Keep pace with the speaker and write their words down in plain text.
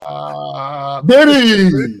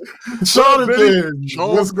Benny, Jonathan,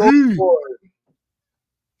 Sean what's B. going on?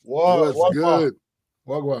 What's good?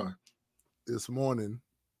 What? It's morning.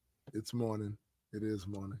 It's morning. It is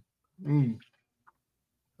morning.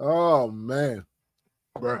 Oh man,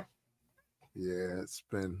 Bro. Yeah, it's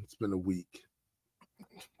been a week.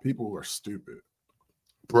 People were stupid,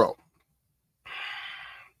 bro.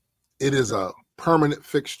 It is a permanent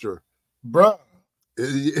fixture, bro.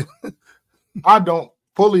 I don't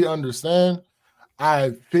fully understand.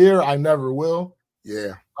 I fear I never will.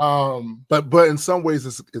 Yeah. But in some ways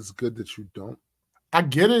it's good that you don't. I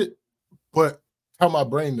get it, but tell my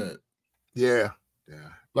brain that. Yeah.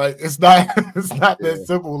 Like it's not that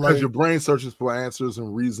simple. Because like your brain searches for answers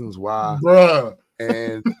and reasons why. Bruh.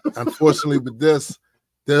 And unfortunately with this,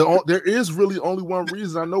 there is really only one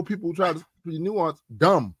reason. I know people try to be nuanced.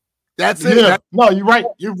 Dumb. That's it. Yeah. No, you're right.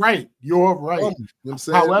 You're right. You're right. You know what I'm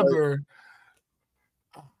saying? However,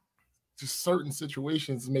 just certain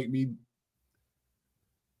situations make me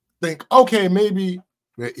think, okay, maybe.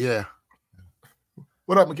 Yeah.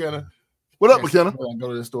 What up, McKenna? What up, McKenna? I go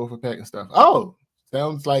to the store for packing stuff. Oh,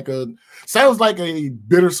 sounds like a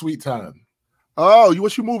bittersweet time. Oh,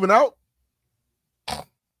 what you moving out?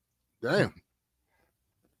 Damn.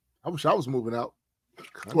 I wish I was moving out.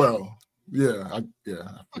 Well, yeah, I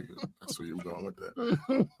figured that's where you were going with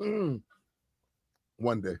that.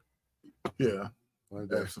 One day. Yeah. One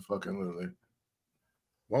day. Literally.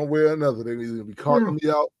 One way or another, they need to be carting me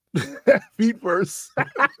out feet first.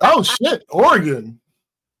 Oh shit, Oregon.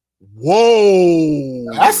 Whoa.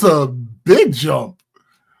 That's a big jump.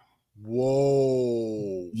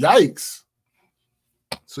 Whoa. Yikes.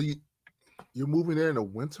 So you're moving there in the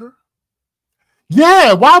winter?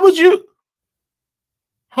 Yeah, why would you?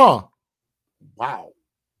 Huh. Wow.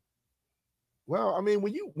 Well, I mean,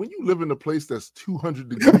 when you live in a place that's 200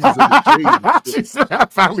 degrees in the shade, I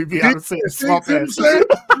finally be able to say swamp ass.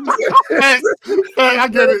 I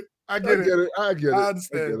get it. I get it. I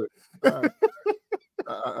understand.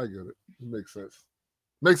 I get it. It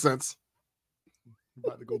makes sense. You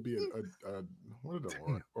about to go be a what is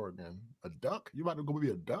the Oregon? A duck? You about to go be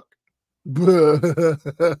a duck?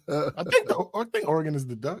 I think Oregon is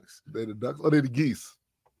the ducks. They're the ducks. Or they're the geese.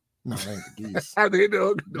 No, they ain't the geese.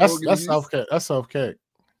 That's South Cape. That's South Cape.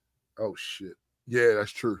 Oh shit. Yeah,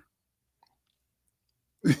 that's true.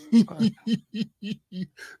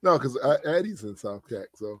 No, because Addie's in South Cape,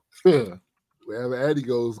 so yeah. Wherever Addie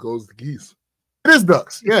goes the geese. It is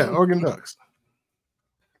ducks. Yeah, Oregon ducks.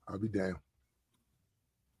 I'll be damned.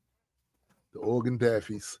 The Oregon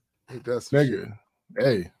Daffies. Ain't that some nigga? Shit?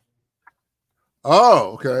 Hey.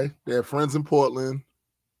 Oh, okay. They have friends in Portland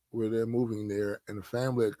where they're moving there, and the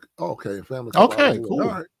family. Okay, family. Okay, cool. All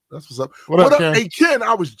right, that's what's up. What up, Ken? Hey, Ken,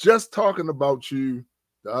 I was just talking about you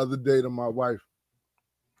the other day to my wife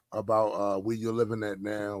about where you're living at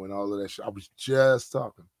now and all of that shit. I was just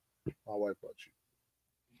talking to my wife about you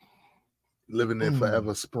living there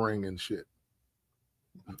forever spring and shit.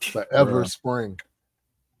 Forever spring.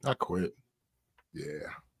 I quit. Yeah,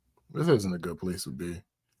 this isn't a good place to be.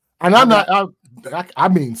 And I'm not. I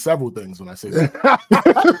mean several things when I say that.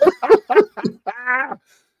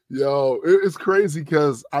 Yo, it's crazy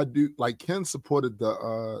because I do like Ken supported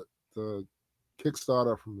the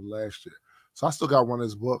Kickstarter from last year, so I still got one of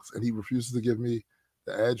his books, and he refuses to give me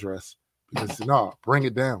the address because no, bring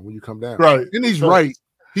it down when you come down. Right, and he's right.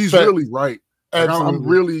 He's really right. Like, I'm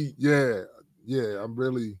really, I'm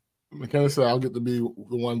really. McKenna said I'll get to be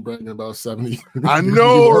the one bringing about 70. I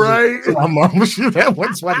know, right? I'm gonna shoot that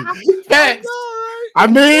 120. Thanks. I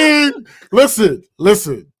mean, listen.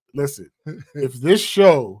 If this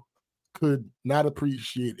show could not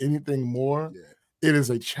appreciate anything more, it is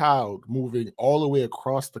a child moving all the way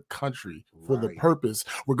across the country for the purpose,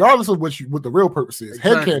 regardless of what the real purpose is.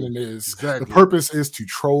 Exactly. Headcanon is the purpose is to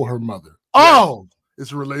troll her mother. Yeah. Oh,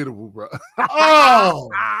 it's relatable, bro. Oh.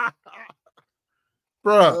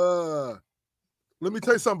 Bruh. Let me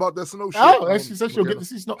tell you something about that snow shit. Oh, she said she'll get to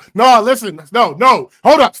see snow. No, listen. No.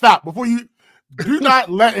 Hold up. Stop. Before you do not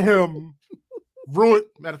let him ruin.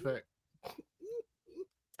 Matter of fact.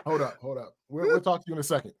 Hold up. We'll talk to you in a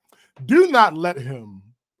second. Do not let him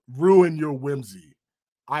ruin your whimsy.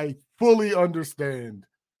 I fully understand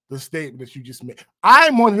the statement that you just made.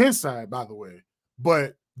 I'm on his side, by the way,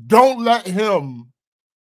 but don't let him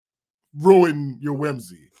ruin your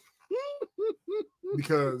whimsy.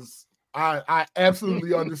 Because I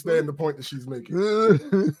absolutely understand the point that she's making.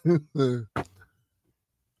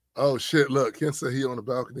 Oh shit! Look, Ken said he on the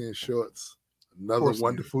balcony in shorts. Another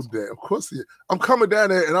wonderful day. Of course he is. I'm coming down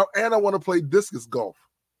there, and I want to play discus golf.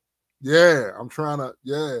 Yeah, I'm trying to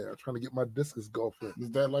get my discus golf in.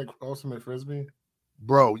 Is that like ultimate frisbee?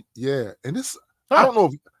 bro. Yeah, and this I don't know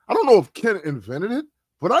if Ken invented it,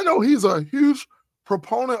 but I know he's a huge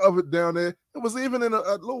proponent of it down there. It was even in a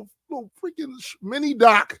little freaking mini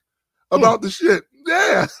doc about the shit.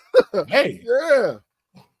 Yeah. Hey.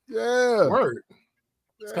 Yeah. Word.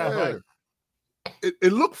 It's kind of hype.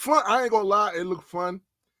 It looked fun. I ain't gonna lie, it looked fun.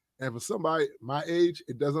 And for somebody my age,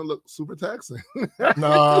 it doesn't look super taxing.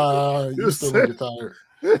 Nah, you still gonna get tired.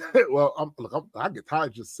 Well, I get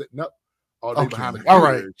tired just sitting up all day behind the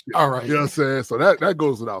computer. All right. You know what I'm saying? So that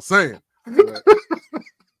goes without saying.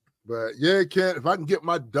 But yeah, Ken, if I can get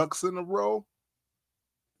my ducks in a row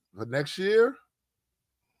for next year, I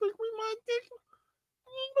think we might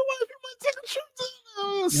take a trip to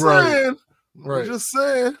right. I'm just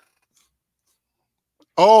saying.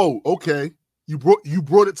 Oh, okay. You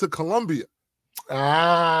brought it to Colombia.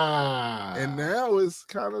 And now it's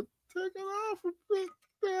kind of taking off a bit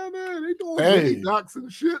down there. They doing mini docs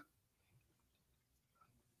and shit.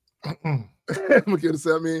 McKenna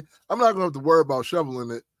said, I mean, I'm not gonna have to worry about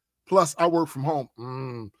shoveling it. Plus, I work from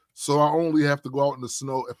home. So I only have to go out in the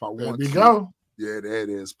snow if I want to. Go. Yeah, there it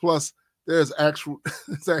is. Plus, there's actual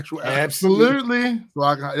absolutely.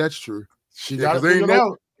 So that's true. She got it figured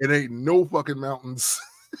out. It ain't no fucking mountains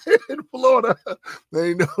in Florida. There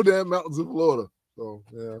ain't no damn mountains in Florida. So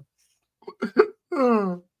yeah.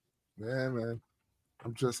 Man.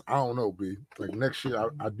 I don't know, B. Like next year,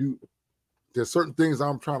 I do. There's certain things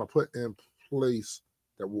I'm trying to put in place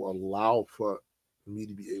that will allow for me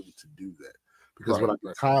to be able to do that. Because what I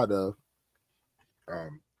get tired of,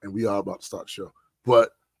 and we are about to start the show, but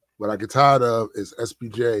what I get tired of is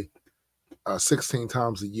SPJ 16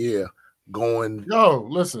 times a year going. Yo,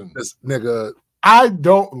 listen, this nigga. I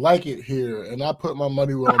don't like it here, and I put my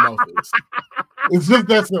money where my mouth is. It's just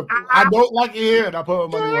that simple. I don't like it here, and I put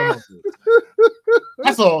my money where my mouth is.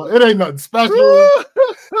 That's all. It ain't nothing special.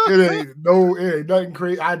 It ain't nothing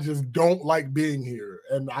crazy. I just don't like being here,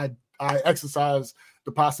 and I exercise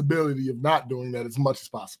the possibility of not doing that as much as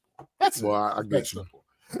possible. That's well, it. I get you.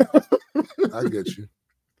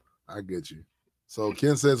 I get you. So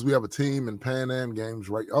Ken says we have a team in Pan Am Games,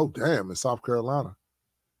 right? Oh, damn, in South Carolina.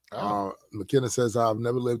 McKenna says I've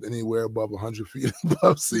never lived anywhere above 100 feet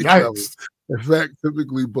above sea level. In fact,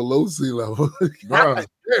 typically below sea level. God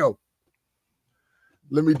damn.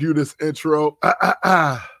 Let me do this intro.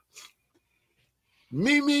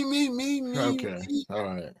 Me. Okay. Me. All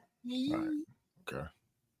right. Okay.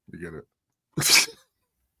 You get it.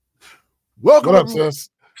 Welcome. What up, sis?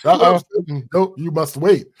 Nope, you must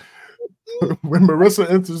wait. When Marissa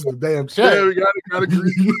enters the damn chat, yeah, we gotta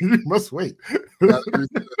agree. You must wait.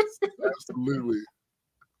 Absolutely.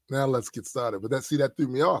 Now let's get started. But that threw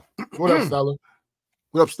me off. What up, Stella?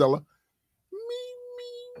 What up, Stella? Me.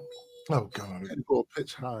 Oh God. I had to go a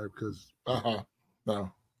pitch higher because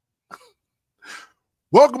no.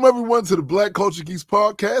 Welcome everyone to the Black Culture Geeks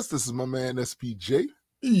podcast. This is my man SPJ.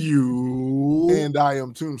 And I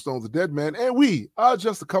am Tombstone the Dead Man, and we are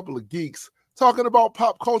just a couple of geeks talking about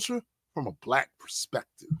pop culture from a black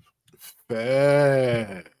perspective.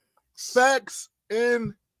 Facts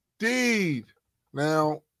indeed.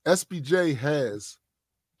 Now, SPJ has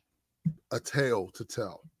a tale to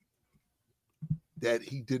tell that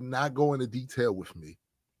he did not go into detail with me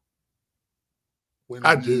when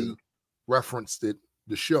he referenced it,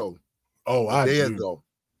 the show. A day ago.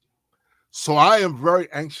 So I am very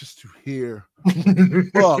anxious to hear what the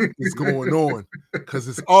fuck is going on because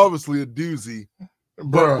it's obviously a doozy.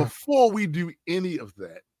 But before we do any of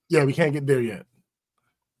that, we can't get there yet.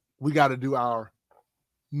 We got to do our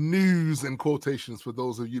news and quotations for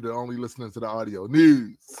those of you that are only listening to the audio.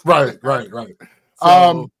 News. Right.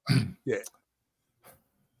 So, yeah.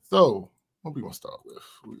 So what we gonna start with?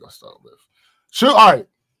 Sure. All right.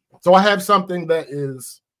 So I have something that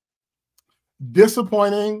is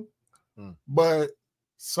disappointing. But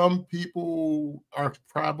some people are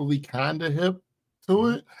probably kind of hip to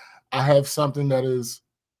it. I have something that is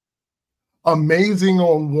amazing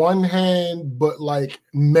on one hand, but like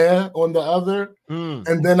meh on the other.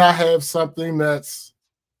 And then I have something that's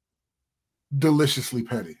deliciously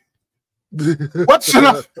petty. What should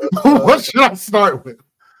I start with?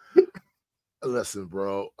 Listen,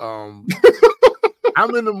 bro. I'm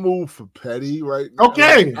in the mood for petty right now.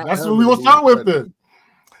 Okay, that's what we will start with then.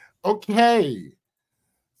 Okay.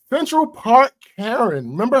 Central Park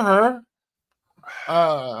Karen. Remember her?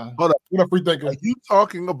 Hold up. What are we thinking? Are you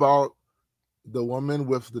talking about the woman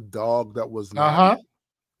with the dog that was not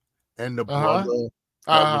and the brother that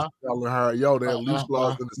was telling her, yo, there are loose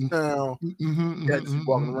laws in this town. Can't just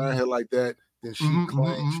walking around here like that. Then she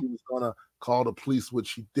claimed she was gonna call the police, which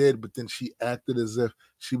she did, but then she acted as if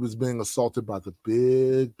she was being assaulted by the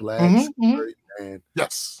big black scary man.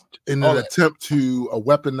 Yes. In an attempt to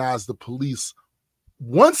weaponize the police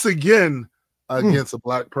once again against a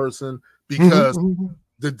black person because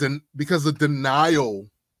the denial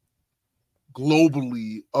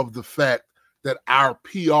globally of the fact that our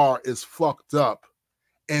PR is fucked up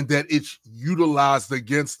and that it's utilized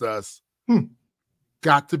against us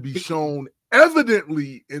got to be shown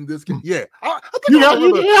evidently in this game. Yeah, I think you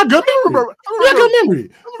got good memory.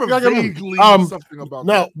 I remember vaguely something about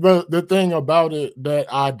that. Now, the thing about it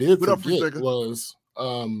that I did forget was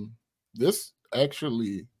this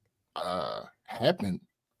actually happened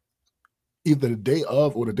either the day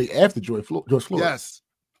of or the day after George Floyd. Yes,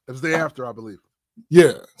 it was the day after, I believe.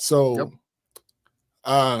 Yeah. So,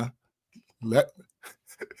 this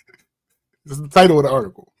is the title of the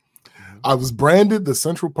article. I was branded the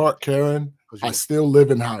Central Park Karen. I still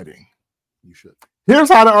live in hiding. You should.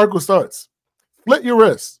 Here's how the article starts. Split your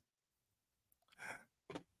wrist.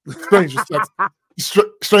 Strangers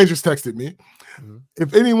texted me.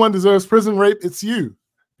 If anyone deserves prison rape, it's you.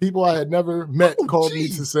 People I had never met called me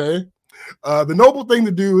to say, the noble thing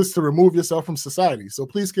to do is to remove yourself from society. So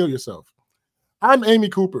please kill yourself. I'm Amy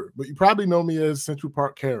Cooper, but you probably know me as Central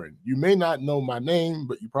Park Karen. You may not know my name,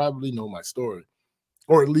 but you probably know my story.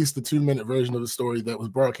 Or at least the 2-minute version of the story that was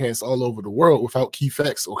broadcast all over the world without key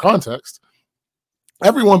facts or context.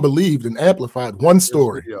 Everyone believed and amplified one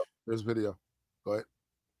story. There's video. Go ahead.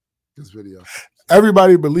 There's video.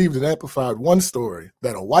 Everybody believed and amplified one story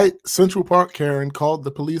that a white Central Park Karen called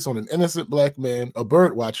the police on an innocent black man, a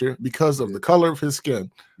bird watcher, because of the color of his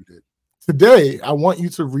skin. You did. Today, I want you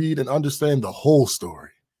to read and understand the whole story,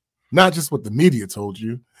 not just what the media told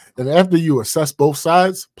you. And after you assess both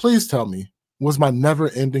sides, please tell me, was my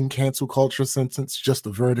never-ending cancel culture sentence just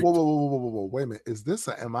a verdict? Whoa. Wait a minute. Is this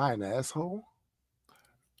am I an asshole?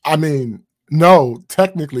 I mean, no,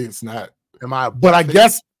 technically it's not. Am I? But I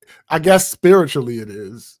guess spiritually it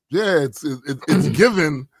is. Yeah, it's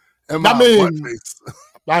given. Hey,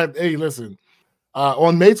 listen.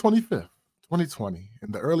 On May 25th, 2020,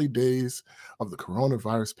 in the early days of the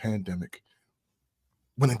coronavirus pandemic,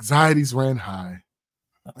 when anxieties ran high,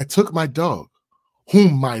 I took my dog,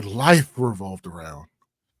 whom my life revolved around,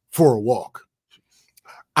 for a walk.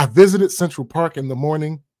 I visited Central Park in the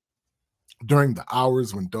morning during the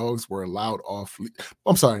hours when dogs were allowed off.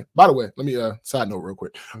 I'm sorry. By the way, let me side note real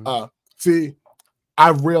quick. See, I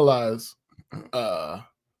realized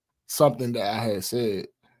something that I had said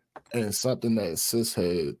and something that sis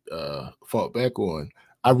had fought back on.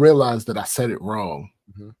 I realized that I said it wrong.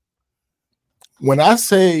 When I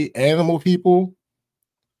say animal people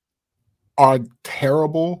are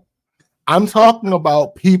terrible, I'm talking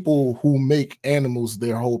about people who make animals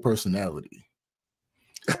their whole personality.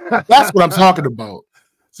 That's what I'm talking about.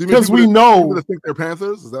 Because we know people think they're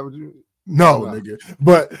panthers. Is that what you? No, nigga.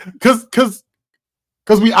 But because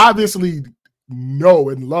we obviously know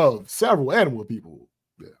and love several animal people.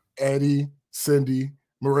 Yeah. Eddie, Cindy,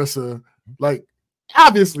 Marissa. Like,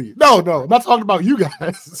 obviously, no, I'm not talking about you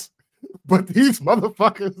guys. But these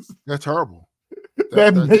motherfuckers, they're terrible.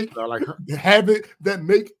 That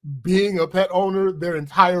make being a pet owner their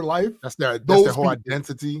entire life. That's their whole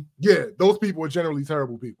identity. Yeah, those people are generally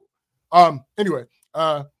terrible people. Anyway,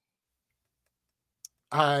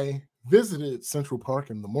 I visited Central Park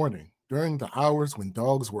in the morning during the hours when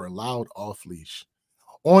dogs were allowed off leash.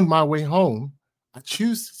 On my way home, I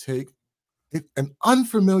choose to take an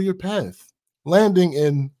unfamiliar path, landing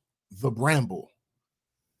in the Bramble,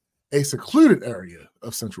 a secluded area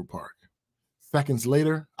of Central Park. Seconds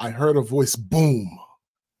later, I heard a voice boom.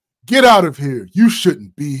 Get out of here. You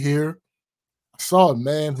shouldn't be here. I saw a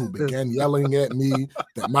man who began yelling at me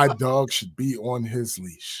that my dog should be on his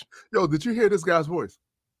leash. Yo, did you hear this guy's voice?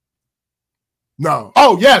 No.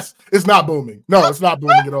 Oh, yes. It's not booming. No, it's not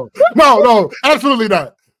booming at all. No, absolutely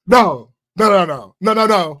not. No. But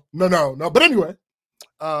anyway,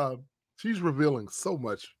 she's revealing so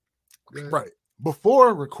much. Right.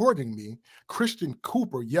 Before recording me, Christian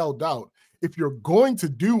Cooper yelled out, if you're going to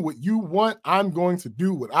do what you want, I'm going to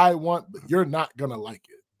do what I want, but you're not going to like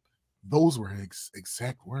it. Those were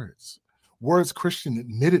exact words. Words Christian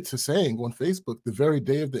admitted to saying on Facebook the very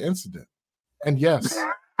day of the incident. And yes,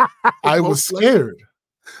 I was scared.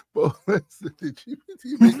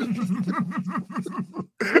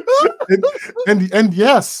 and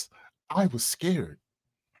yes, I was scared.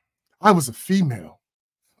 I was a female,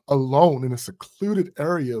 alone in a secluded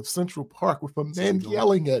area of Central Park with a man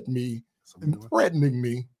yelling at me and threatening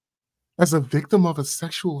me. As a victim of a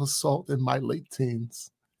sexual assault in my late teens,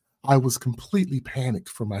 I was completely panicked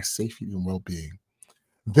for my safety and well-being.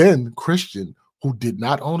 Then Christian, who did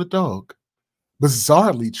not own a dog,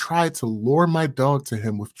 bizarrely tried to lure my dog to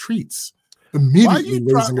him with treats immediately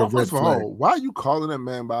raising a red flag. Why are you calling that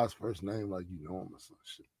man by his first name like you know him or some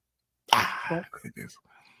shit?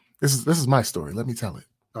 This is my story. Let me tell it.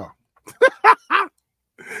 Oh.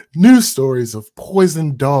 News stories of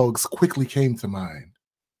poisoned dogs quickly came to mind.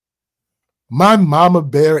 My mama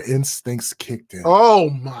bear instincts kicked in. Oh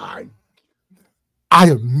my.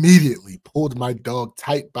 I immediately pulled my dog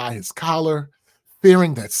tight by his collar,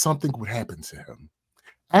 fearing that something would happen to him.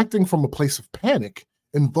 Acting from a place of panic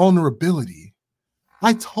and vulnerability,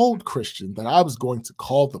 I told Christian that I was going to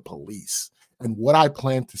call the police and what I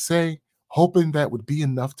planned to say, hoping that would be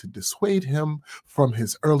enough to dissuade him from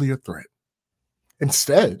his earlier threat.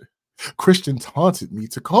 Instead, Christian taunted me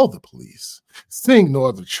to call the police. Seeing no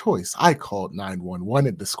other choice, I called 911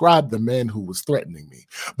 and described the man who was threatening me.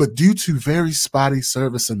 But due to very spotty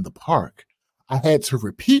service in the park, I had to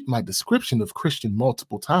repeat my description of Christian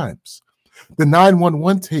multiple times. The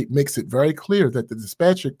 911 tape makes it very clear that the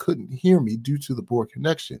dispatcher couldn't hear me due to the poor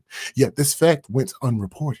connection, yet this fact went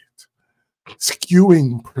unreported,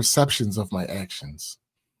 skewing perceptions of my actions.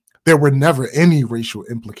 There were never any racial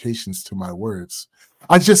implications to my words.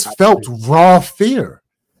 I just felt raw fear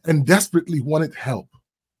and desperately wanted help.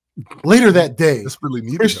 Later that day,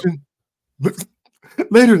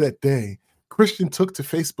 Christian took to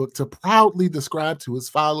Facebook to proudly describe to his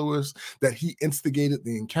followers that he instigated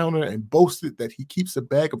the encounter and boasted that he keeps a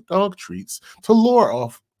bag of dog treats to lure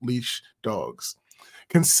off-leash dogs.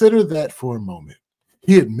 Consider that for a moment.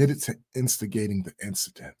 He admitted to instigating the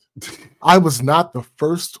incident. I was not the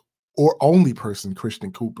first or only person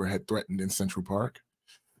Christian Cooper had threatened in Central Park.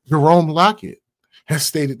 Jerome Lockett has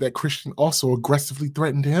stated that Christian also aggressively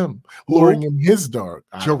threatened him, luring in his dog.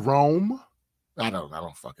 Jerome? I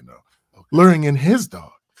don't fucking know. Okay. Luring in his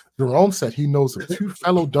dog. Jerome said he knows of 2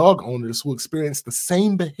 fellow dog owners who experienced the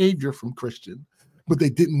same behavior from Christian, but they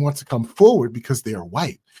didn't want to come forward because they are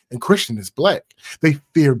white and Christian is black. They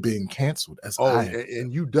fear being canceled as I am.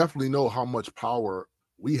 And you definitely know how much power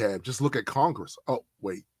we have. Just look at Congress. Oh,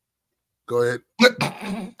 wait. Go ahead.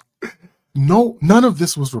 No, none of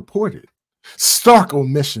this was reported. Stark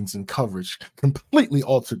omissions in coverage completely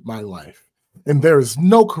altered my life, and there is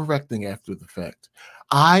no correcting after the fact.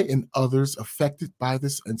 I and others affected by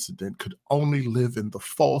this incident could only live in the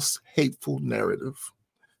false, hateful narrative.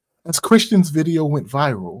 As Christian's video went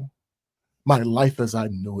viral, my life as I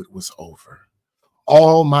knew it was over.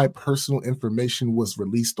 All my personal information was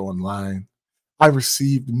released online. I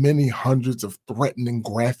received many hundreds of threatening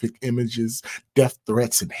graphic images, death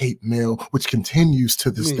threats, and hate mail, which continues to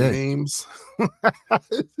this day. Memes.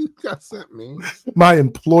 You got sent memes. My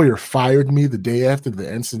employer fired me the day after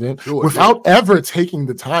the incident without ever taking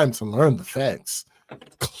the time to learn the facts.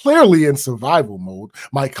 Clearly in survival mode,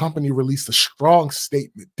 my company released a strong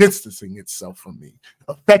statement distancing itself from me,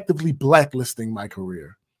 effectively blacklisting my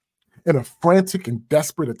career. In a frantic and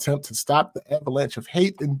desperate attempt to stop the avalanche of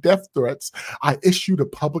hate and death threats, I issued a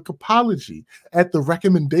public apology at the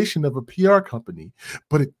recommendation of a PR company,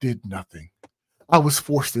 but it did nothing. I was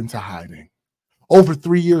forced into hiding. Over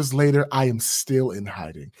 3 years later, I am still in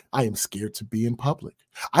hiding. I am scared to be in public.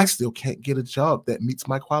 I still can't get a job that meets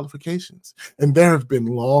my qualifications. And there have been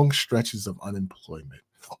long stretches of unemployment,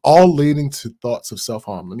 all leading to thoughts of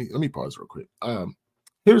self-harm. Let me pause real quick.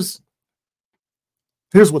 Here's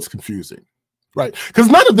what's confusing, right? Because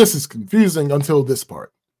none of this is confusing until this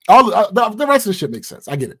part. All the rest of the shit makes sense.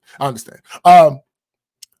 I get it. I understand.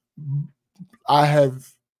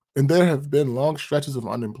 There have been long stretches of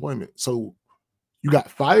unemployment. So you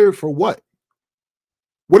got fired for what?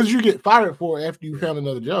 What did you get fired for after you found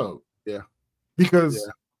another job? Yeah, because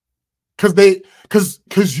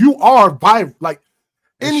you are like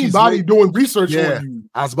anybody doing research on you.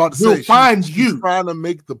 I was about to say, find you trying to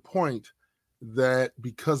make the point that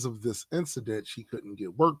because of this incident, she couldn't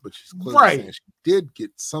get work, but she's clearly saying she did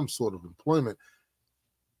get some sort of employment.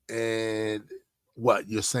 And what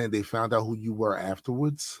you're saying, they found out who you were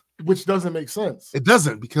afterwards, which doesn't make sense. It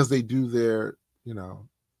doesn't, because they do their,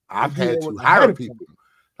 I've had to hire people.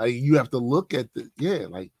 Like, you have to look at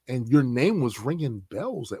and your name was ringing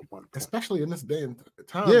bells at one point, especially in this day and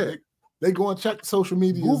time. Yeah, they go and check social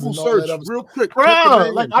media, Google search real quick.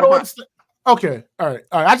 Like, I don't understand. Okay, all right.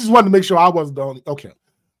 I just wanted to make sure I wasn't the only. Okay,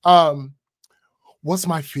 was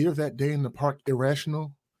my fear that day in the park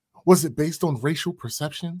irrational? Was it based on racial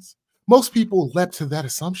perceptions? Most people leapt to that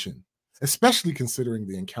assumption, especially considering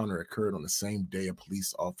the encounter occurred on the same day a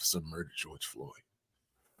police officer murdered George Floyd.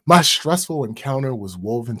 My stressful encounter was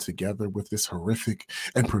woven together with this horrific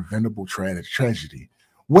and preventable tragedy.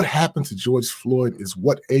 What happened to George Floyd is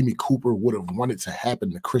what Amy Cooper would have wanted to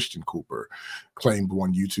happen to Christian Cooper, claimed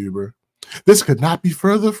one YouTuber. This could not be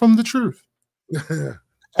further from the truth.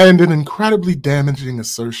 And an incredibly damaging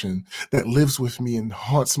assertion that lives with me and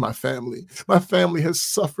haunts my family. My family has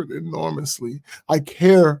suffered enormously. I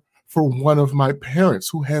care for one of my parents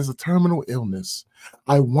who has a terminal illness.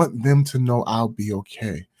 I want them to know I'll be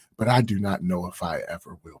okay, but I do not know if I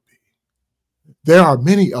ever will be. There are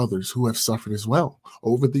many others who have suffered as well.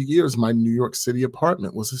 Over the years, my New York City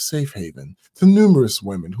apartment was a safe haven to numerous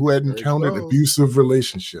women who had encountered abusive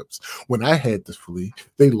relationships. When I had to flee,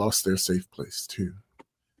 they lost their safe place too.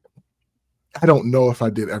 I don't know if I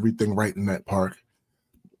did everything right in that park,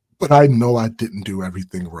 but I know I didn't do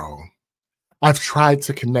everything wrong. I've tried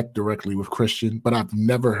to connect directly with Christian, but I've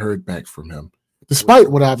never heard back from him.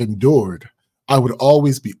 Despite what I've endured, I would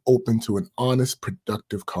always be open to an honest,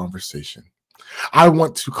 productive conversation. I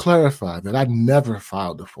want to clarify that I never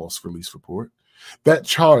filed a false release report. That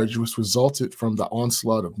charge, which resulted from the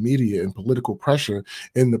onslaught of media and political pressure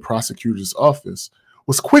in the prosecutor's office,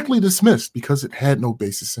 was quickly dismissed because it had no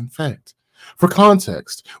basis in fact. For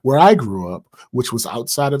context, where I grew up, which was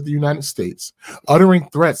outside of the United States, uttering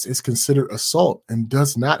threats is considered assault and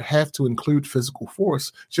does not have to include physical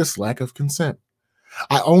force, just lack of consent.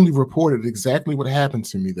 I only reported exactly what happened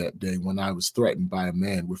to me that day when I was threatened by a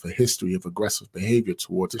man with a history of aggressive behavior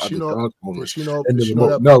towards other dog owners.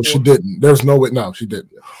 No, she didn't. There's no way. No, she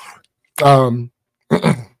didn't.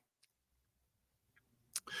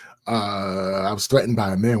 I was threatened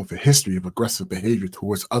by a man with a history of aggressive behavior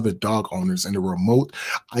towards other dog owners in a remote,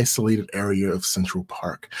 isolated area of Central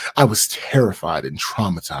Park. I was terrified and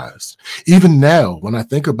traumatized. Even now, when I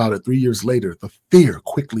think about it 3 years later, the fear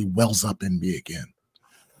quickly wells up in me again.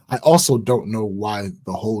 I also don't know why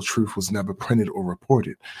the whole truth was never printed or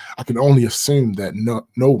reported. I can only assume that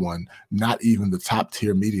no one, not even the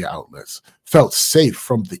top-tier media outlets, felt safe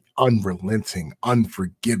from the unrelenting,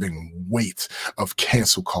 unforgiving weight of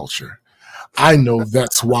cancel culture. I know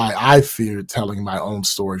that's why I feared telling my own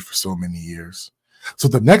story for so many years. So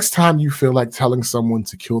the next time you feel like telling someone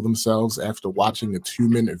to kill themselves after watching a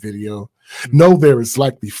 2-minute video, know there is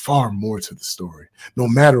likely far more to the story, no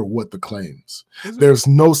matter what the claims. There's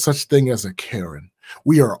no such thing as a Karen.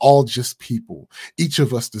 We are all just people, each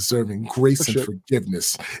of us deserving grace and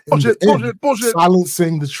forgiveness. Bullshit.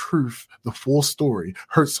 Silencing the truth, the full story,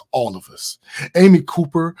 hurts all of us. Amy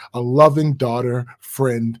Cooper, a loving daughter,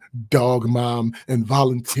 friend, dog mom, and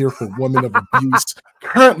volunteer for women of abuse,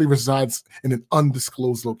 currently resides in an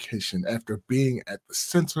undisclosed location after being at the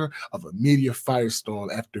center of a media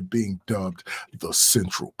firestorm after being dubbed the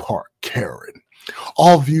Central Park Karen.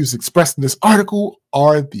 All views expressed in this article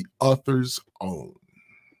are the author's own.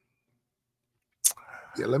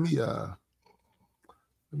 Yeah, let me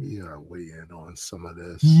weigh in on some of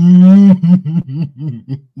this.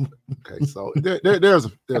 Okay, so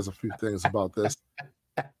there's a few things about this.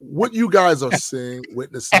 What you guys are seeing,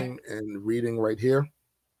 witnessing, and reading right here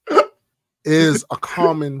is a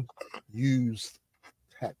common used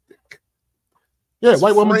tactic. Yeah,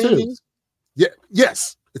 white woman too. Yeah,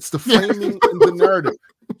 yes, it's the framing and the narrative.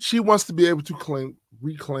 She wants to be able to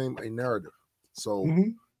reclaim a narrative. So,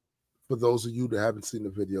 for those of you that haven't seen the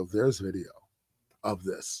video, there's video of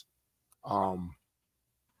this.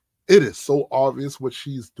 It is so obvious what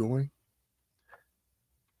she's doing.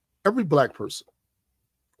 Every black person,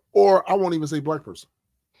 or I won't even say black person,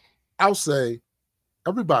 I'll say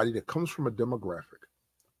everybody that comes from a demographic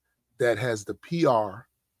that has the PR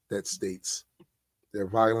that states they're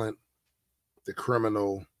violent, they're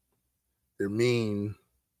criminal, they're mean,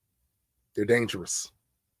 they're dangerous,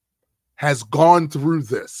 has gone through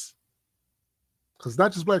this. Because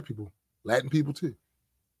not just black people, Latin people too,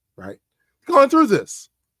 right? Gone through this.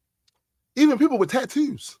 Even people with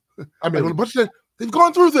tattoos. I mean, they've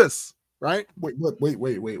gone through this, right? Wait.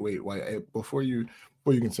 Before you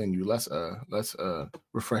continue, let's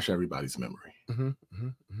refresh everybody's memory.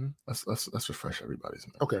 Let's refresh everybody's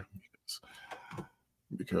memory. Okay.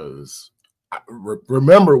 Because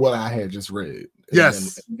remember what I had just read.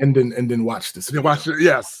 And then watch this. Watch it.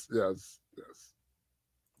 Yes.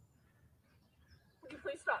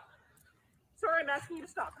 Please stop. Sir, I'm asking you to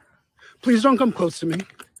stop. Please don't come close to me.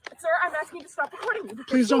 Sir, I'm asking you to stop recording me.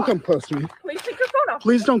 Please don't come close to me. Please take your phone off.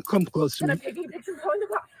 Please don't come close to me. I'm taking a picture of calling the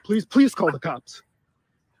cops. Please call the cops.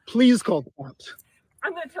 Please call the cops.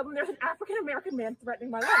 I'm going to tell them there's an African-American man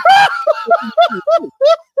threatening my life.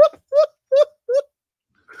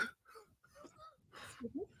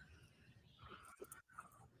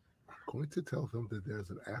 I'm going to tell them that there's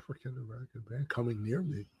an African-American man coming near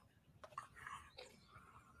me.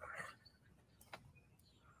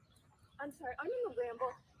 I'm sorry, I'm in the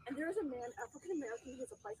ramble, and there is a man, African-American, who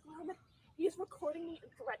has a bicycle helmet. He is recording me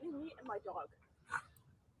and threatening me and my dog.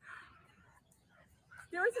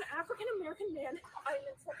 There is an African American man. I am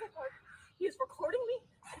in Central Park. He is recording me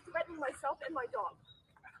and threatening myself and my dog.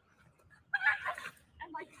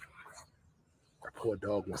 And my Poor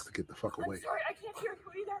dog wants to get the fuck away. I'm sorry, I can't hear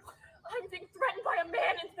you either. I'm being threatened by a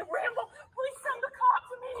man in the ramble. Please send the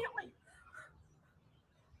cops immediately.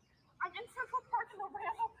 I'm in Central Park in the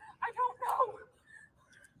ramble. I don't know.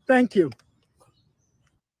 Thank you.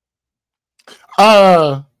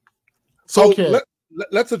 So Okay.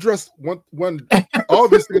 let's address one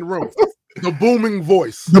obvious in the room. The booming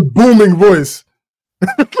voice. The booming voice.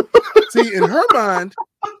 See, in her mind,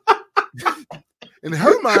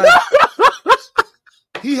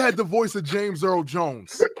 he had the voice of James Earl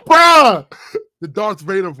Jones, Bruh. the Darth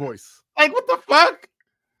Vader voice, Like, what the fuck?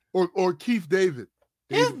 or Keith David.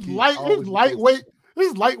 His David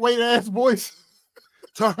Keith, lightweight ass voice.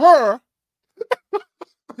 To her,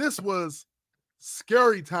 this was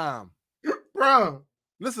scary time. Bruh.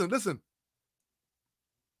 Listen.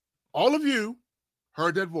 All of you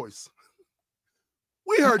heard that voice.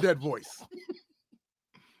 We heard that voice.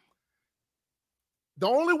 The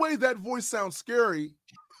only way that voice sounds scary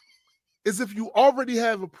is if you already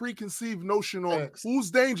have a preconceived notion on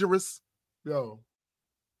who's dangerous,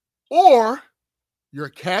 or you're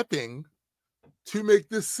capping to make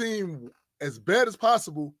this seem as bad as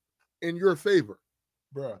possible in your favor.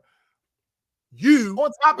 Bruh. You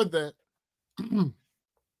On top of that, the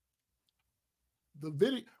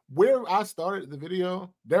video where I started the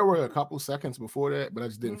video, there were a couple seconds before that, but I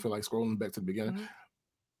just didn't feel like scrolling back to the beginning.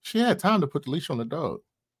 She had time to put the leash on the dog.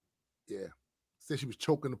 Yeah. Said she was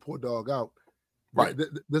choking the poor dog out. Right.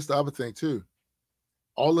 This the other thing too.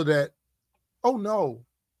 All of that. Oh no.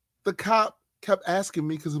 The cop kept asking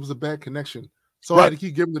me because it was a bad connection. So I had to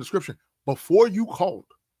keep giving the description. Before you called,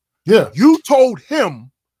 you told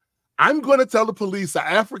him, I'm going to tell the police an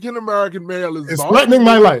African-American male is threatening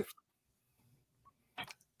my life.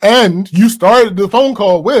 And you started the phone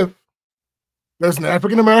call with, there's an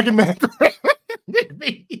African-American man.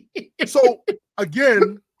 So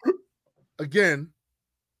again,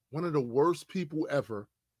 one of the worst people ever.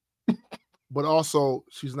 But also,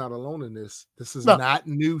 she's not alone in this. This is not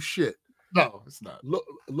new shit. No, it's not.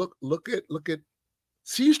 Look at.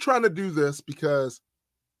 She's trying to do this because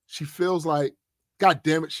she feels like, God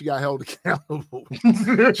damn it, she got held accountable.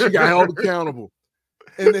 She got held accountable.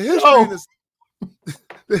 And the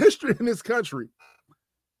history in this country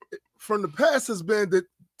from the past has been that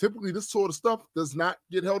typically this sort of stuff does not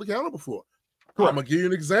get held accountable for. Correct. I'm gonna give you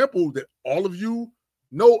an example that all of you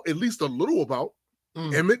know at least a little about.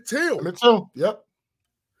 Emmett Till. Emmett Till. Yep.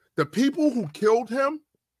 The people who killed him,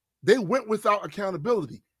 they went without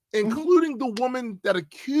accountability, including the woman that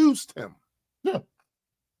accused him. Yeah.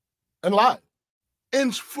 And lied.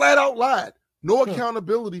 And flat out lied. No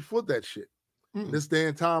accountability for that shit. In this day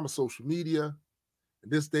and time of social media, in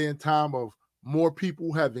this day and time of more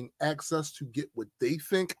people having access to get what they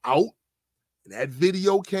think out, and that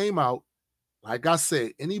video came out, like I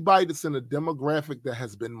said, anybody that's in a demographic that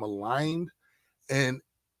has been maligned and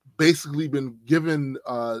basically been given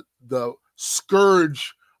the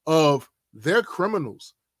scourge of they're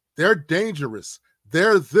criminals, they're dangerous,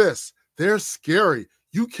 they're this, they're scary,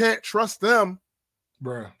 you can't trust them,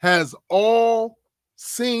 bruh, has all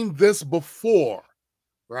seen this before,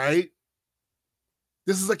 right?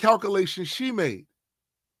 This is a calculation she made.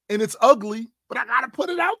 And it's ugly, but I gotta put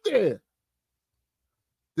it out there.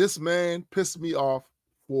 This man pissed me off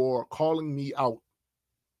for calling me out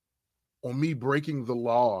on me breaking the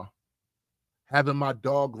law, having my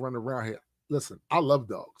dog run around here. Listen, I love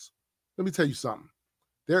dogs. Let me tell you something.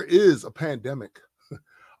 There is a pandemic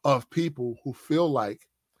of people who feel like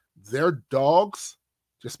their dogs,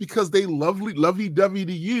 just because they lovey-dovey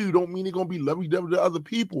to you, don't mean they're going to be lovey-dovey to other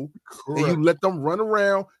people. Correct. And you let them run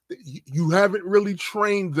around. You haven't really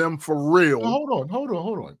trained them for real. Hold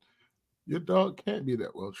on. Your dog can't be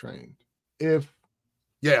that well trained. If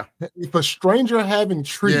a stranger having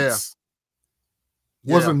treats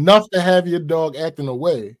was enough to have your dog acting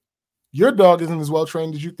away, your dog isn't as well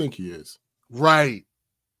trained as you think he is. Right.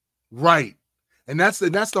 And that's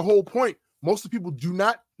the whole point. Most of the people do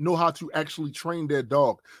not know how to actually train their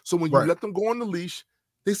dog. So when you let them go on the leash,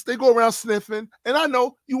 they go around sniffing. And I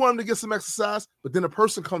know you want them to get some exercise, but then a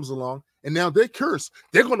person comes along and now they're cursed.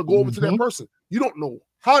 They're going to go over to that person. You don't know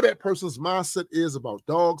how that person's mindset is about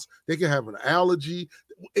dogs. They can have an allergy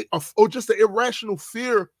or just an irrational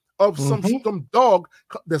fear of some dog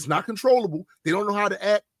that's not controllable. They don't know how to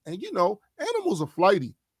act. And, animals are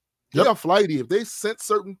flighty. They are flighty. If they sense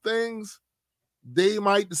certain things, they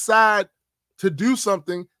might decide to do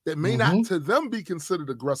something that may not to them be considered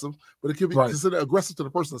aggressive, but it could be considered aggressive to the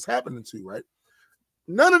person that's happening to, right?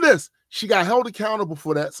 None of this. She got held accountable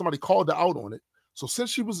for that. Somebody called her out on it. So since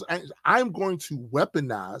she was, I'm going to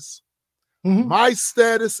weaponize my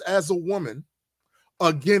status as a woman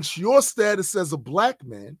against your status as a black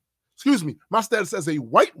man. Excuse me, my status as a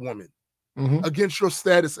white woman against your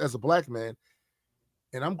status as a black man.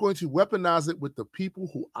 And I'm going to weaponize it with the people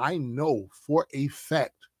who I know for a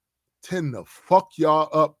fact tend to fuck y'all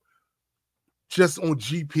up just on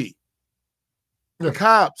GP. The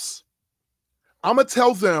cops, I'm going to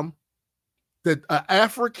tell them that an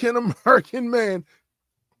African-American man,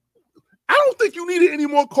 I don't think you needed any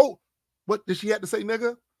more coat. What did she have to say,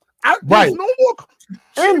 nigga? There's no more.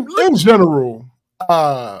 In general,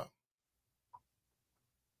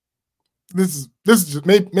 this is just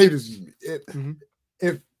maybe this is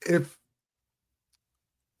it. If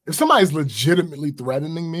somebody's legitimately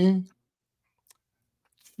threatening me,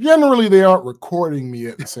 generally they aren't recording me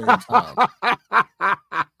at the same time.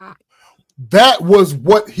 That was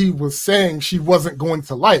what he was saying she wasn't going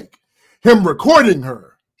to like. Him recording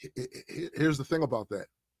her. Here's the thing about that.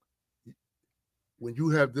 When you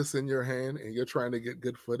have this in your hand and you're trying to get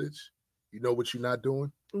good footage, you know what you're not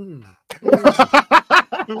doing? Hold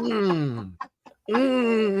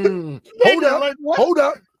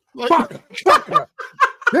up.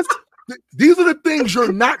 These are the things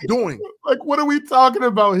you're not doing. Like, what are we talking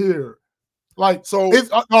about here? Like, so it's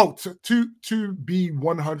to be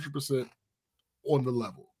 100% on the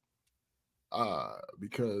level,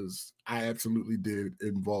 because I absolutely did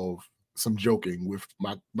involve some joking with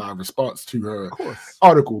my response to her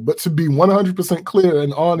article. But to be 100% clear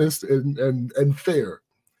and honest and fair,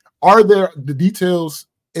 are there the details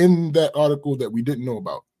in that article that we didn't know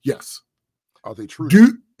about? Yes. Are they true?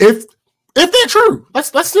 If they're true,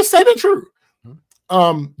 let's just say they're true.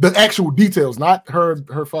 The actual details, not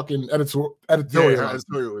her fucking editorial.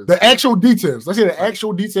 The actual details. Let's say the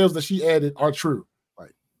actual details that she added are true.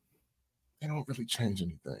 Right. They don't really change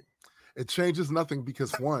anything. It changes nothing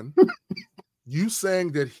because one, you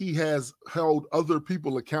saying that he has held other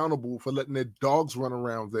people accountable for letting their dogs run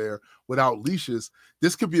around there without leashes.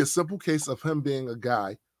 This could be a simple case of him being a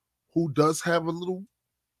guy who does have a little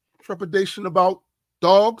trepidation about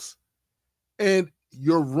dogs, and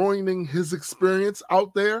you're ruining his experience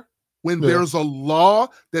out there when there's a law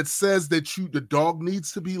that says that the dog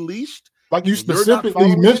needs to be leashed. Like you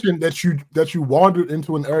specifically mentioned that you wandered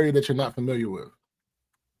into an area that you're not familiar with.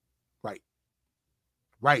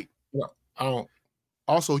 Right. Yeah. I don't.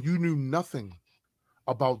 Also, you knew nothing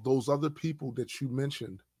about those other people that you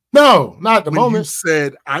mentioned. No, not at the moment. You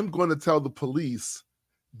said, I'm going to tell the police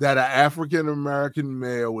that an African-American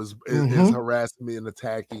male is harassing me and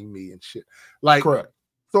attacking me and shit. Like, correct.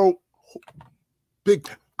 So, big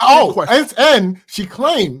question. And she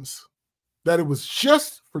claims that it was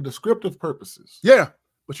just for descriptive purposes. Yeah,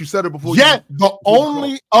 but you said it before. Yeah, the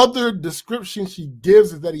only other description she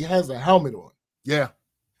gives is that he has a helmet on. Yeah.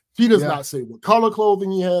 She does not say what color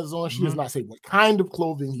clothing he has on. She does not say what kind of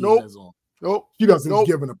clothing he has on. Nope. She doesn't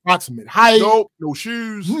give an approximate height. Nope. No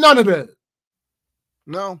shoes. None of that.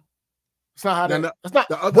 No. It's not how that's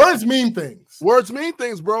not. Words mean things. Words mean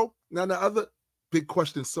things, bro. Now, the other big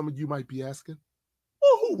question some of you might be asking,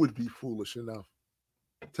 well, who would be foolish enough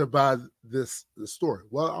to buy the story?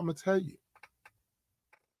 Well, I'm going to tell you.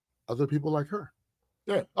 Other people like her.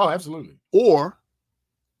 Yeah. Oh, absolutely. Or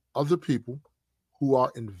other people who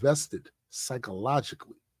are invested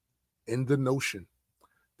psychologically in the notion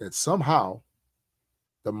that somehow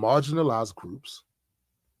the marginalized groups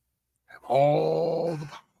have all the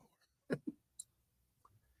power.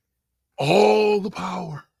 All the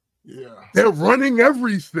power. Yeah. They're running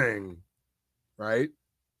everything, right?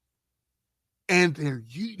 And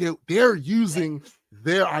they're using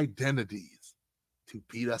their identities to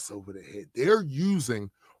beat us over the head. They're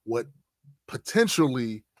using what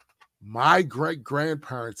potentially my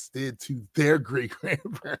great-grandparents did to their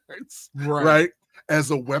great-grandparents, right? As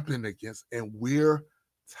a weapon against, and we're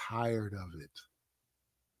tired of it.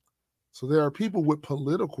 So there are people with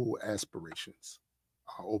political aspirations,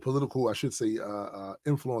 or political, I should say,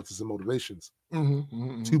 influences and motivations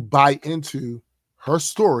to buy into her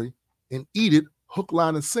story and eat it hook,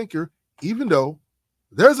 line, and sinker, even though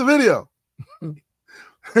there's a video.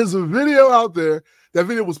 There's a video out there. That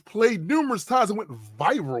video was played numerous times and went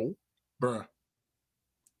viral. Bruh.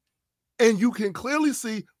 And you can clearly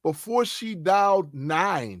see before she dialed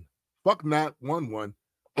 9, fuck not 11,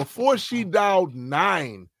 before she dialed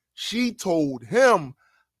 9, she told him,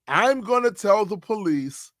 I'm going to tell the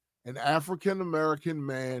police an African-American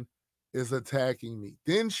man is attacking me.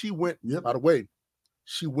 Then she went, by the way,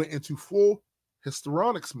 she went into full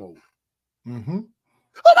histrionics mode. Oh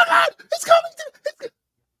my God, it's coming.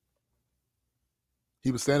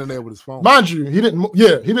 He was standing there with his phone. Mind you, he didn't.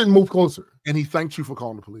 Yeah, he didn't move closer. And he thanked you for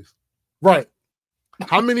calling the police. Right.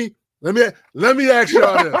 How many? Let me ask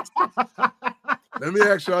y'all this. Let me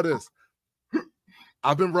ask y'all this.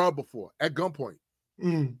 I've been robbed before at gunpoint.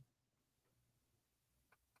 Mm.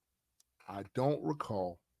 I don't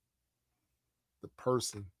recall the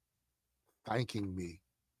person thanking me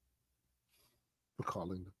for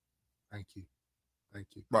calling them. Thank you. Thank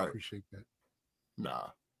you. Right. Appreciate that. Nah.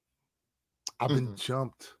 I've been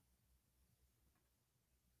jumped.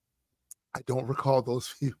 I don't recall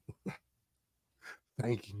those people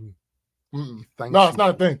thanking me. Thank No, you. it's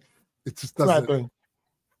not a thing. It just It's not doesn't. a thing.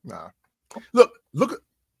 Nah. Look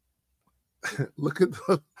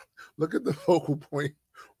at the focal point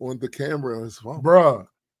on the camera on his phone. Bruh.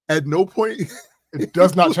 At no point It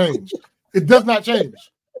does not change. It does not change.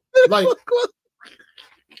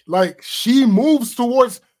 Like she moves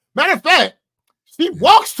towards. Matter of fact, she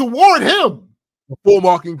walks toward him. before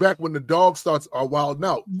walking back when the dog starts wilding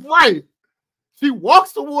out. Right. She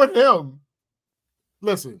walks toward him.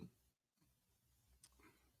 Listen,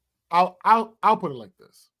 I'll put it like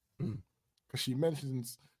this, because she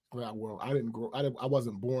mentions that, well, I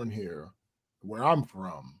wasn't born here, where I'm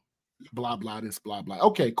from, blah blah this, blah blah.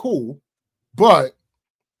 Okay, cool, but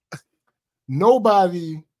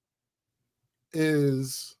nobody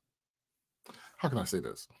is. How can I say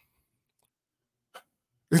this?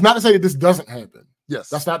 It's not to say that this doesn't happen. Yes,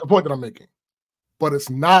 That's not the point that I'm making. But it's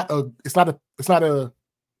not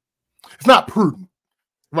prudent.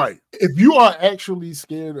 right. If you are actually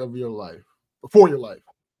scared of your life, for your life,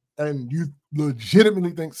 and you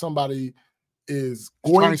legitimately think somebody is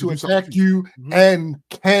going to attack you and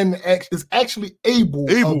is actually able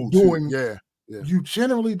of doing, you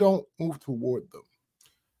generally don't move toward them.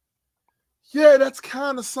 Yeah, that's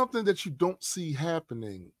kind of something that you don't see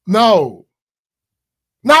happening. No,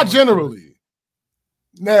 not generally.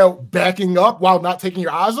 Now, backing up while not taking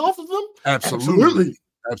your eyes off of them? Absolutely.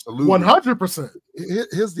 100%.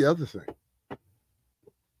 Here's the other thing.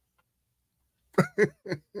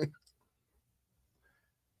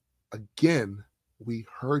 Again, we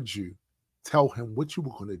heard you tell him what you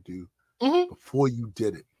were going to do before you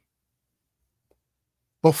did it.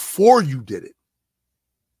 Before you did it.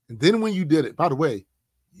 And then when you did it, by the way,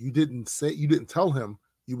 you didn't tell him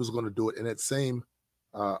you was going to do it in that same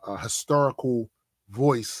historical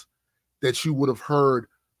voice that you would have heard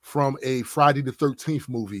from a Friday the 13th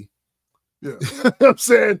movie. Yeah. You know what I'm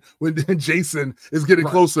saying? When Jason is getting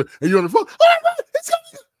closer and you're on the phone.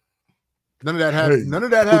 None of that happened. None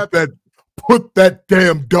of that happened. Put that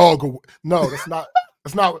damn dog away. No, that's not.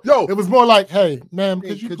 That's not. Yo, it was more like, hey, ma'am,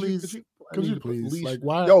 could you could please? Like,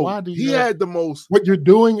 why? Why do you? He had the most. What you're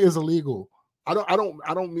doing is illegal. I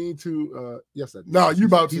don't mean to. Yes, I do. No, you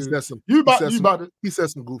about to. He said some. He said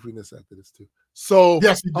some goofiness after this too. So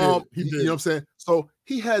yes, he did. He did. You know what I'm saying? So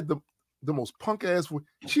he had the most punk ass voice.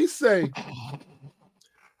 She say,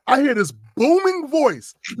 I hear this booming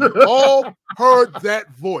voice. You all heard that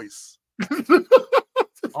voice.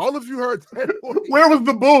 All of you heard that voice. Where was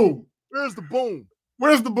the boom? Where's the boom?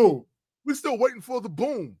 Where's the boom? We're still waiting for the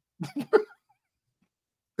boom.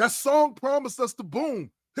 That song promised us the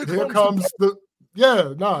boom. Here comes the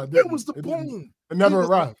it was the boom. It never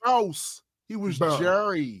arrived. House. He was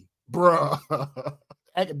Jerry. Bruh.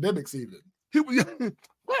 Academics even. He was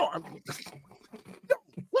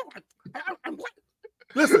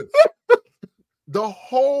listen. The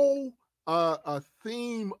whole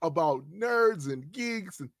theme about nerds and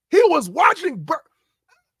geeks, and he was watching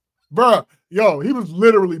bruh. Yo, he was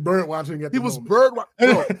literally bird watching at the moment. bird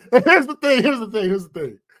watching. Here's the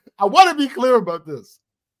thing. I want to be clear about this.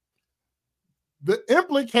 The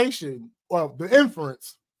implication, well, the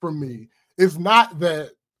inference from me is not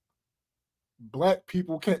that Black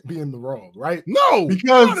people can't be in the wrong, right? No,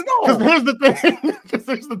 because here's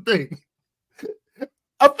the thing.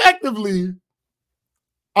 Effectively,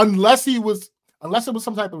 unless it was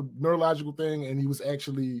some type of neurological thing and he was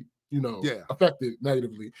actually, affected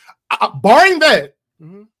negatively. Barring that,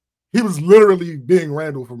 he was literally being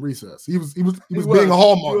Randall from Recess. He was being a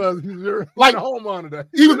hall monitor. He was like a hall monitor.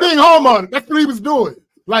 He was being a hall monitor. That's what he was doing.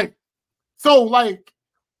 Like, so like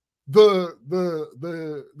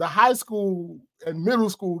the high school and middle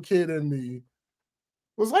school kid in me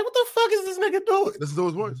was like, what the fuck is this nigga doing? Listen to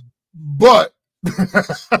his voice. But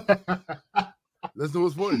listen to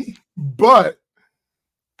his voice. But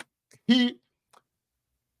he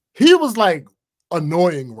was like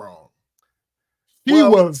annoying wrong. He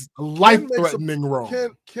was life-threatening wrong.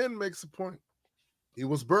 Ken makes a point. He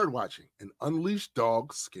was bird watching. An unleashed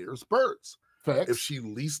dog scares birds. Facts. If she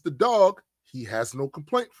leased the dog, he has no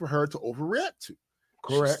complaint for her to overreact to.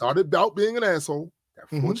 Correct. She started out being an asshole.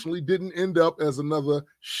 Unfortunately, didn't end up as another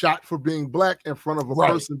shot for being black in front of a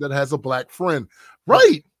person that has a black friend.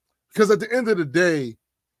 Right. Because at the end of the day,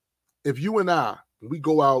 if you and I, we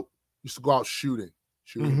go out, used to go out shooting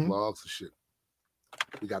vlogs and shit.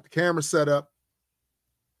 We got the camera set up.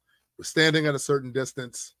 We're standing at a certain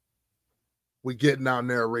distance. We're getting our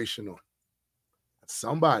narration on.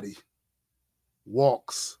 Somebody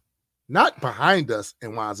walks not behind us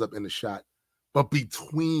and winds up in the shot, but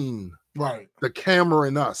between the camera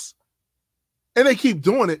and us. And they keep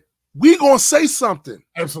doing it. We gonna say something.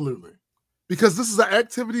 Absolutely. Because this is an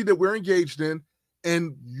activity that we're engaged in,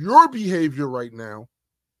 and your behavior right now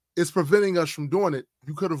is preventing us from doing it.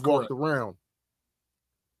 You could have walked around.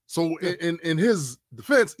 So in his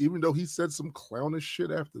defense, even though he said some clownish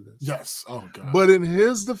shit after this. Yes. Oh God. But in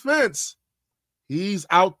his defense, he's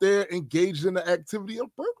out there engaged in the activity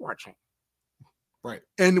of bird watching. Right.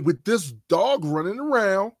 And with this dog running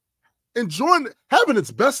around, enjoying, having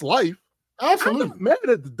its best life. Absolutely. I'm not mad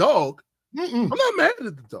at the dog. I'm not mad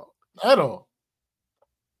at the dog. At all.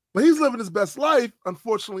 But he's living his best life,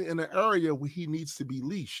 unfortunately, in an area where he needs to be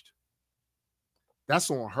leashed.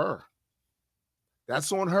 That's on her.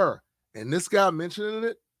 That's on her. And this guy mentioning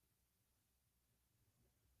it,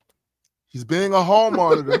 he's being a hall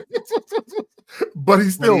monitor. But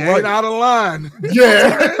he's still ain't out of line.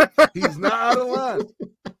 Yeah. He's not out of line.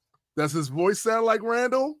 Does his voice sound like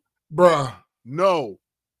Randall? Bruh. No.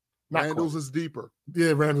 Not Randall's quite. is deeper.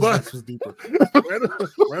 Yeah, Randall's voice is deeper.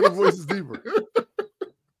 Randall's voice is deeper.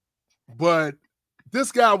 But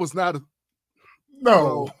this guy was not a...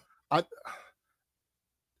 No.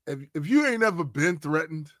 If you ain't ever been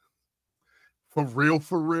threatened, for real,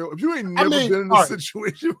 if you ain't never been in a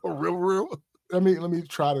situation for real. Let me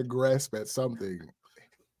try to grasp at something.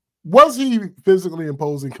 Was he physically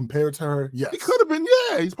imposing compared to her? Yes. He could have been,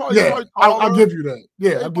 yeah. He's probably I'll give you that.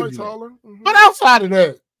 Yeah, I'll give you taller. that. Mm-hmm. But outside of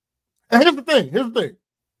that, and here's the thing.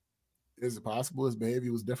 Is it possible his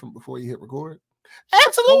behavior was different before he hit record?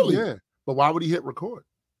 Absolutely. Oh, yeah. But why would he hit record?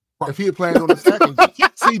 If he had planned on attacking you.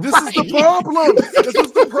 See, this is the problem. This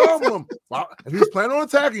is the problem. If he's planning on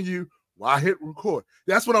attacking you, why hit record?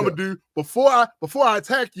 That's what I'm gonna do. Before I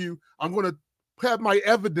attack you, I'm gonna have my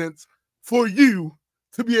evidence for you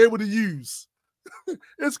to be able to use.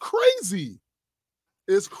 It's crazy.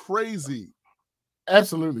 It's crazy.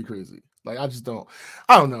 Absolutely crazy. Like I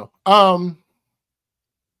don't know.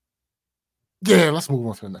 Yeah, let's move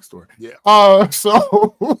on to the next story. Yeah.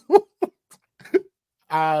 So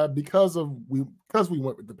because we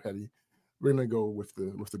went with the petty, we're gonna go with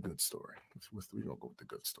the good story. We're gonna go with the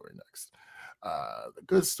good story next. The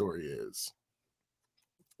good story is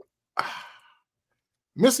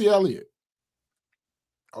Missy Elliott.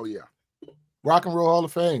 Oh yeah, Rock and Roll Hall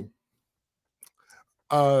of Fame.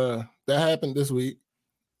 That happened this week,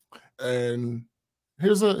 and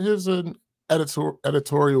here's an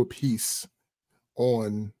editorial piece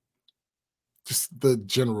on just the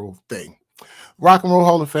general thing. Rock and Roll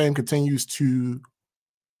Hall of Fame continues to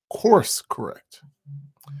course correct.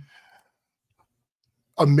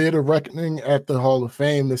 Amid a reckoning at the Hall of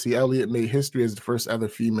Fame, Missy Elliott made history as the first ever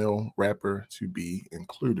female rapper to be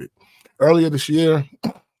included. Earlier this year,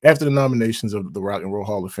 after the nominations of the Rock and Roll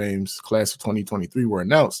Hall of Fame's class of 2023 were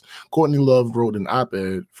announced, Courtney Love wrote an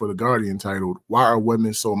op-ed for The Guardian titled, "Why Are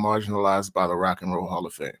Women So Marginalized by the Rock and Roll Hall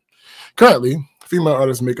of Fame?" Currently, female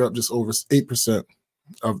artists make up just over 8%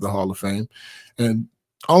 of the Hall of Fame, and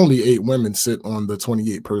only 8 women sit on the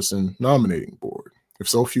 28-person nominating board. If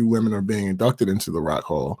so few women are being inducted into the Rock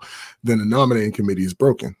Hall, then the nominating committee is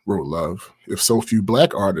broken, wrote Love. If so few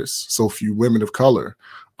Black artists, so few women of color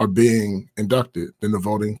are being inducted, then the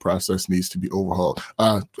voting process needs to be overhauled.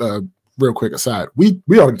 Real quick aside, we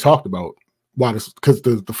already talked about why this, because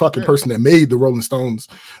the fucking person that made the Rolling Stones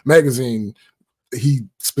magazine, he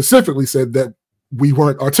specifically said that we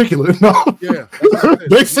weren't articulate enough. Yeah,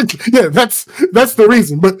 basically, yeah, that's the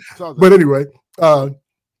reason. But anyway,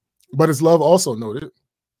 but as Love also noted,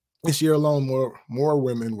 this year alone, more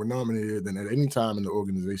women were nominated than at any time in the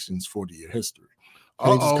organization's 40-year history.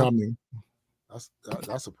 Change is coming.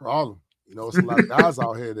 That's a problem. You know, it's a lot of guys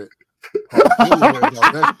out here that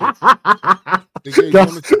they gave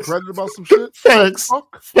women some credit about some shit. Facts.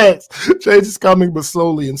 Change is coming, but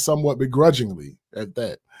slowly and somewhat begrudgingly at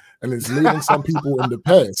that. And it's leading some people in the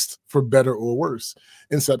past for better or worse.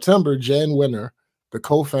 In September, Jan Wenner, the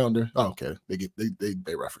co-founder,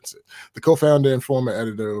 they reference it. The co-founder and former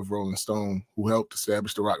editor of Rolling Stone, who helped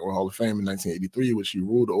establish the Rock and Roll Hall of Fame in 1983, which he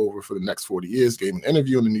ruled over for the next 40 years, gave an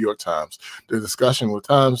interview in the New York Times. The discussion with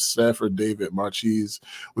Times staffer David Marchese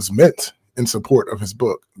was met in support of his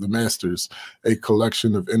book, The Masters, a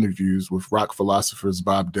collection of interviews with rock philosophers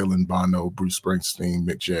Bob Dylan, Bono, Bruce Springsteen,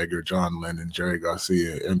 Mick Jagger, John Lennon, Jerry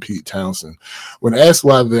Garcia, and Pete Townsend. When asked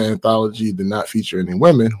why the anthology did not feature any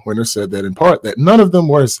women, Winter said that in part that none of them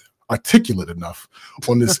were articulate enough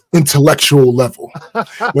on this intellectual level.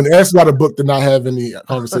 When asked why the book did not have any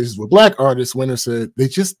conversations with Black artists, Winter said they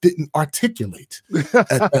just didn't articulate at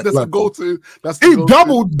that That's level. a go-to. He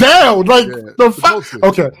doubled down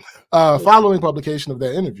Okay. Following publication of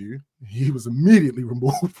that interview, he was immediately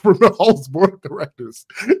removed from the Hall's board of directors.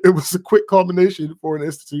 It was a quick culmination for an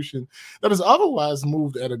institution that has otherwise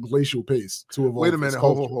moved at a glacial pace to evolve. Wait a minute,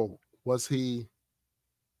 hold. Was he?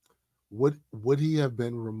 Would he have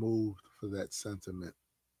been removed for that sentiment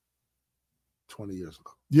 20 years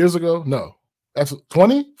ago? Years ago? No. That's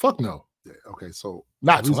 20? Fuck no. Yeah, okay, so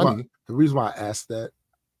not 20. The reason why I asked that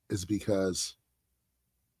is because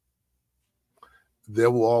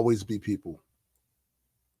there will always be people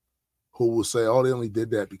who will say, oh, they only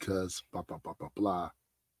did that because blah, blah, blah, blah, blah.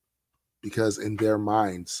 Because in their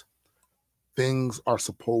minds, things are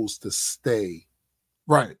supposed to stay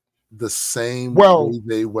right the same way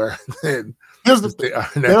they were then.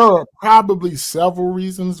 There are probably several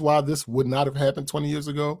reasons why this would not have happened 20 years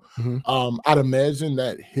ago. Mm-hmm. I'd imagine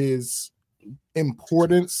that his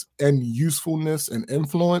importance and usefulness and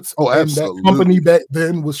influence in that company back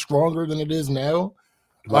then was stronger than it is now.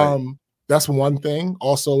 Right. That's one thing.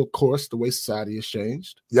 Also, of course, the way society has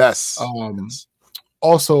changed. Yes.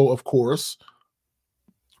 Also, of course,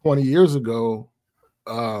 20 years ago,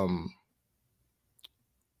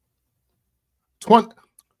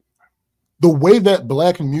 the way that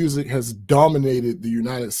Black music has dominated the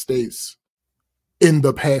United States in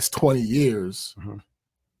the past 20 years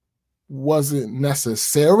wasn't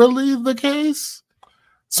necessarily the case.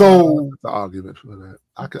 So the argument for that.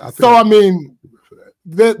 I mean,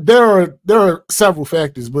 there are several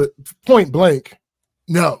factors, but point blank,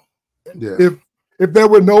 no. Yeah. If there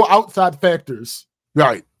were no outside factors,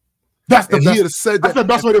 right. That's the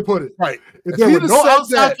best way to put it. Right. If there were no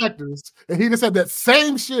outside factors, and he just said that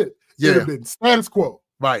same shit, it would have been status quo.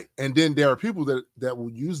 Right. And then there are people that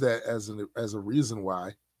will use that as a reason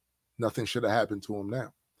why nothing should have happened to him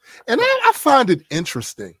now. And I find it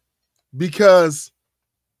interesting because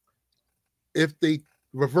if they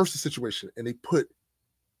reverse the situation and they put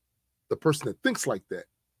the person that thinks like that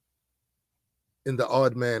in the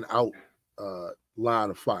odd man out line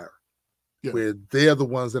of fire, where they're the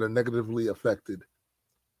ones that are negatively affected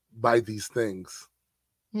by these things,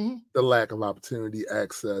 the lack of opportunity,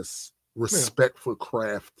 access, respect for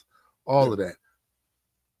craft, all of that.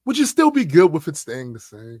 Would you still be good with it staying the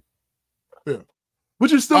same? Yeah. Would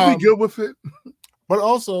you still be good with it? But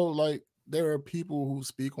also, like, there are people who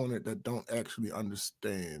speak on it that don't actually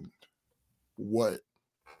understand what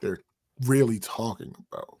they're really talking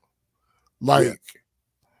about. Like,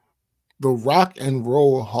 the Rock and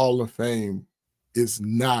Roll Hall of Fame is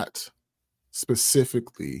not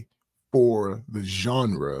specifically for the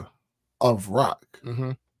genre of rock.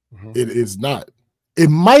 It is not. It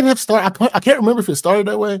might have started. I can't remember if it started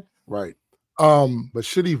that way. Right. But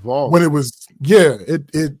should evolve when it was. Yeah.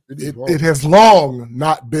 It has long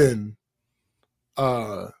not been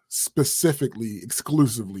specifically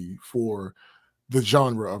exclusively for the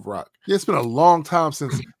genre of rock. Yeah, it's been a long time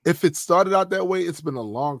since. If it started out that way, it's been a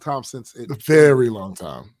long time since it. A very long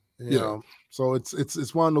time. You know, so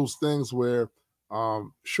it's one of those things where,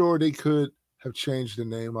 sure, they could have changed the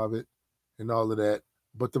name of it and all of that,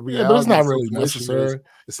 but the reality, but it's not really necessary.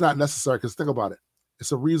 It's not necessary because think about it.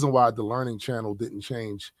 It's a reason why the Learning Channel didn't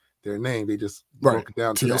change their name. They just broke it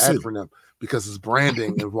down to the acronym because it's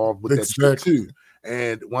branding involved with that shit too.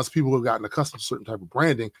 And once people have gotten accustomed to certain type of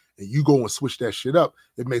branding and you go and switch that shit up,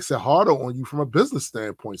 it makes it harder on you from a business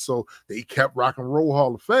standpoint. So they kept Rock and Roll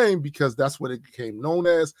Hall of Fame because that's what it became known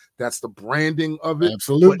as. That's the branding of it.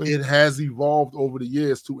 Absolutely. But it has evolved over the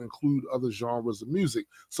years to include other genres of music.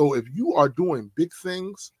 So if you are doing big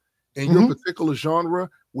things in your particular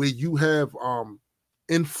genre where you have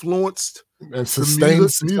influenced and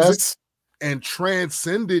sustained music and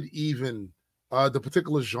transcended even the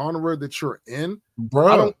particular genre that you're in,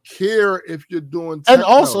 I don't care if you're doing techno.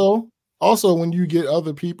 And also when you get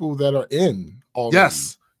other people that are in all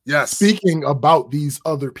yes speaking about these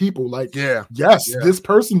other people, like yes this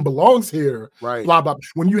person belongs here, right? Blah blah.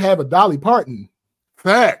 When you have a Dolly Parton,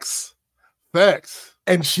 facts,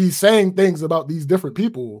 and she's saying things about these different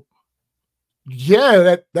people,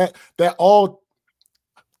 that all,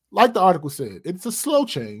 like the article said, it's a slow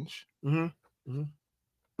change.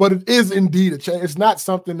 But it is indeed a change. It's not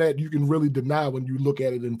something that you can really deny when you look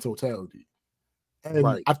at it in totality. And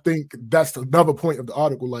I think that's another point of the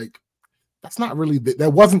article. Like, that's not really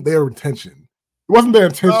that wasn't their intention. It wasn't their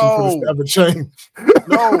intention for this to ever change.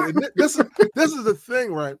 No, this is the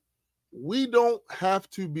thing, right? We don't have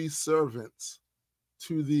to be servants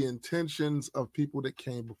to the intentions of people that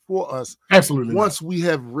came before us. Absolutely. Once we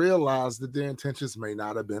have realized that their intentions may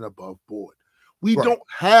not have been above board. We don't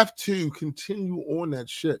have to continue on that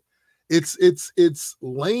shit. It's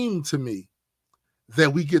lame to me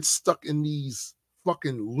that we get stuck in these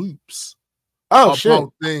fucking loops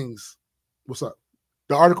about things. What's up?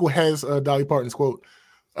 The article has Dolly Parton's quote.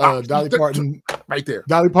 Dolly Parton right there.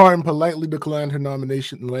 Dolly Parton politely declined her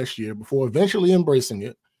nomination last year before eventually embracing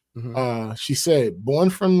it. Mm-hmm. She said, born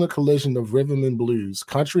from the collision of rhythm and blues,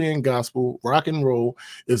 country and gospel, rock and roll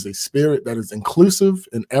is a spirit that is inclusive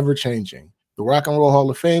and ever-changing. The Rock and Roll Hall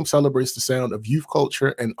of Fame celebrates the sound of youth culture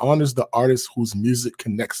and honors the artists whose music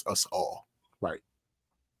connects us all. Right.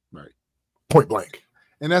 Point blank.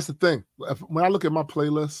 And that's the thing. When I look at my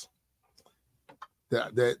playlist,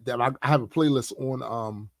 that I have a playlist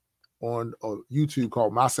on YouTube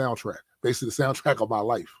called My Soundtrack, basically the soundtrack of my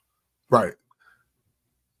life. Right.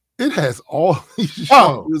 It has all these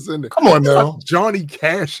genres in there. Come on now. Johnny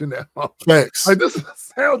Cash in there. Facts. Like, this is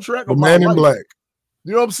a soundtrack the of my Man life. in Black.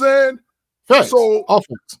 You know what I'm saying? Facts. So all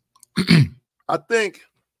facts. I think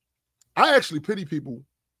I actually pity people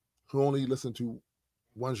who only listen to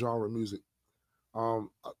one genre of music.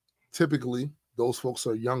 Typically, those folks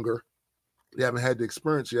are younger. They haven't had the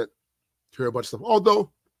experience yet to hear a bunch of stuff.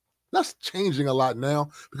 Although that's changing a lot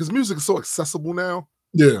now because music is so accessible now.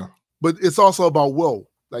 Yeah. But it's also about, well,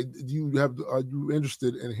 like, are you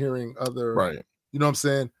interested in hearing other, right? You know what I'm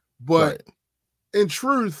saying? But in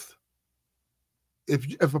truth,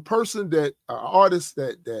 if a person an artist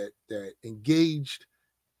that engaged,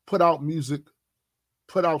 put out music,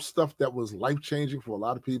 put out stuff that was life-changing for a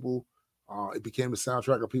lot of people, it became the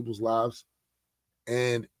soundtrack of people's lives,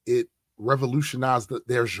 and it revolutionized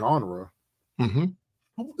their genre. Mm-hmm.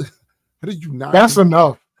 How did you not? That's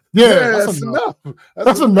enough. Yeah, that's enough.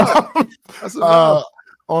 That's enough. That's enough.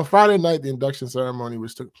 On Friday night, the induction ceremony,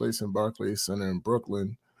 which took place in Barclays Center in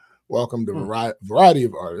Brooklyn, welcomed a variety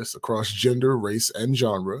of artists across gender, race, and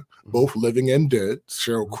genre, both living and dead.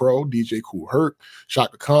 Sheryl Crow, DJ Kool Herc,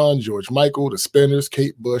 Chaka Khan, George Michael, The Spinners,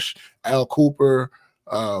 Kate Bush, Al Cooper,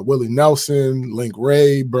 Willie Nelson, Link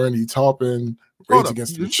Ray, Bernie Taupin, Rage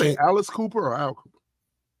Against the Machine. Alice Cooper or Al Cooper?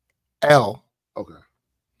 Al.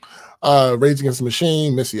 Okay. Rage Against the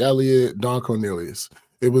Machine, Missy Elliott, Don Cornelius.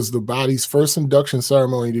 It was the body's first induction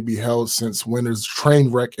ceremony to be held since Winter's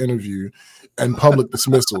train wreck interview and public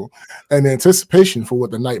dismissal, and the anticipation for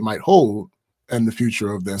what the night might hold and the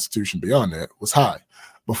future of the institution beyond that was high.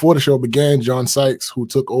 Before the show began, John Sykes, who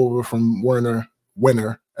took over from Winter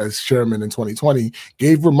as chairman in 2020,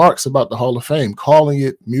 gave remarks about the Hall of Fame, calling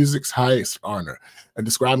it music's highest honor and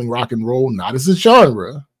describing rock and roll not as a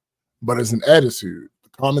genre, but as an attitude, the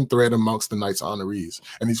common thread amongst the night's honorees.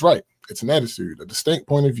 And he's right. It's an attitude, a distinct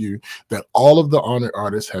point of view that all of the honored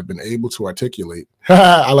artists have been able to articulate.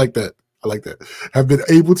 I like that. Have been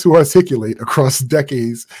able to articulate across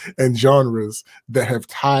decades and genres that have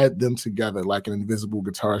tied them together like an invisible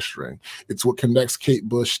guitar string. It's what connects Kate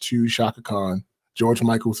Bush to Chaka Khan, George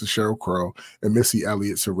Michael to Sheryl Crow, and Missy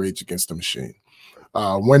Elliott to Rage Against the Machine.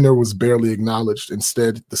 Winter was barely acknowledged.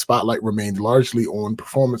 Instead, the spotlight remained largely on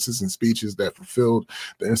performances and speeches that fulfilled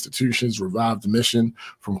the institution's revived mission.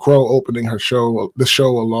 From Crow opening the show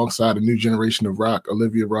alongside a new generation of rock,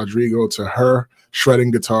 Olivia Rodrigo, to her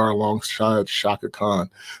shredding guitar alongside Chaka Khan,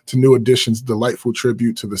 to new additions, delightful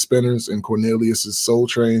tribute to the Spinners and Cornelius's Soul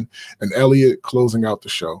Train, and Elliott closing out the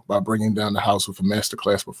show by bringing down the house with a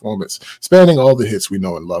masterclass performance spanning all the hits we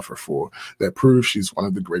know and love her for that proves she's one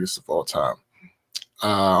of the greatest of all time.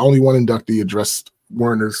 Only one inductee addressed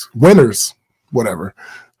Winter's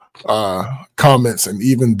comments, and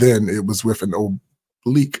even then it was with an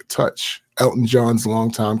oblique touch. Elton John's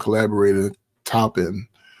longtime collaborator topped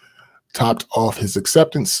off his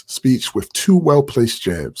acceptance speech with two well-placed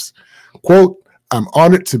jabs. Quote, "I'm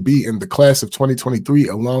honored to be in the class of 2023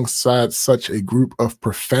 alongside such a group of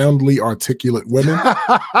profoundly articulate women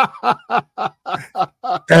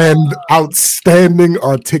and outstanding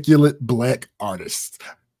articulate Black artists."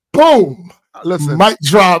 Boom! Listen, mic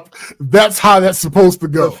drop. That's how that's supposed to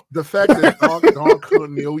go. The fact that Don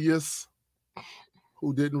Cornelius,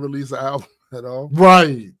 who didn't release an album at all,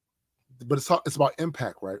 right? But it's about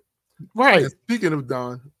impact, right? Right. And speaking of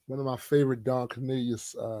Don, one of my favorite Don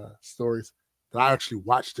Cornelius stories that I actually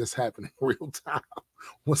watched this happen in real time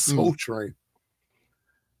was Soul Train.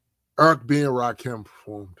 Eric B. and Rakim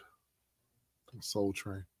performed on Soul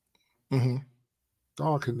Train. Mm-hmm.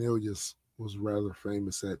 Don Cornelius was rather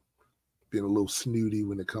famous at being a little snooty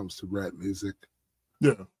when it comes to rap music.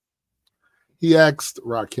 Yeah. He asked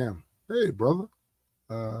Rakim, "Hey, brother,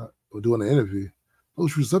 we're doing an interview. Oh,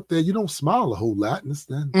 she was up there. You don't smile a whole lot." And this,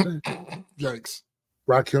 that. Yikes.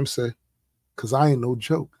 Rakim said, "Cause I ain't no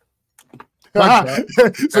joke."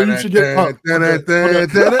 So you should get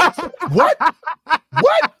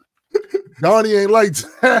What? Donnie ain't like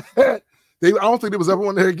that. I don't think there was ever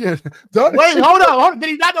one there again. Wait, hold up. Did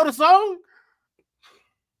he not know the song?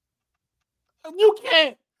 You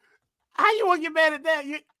can't. How you want to get mad at that?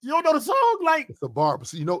 You don't know the song? Like, it's a bar. But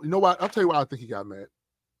see, you know what? I'll tell you why I think he got mad.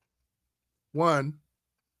 One,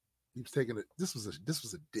 he was taking it. This was a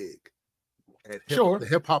dig at the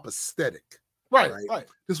hip hop aesthetic. Right.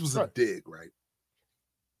 This was a dig, right?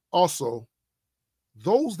 Also,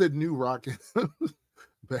 those that knew Rockin'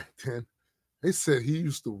 back then, they said he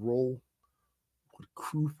used to roll with a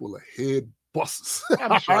crew full of head buses.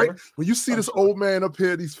 Right? When you see this old man up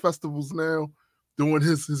here at these festivals now doing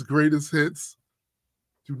his greatest hits,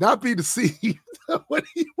 do not be deceived what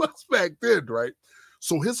he was back then, right?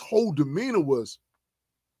 So his whole demeanor was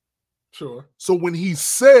sure. So when he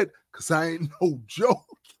said, "Cause I ain't no joke,"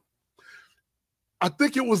 I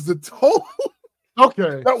think it was the tone.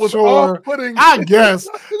 Okay, that was off-putting. I guess.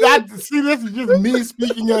 This is just me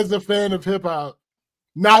speaking as a fan of hip hop,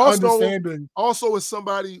 not understanding. Also, as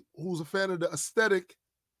somebody who's a fan of the aesthetic,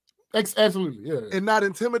 absolutely, yeah, and not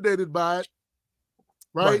intimidated by it.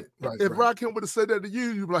 Right? If Rakim would have said that to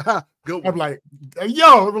you, you'd be like, "Ha, go." I'm like,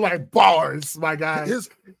 yo, it was like bars, my guy. His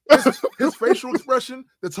facial expression,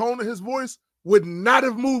 the tone of his voice would not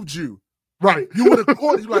have moved you. Right. You would have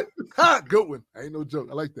caught you like, "Ha, good one." Ain't no joke.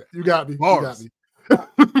 I like that. You got me. Bars. You got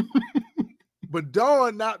me. But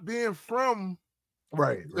Dawn not being from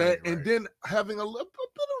and then having a bit of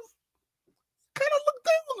kind of look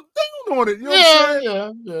down on it. You know what I'm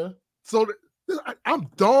saying? Yeah. So I'm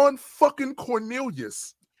Dawn fucking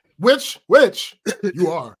Cornelius. Which you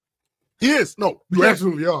are. He is. No, you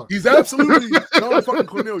absolutely are. He's absolutely Dawn fucking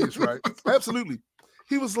Cornelius, right? Absolutely.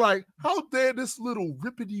 He was like, "How dare this little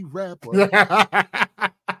rippity rapper?"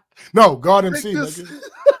 No, God MC.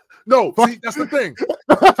 No, see, that's the thing.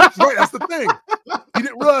 Right, that's the thing. He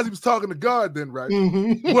didn't realize he was talking to God then, right?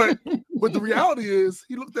 Mm-hmm. But the reality is,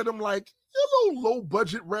 he looked at him like, "You're a little low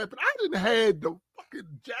budget rapping. I didn't have the fucking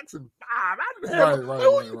Jackson 5. I didn't have who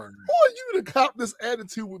are you to cop this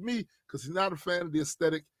attitude with me?" Because he's not a fan of the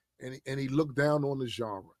aesthetic, and he looked down on the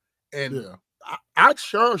genre. And I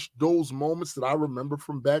cherish those moments that I remember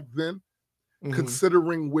from back then,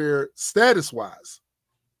 considering where status-wise,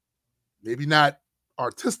 maybe not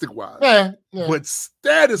artistic-wise, but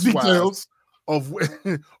status-wise of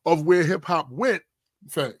where hip-hop went.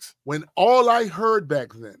 Thanks. When all I heard back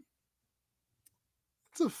then,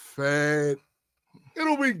 it's a fad.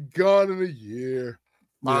 It'll be gone in a year.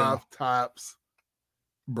 5 tops.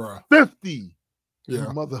 Bruh. 50. Yeah.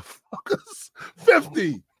 Motherfuckers.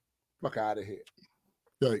 50. Fuck out of here.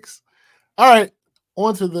 Yikes. All right.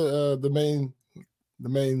 On to the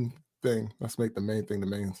main thing. Let's make the main thing the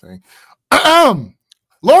main thing. Lauryn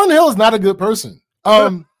Hill is not a good person.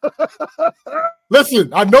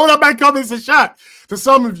 Listen, I know that might come as a shock to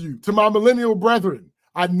some of you, to my millennial brethren.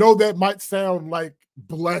 I know that might sound like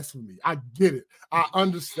blasphemy. I get it. I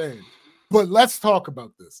understand. But let's talk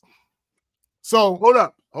about this. So hold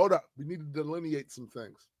up. We need to delineate some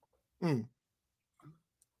things.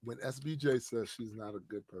 When SBJ says she's not a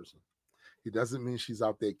good person, it doesn't mean she's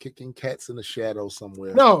out there kicking cats in the shadow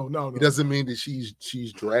somewhere. No. It doesn't mean that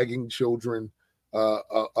she's dragging children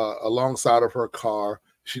alongside of her car.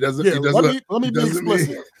 She doesn't. Yeah, let me be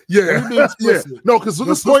explicit. Yeah. No, because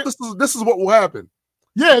this is what will happen.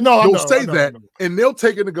 Yeah, no, You'll say that, and they'll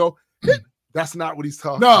take it and go, "That's not what he's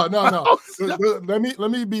talking." No.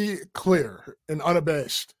 Let me be clear and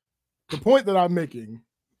unabashed. The point that I'm making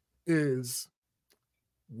is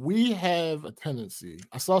we have a tendency.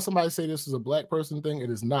 I saw somebody say this is a black person thing. It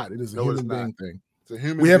is not. It is a human being thing. It's a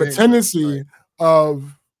human. We have a tendency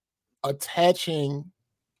of attaching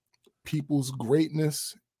people's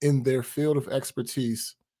greatness in their field of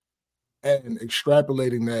expertise and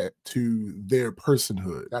extrapolating that to their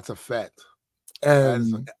personhood. That's a fact.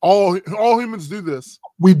 And all humans do this.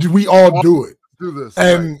 We all do it. Do this.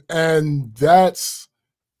 And that's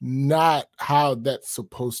not how that's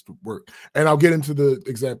supposed to work. And I'll get into the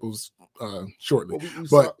examples shortly.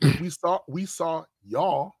 We saw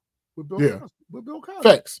y'all with Bill Cosby. With Bill Cosby.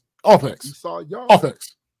 Facts. All facts. We saw y'all. All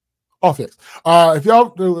facts. All facts. If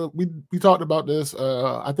y'all, we talked about this.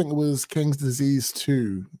 I think it was King's Disease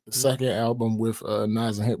 2, the second album with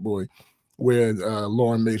Nas and Hit Boy, where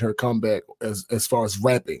Lauryn made her comeback as far as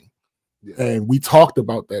rapping. Yeah. And we talked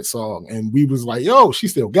about that song, and we was like, yo, she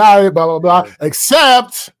still got it, blah, blah, blah. Yeah.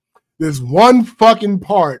 Except there's one fucking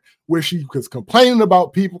part where she was complaining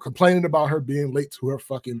about people complaining about her being late to her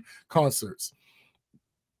fucking concerts.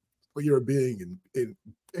 But you're being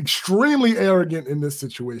extremely arrogant in this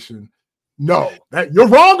situation. No, that you're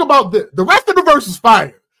wrong about this. The rest of the verse is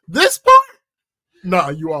fire. This part, nah,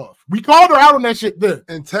 you off. We called her out on that shit then.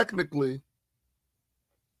 And technically,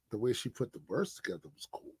 the way she put the verse together was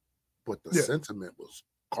cool, but the sentiment was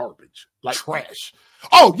garbage, like trash.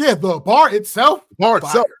 Oh yeah, the bar itself,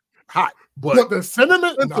 hot, but the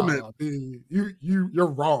sentiment, nah, you're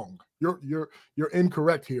wrong. You're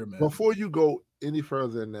incorrect here, man. Before you go any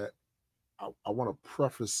further than that, I want to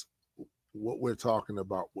preface what we're talking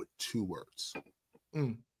about with 2 words: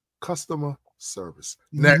 customer service.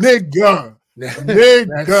 Next.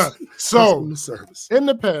 Nigga. So service. In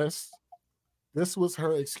the past, this was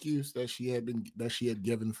her excuse that she had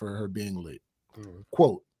given for her being late.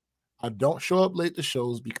 Quote, I don't show up late to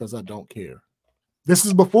shows because I don't care. This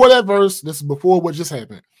is before that verse. This is before what just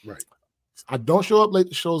happened. Right. I don't show up late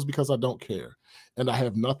to shows because I don't care. And I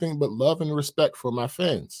have nothing but love and respect for my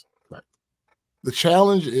fans. Right. The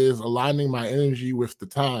challenge is aligning my energy with the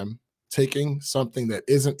time, taking something that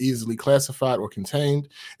isn't easily classified or contained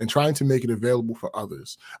and trying to make it available for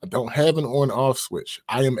others. I don't have an on-off switch.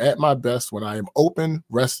 I am at my best when I am open,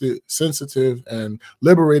 rested, sensitive, and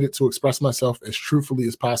liberated to express myself as truthfully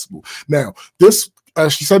as possible. Now, this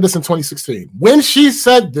she said this in 2016. When she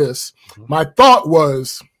said this, my thought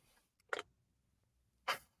was,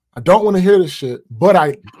 I don't want to hear this shit, but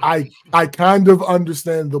I kind of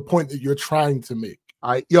understand the point that you're trying to make.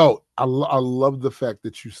 I love the fact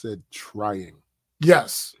that you said trying.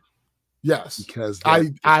 Yes. Because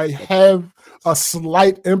I have a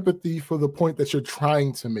slight empathy for the point that you're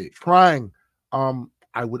trying to make. Trying.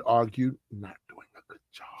 I would argue not doing a good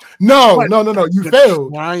job. No. You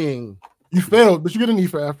failed. Trying. You failed, but you get an E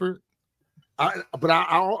for effort. But I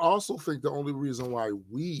also think the only reason why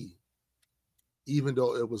we, even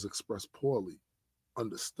though it was expressed poorly,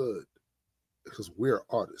 understood because we're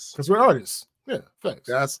artists. Yeah, thanks.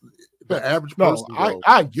 That's the average person. No,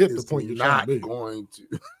 I get the point you're not trying to going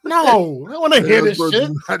to. No, I want to hear this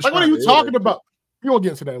shit. Like, what are you talking about? You want to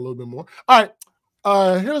get into that a little bit more. All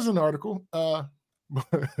right. Here's an article.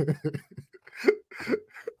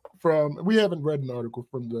 We haven't read an article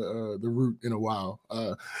from the Root in a while.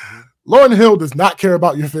 Lauryn Hill does not care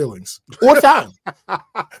about your feelings or time.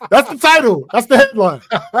 That's the title. That's the headline.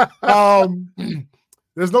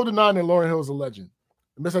 There's no denying that Lauryn Hill is a legend.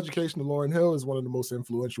 The Miseducation of Lauryn Hill is one of the most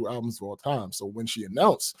influential albums of all time. So when she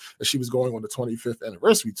announced that she was going on the 25th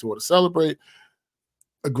anniversary tour to celebrate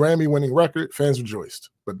a Grammy-winning record, fans rejoiced,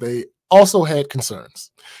 but they also had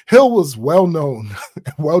concerns. Hill was well-known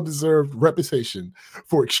and well-deserved reputation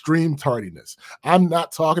for extreme tardiness. I'm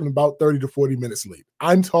not talking about 30 to 40 minutes late.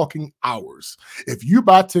 I'm talking hours. If you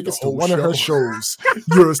buy tickets to one of her shows,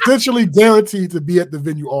 you're essentially guaranteed to be at the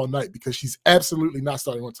venue all night because she's absolutely not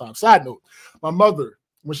starting on time. Side note, my mother,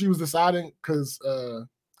 when she was deciding, because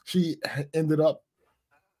she ended up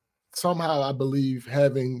somehow, I believe,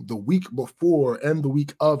 having the week before and the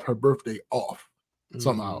week of her birthday off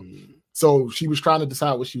somehow. So she was trying to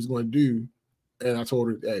decide what she was going to do. And I told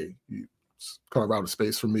her, hey, you carve out a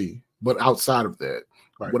space for me. But outside of that,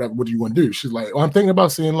 what do you want to do? She's like, I'm thinking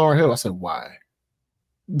about seeing Lauryn Hill. I said, why?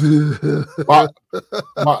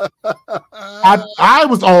 I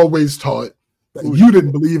was always taught that you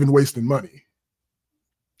didn't believe in wasting money.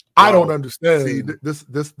 I don't understand. See,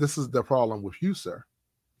 this is the problem with you, sir.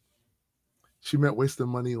 She meant wasting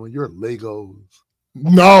money on your Legos.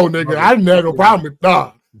 No, nigga, I didn't have no problem with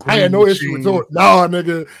that. I had no issue with toys. No,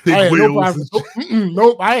 nigga, I had no problem with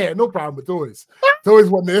nope, I had no problem with toys. Toys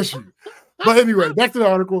wasn't the issue. But anyway, back to the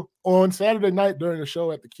article. On Saturday night during a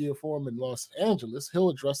show at the Kia Forum in Los Angeles, Hill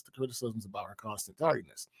addressed the criticisms about her constant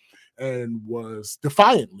tardiness and was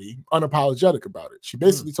defiantly unapologetic about it. She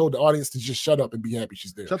basically told the audience to just shut up and be happy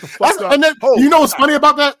she's there. Shut the fuck up. And then, you know what's funny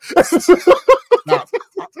about that? Now,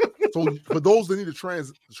 so for those that need a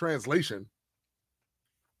translation,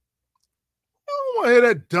 I don't want to hear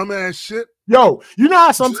that dumbass shit. Yo, you know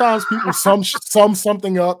how sometimes people sum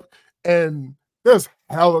something up and there's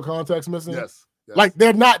hella context missing? Yes. Like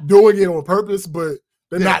they're not doing it on purpose, but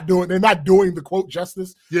they're not doing the quote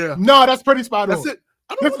justice. Yeah. No, that's pretty spot on. That's it.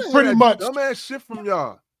 I don't want to hear that dumbass shit from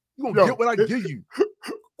y'all. You gonna get what I give you.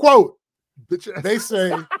 Quote. Bitch. They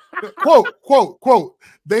say, quote.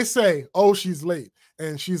 They say, oh, she's late.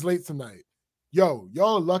 And she's late tonight. Yo,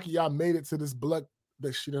 y'all lucky y'all made it to this blood.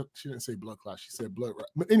 She didn't say blood clot. She said blood.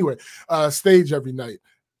 But anyway, stage every night.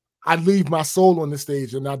 I leave my soul on the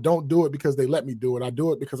stage, and I don't do it because they let me do it. I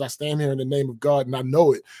do it because I stand here in the name of God, and I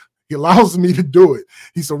know it. He allows me to do it.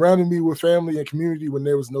 He surrounded me with family and community when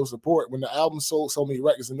there was no support. When the album sold so many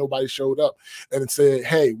records and nobody showed up and it said,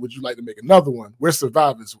 hey, would you like to make another one? We're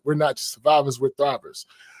survivors. We're not just survivors, we're thrivers.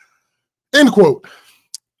 End quote.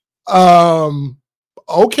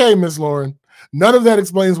 Okay, Miss Lauryn. None of that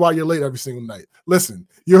explains why you're late every single night. Listen,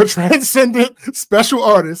 you're a transcendent special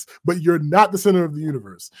artist, but you're not the center of the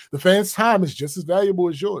universe. The fans' time is just as valuable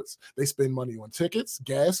as yours. They spend money on tickets,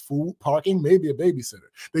 gas, food, parking, maybe a babysitter.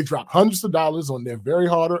 They drop hundreds of dollars on their very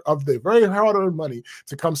hard-earned money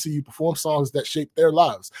to come see you perform songs that shape their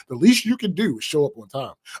lives. The least you can do is show up on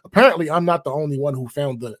time. Apparently, I'm not the only one who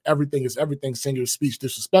found the everything is everything singer's speech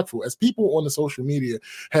disrespectful, as people on the social media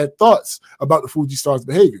had thoughts about the Fuji star's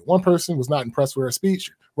behavior. One person was not impressed with her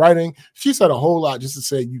speech writing. She said a whole lot just to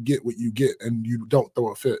say you get what you get and you don't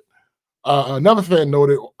throw a fit. Another fan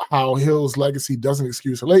noted how Hill's legacy doesn't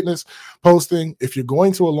excuse her lateness, posting, if you're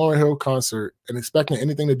going to a Lauryn Hill concert and expecting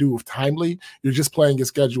anything to do with timely, you're just playing your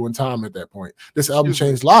schedule and time at that point. This album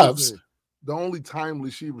changed lives. The only Timely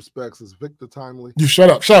she respects is Victor Timely. You shut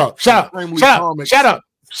up. This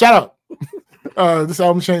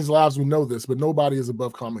album changed lives. We know this, but nobody is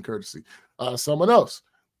above common courtesy. Someone else.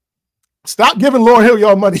 Stop giving Lauryn Hill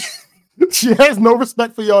y'all money. She has no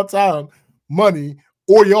respect for y'all time, money,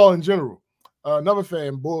 or y'all in general. Another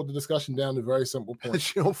fan boiled the discussion down to a very simple point.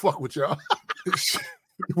 She don't fuck with y'all.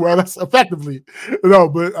 Well, that's effectively. No,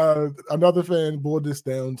 but another fan boiled this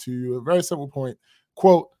down to a very simple point.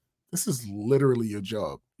 Quote, this is literally your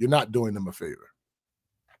job. You're not doing them a favor.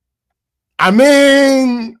 I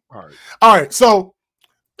mean, all right. So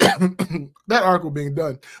that article being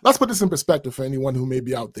done, let's put this in perspective for anyone who may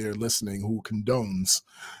be out there listening who condones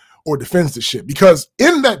or defends this shit. Because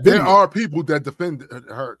in that video, there are people that defend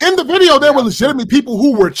her. In the video, there were legitimately people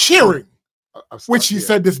who were cheering when she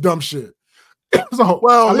said this dumb shit. So,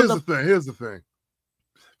 well, here's the thing.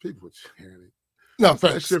 People were cheering it. No,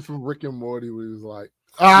 that shit from Rick and Morty was like,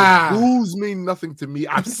 booze mean nothing to me.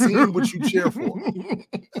 I've seen what you cheer for.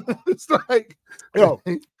 It's like, yo,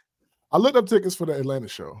 I looked up tickets for the Atlanta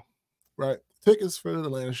show, right? Tickets for the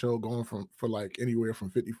Atlanta show going for like anywhere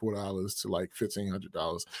from $54 to like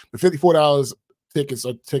 $1,500. The $54 tickets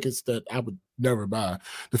are tickets that I would never buy.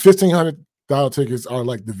 The $1,500 tickets are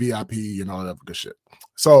like the VIP and all that good shit.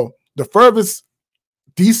 So the furthest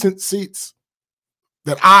decent seats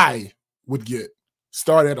that I would get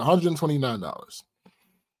start at $129.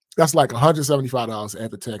 That's like $175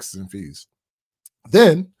 after taxes and fees.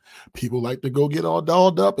 Then people like to go get all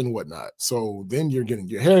dolled up and whatnot. So then you're getting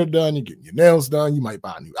your hair done, you're getting your nails done, you might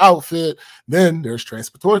buy a new outfit. Then there's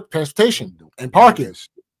transportation and parking.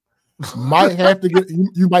 You might have to get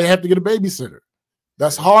a babysitter.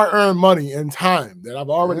 That's hard-earned money and time that I've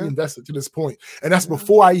already invested to this point. And that's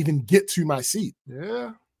before I even get to my seat.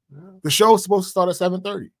 Yeah. The show is supposed to start at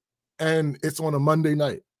 7:30, and it's on a Monday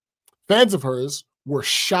night. Fans of hers were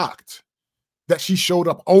shocked that she showed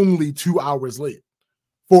up only 2 hours late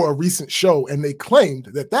for a recent show, and they claimed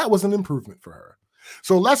that was an improvement for her.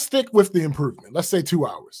 So let's stick with the improvement. Let's say 2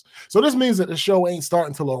 hours. So this means that the show ain't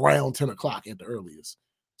starting until around 10 o'clock at the earliest.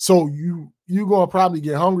 So you're going to probably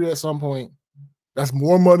get hungry at some point. That's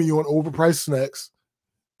more money on overpriced snacks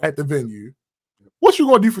at the venue. What you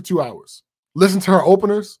going to do for 2 hours? Listen to her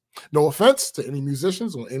openers? No offense to any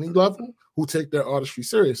musicians on any level who take their artistry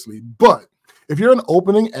seriously. But if you're an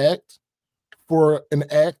opening act for an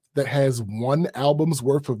act that has one album's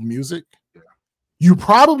worth of music, you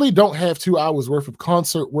probably don't have 2 hours worth of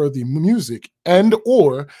concert-worthy music, and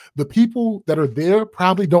or the people that are there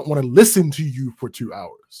probably don't want to listen to you for 2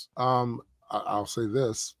 hours. I'll say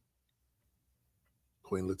this.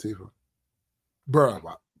 Queen Latifah.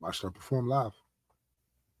 Bruh. Watched her perform live.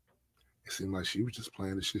 It seemed like she was just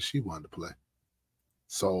playing the shit she wanted to play.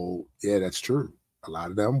 So, yeah, that's true. A lot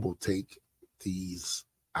of them will take these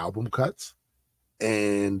album cuts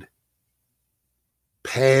and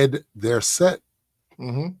pad their set.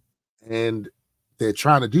 Mm-hmm. And they're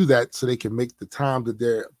trying to do that so they can make the time that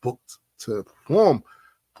they're booked to perform,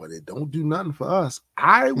 but it don't do nothing for us.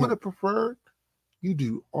 I would have preferred you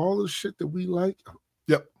do all the shit that we like.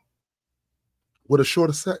 Yep. With a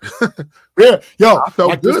shorter set. Yeah. Yo, I felt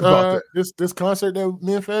like good about that. This concert that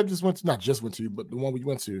me and Fab went to, but the one we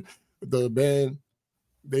went to, the band,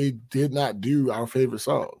 they did not do our favorite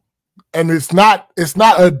song. And it's not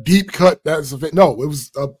a deep cut. That's it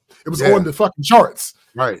was on the fucking charts.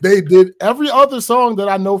 Right. They did every other song that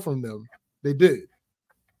I know from them. They did,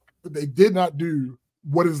 but they did not do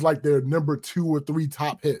what is like their number 2 or 3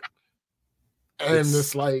 top hit. And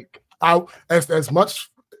it's like as much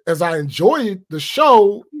as I enjoyed the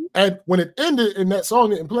show, and when it ended and that song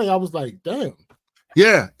didn't play, I was like, damn.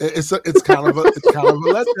 Yeah, it's kind of a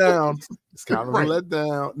letdown. It's kind of Right. a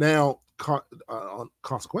letdown. Now,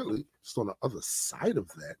 consequently, just on the other side of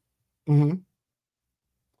that,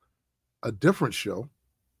 a different show,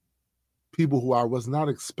 people who I was not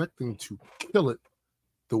expecting to kill it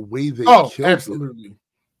the way they killed absolutely. it.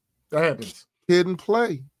 That happens. Kid and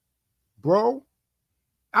Play, bro.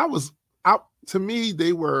 To me,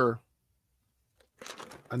 they were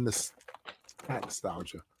not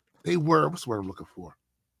nostalgia. They were, what's the word I'm looking for?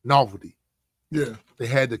 Novelty. Yeah. They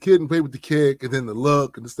had the Kid and Play with the kick and then the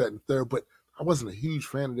look and this, that, and the third. But I wasn't a huge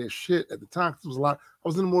fan of that shit at the time because it was a lot. I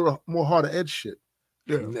was in more harder edge shit.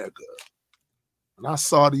 Yeah. Nigga. And I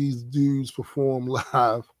saw these dudes perform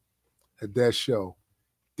live at that show.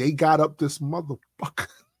 They got up this motherfucker.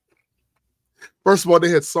 First of all, they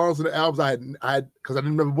had songs in the albums I had because I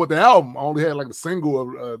didn't remember what the album. I only had like a single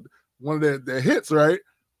of one of their hits, right?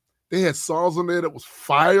 They had songs on there that was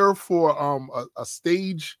fire for a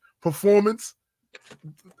stage performance.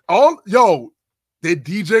 Their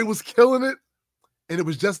DJ was killing it, and it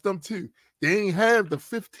was just them two. They ain't have the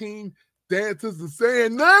 15 dancers and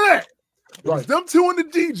saying none of that. It was them two and the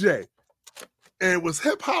DJ, and it was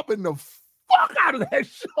hip hopping the fuck out of that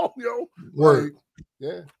show, yo. Word.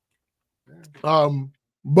 Yeah.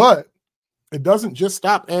 But it doesn't just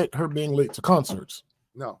stop at her being late to concerts.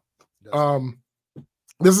 No.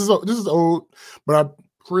 This is old, but I'm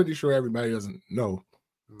pretty sure everybody doesn't know.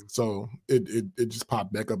 So it just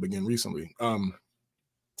popped back up again recently.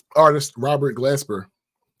 Artist Robert Glasper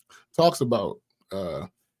talks about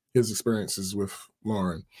his experiences with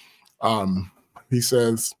Lauryn. He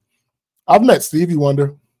says, I've met Stevie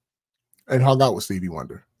Wonder and hung out with Stevie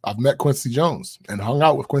Wonder. I've met Quincy Jones and hung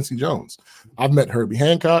out with Quincy Jones. I've met Herbie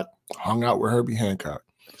Hancock, hung out with Herbie Hancock.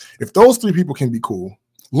 If those three people can be cool,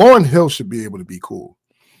 Lauryn Hill should be able to be cool.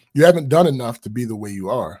 You haven't done enough to be the way you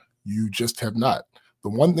are. You just have not. The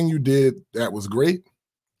one thing you did that was great,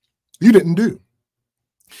 you didn't do.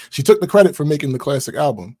 She took the credit for making the classic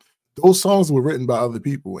album. Those songs were written by other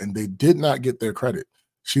people, and they did not get their credit.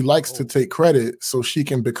 She likes to take credit so she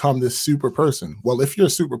can become this super person. Well, if you're a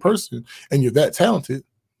super person and you're that talented,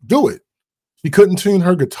 do it. She couldn't tune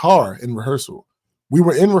her guitar in rehearsal. We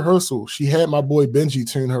were in rehearsal. She had my boy Benji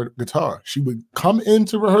tune her guitar. She would come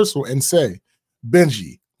into rehearsal and say,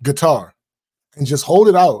 Benji, guitar, and just hold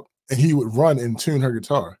it out, and he would run and tune her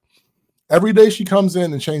guitar. Every day she comes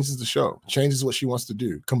in and changes the show, changes what she wants to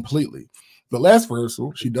do completely. The last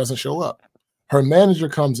rehearsal, she doesn't show up. Her manager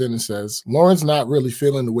comes in and says, Lauryn's not really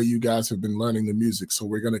feeling the way you guys have been learning the music, so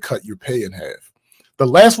we're going to cut your pay in half. The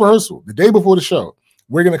last rehearsal, the day before the show,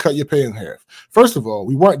 we're going to cut your pay in half. First of all,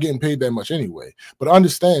 we weren't getting paid that much anyway, but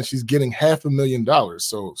understand she's getting $500,000.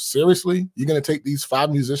 So seriously, you're going to take these 5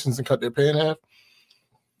 musicians and cut their pay in half?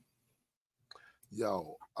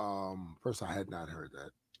 Yo, first I had not heard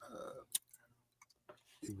that.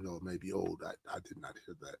 Even though it may be old, I did not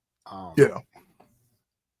hear that.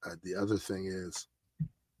 The other thing is,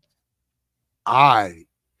 I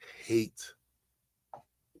hate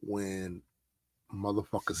when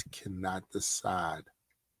motherfuckers cannot decide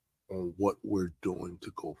on what we're doing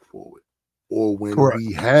to go forward, or when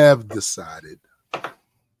we have decided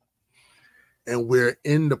and we're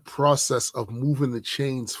in the process of moving the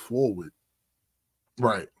chains forward.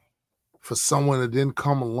 Right. For someone to then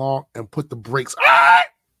come along and put the brakes,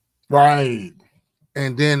 right,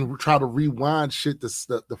 and then try to rewind shit the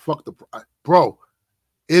fuck the bro.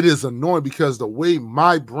 It is annoying because the way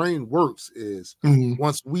my brain works is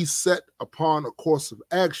once we set upon a course of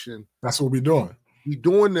action, that's what we're doing. We're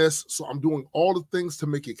doing this, so I'm doing all the things to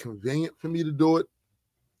make it convenient for me to do it.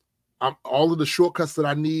 I'm all of the shortcuts that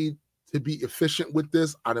I need to be efficient with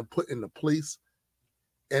this, I done put into place.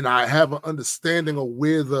 And I have an understanding of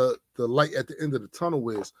where the light at the end of the tunnel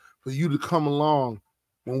is. For you to come along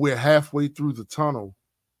when we're halfway through the tunnel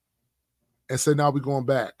and say, now we're going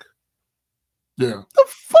back. Yeah. The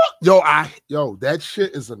fuck? Yo, that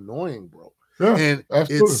shit is annoying, bro. Yeah, and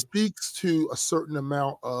absolutely. It speaks to a certain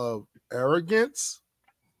amount of arrogance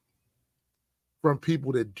from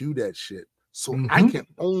people that do that shit. So I can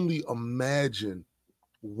only imagine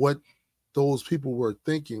what those people were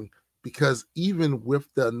thinking, because even with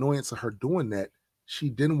the annoyance of her doing that, she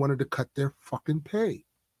didn't want her to cut their fucking pay.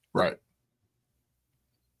 Right.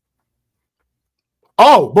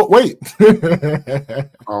 Oh, but wait.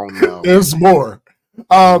 Oh no. There's more.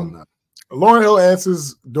 Lauryn Hill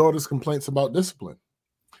answers daughter's complaints about discipline.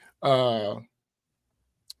 For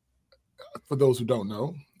those who don't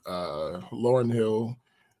know, Lauryn Hill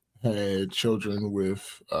had children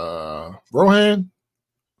with Rohan.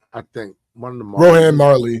 I think One of the Rohan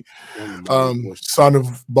Marley, Marley son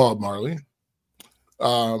of Bob Marley.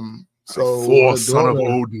 So son of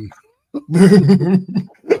Odin.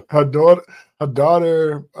 her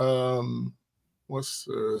daughter, what's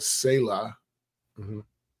Selah? Mm-hmm.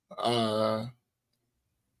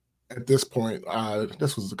 At this point,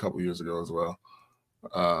 this was a couple years ago as well.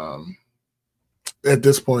 At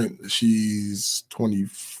this point, she's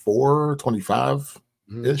 24,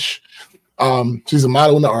 25-ish. She's a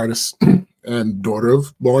model and an artist and daughter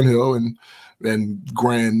of Lauryn Hill and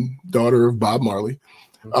granddaughter of Bob Marley.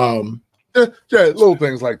 Yeah, little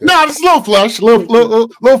things like that. No, it's little flesh,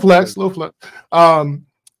 little flex.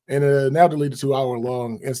 In a now deleted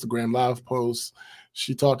 2-hour-long Instagram live post,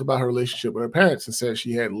 she talked about her relationship with her parents and said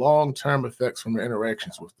she had long-term effects from her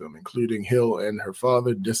interactions with them, including Hill and her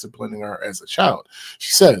father disciplining her as a child.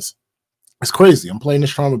 She says, "It's crazy. I'm playing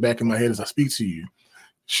this trauma back in my head as I speak to you.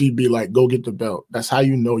 She'd be like, go get the belt. That's how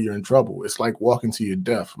you know you're in trouble. It's like walking to your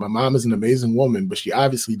death. My mom is an amazing woman, but she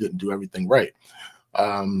obviously didn't do everything right."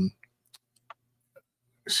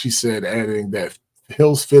 She said, adding that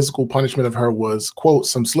Hill's physical punishment of her was, quote,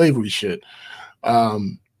 some slavery shit.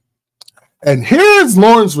 And here's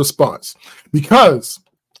Lauren's response. Because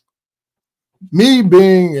me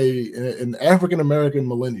being an African-American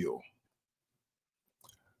millennial,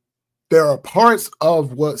 there are parts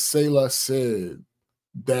of what Selah said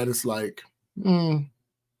that is like,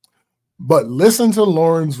 but listen to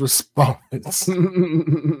Lauren's response.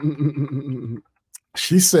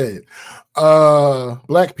 She said,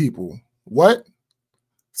 black people, what?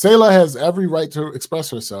 Selah has every right to express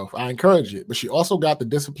herself. I encourage it, but she also got the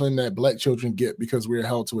discipline that black children get because we're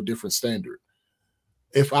held to a different standard.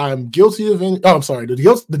 If I'm guilty of any,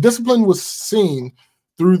 the discipline was seen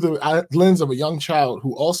through the lens of a young child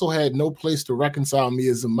who also had no place to reconcile me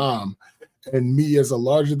as a mom and me as a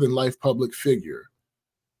larger-than-life public figure.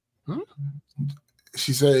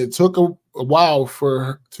 She said it took a while for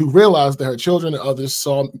her to realize that her children and others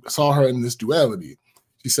saw her in this duality.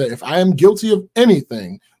 She said, if I am guilty of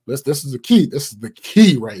anything, this is the key. This is the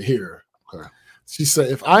key right here. Okay. She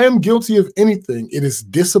said, if I am guilty of anything, it is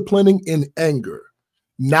disciplining in anger,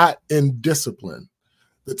 not in discipline.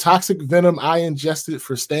 The toxic venom I ingested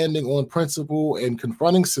for standing on principle and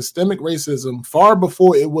confronting systemic racism far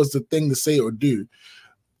before it was the thing to say or do.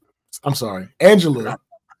 I'm sorry, Angela.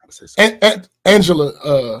 Angela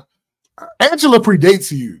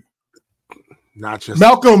predates you. Not just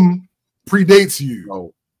Malcolm predates you.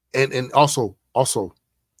 Oh, and also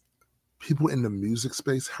people in the music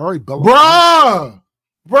space. Harry Belafonte.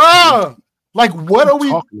 Bruh. Like, what are we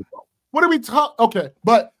talking about? What are we talking? Okay,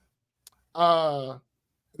 but the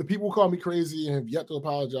people call me crazy and have yet to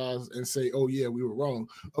apologize and say, "Oh yeah, we were wrong."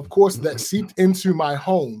 Of course, that seeped into my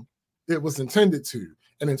home. It was intended to.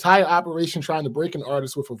 An entire operation trying to break an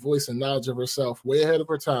artist with a voice and knowledge of herself way ahead of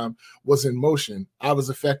her time was in motion. I was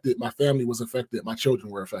affected. My family was affected. My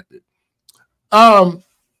children were affected.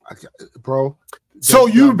 Bro. So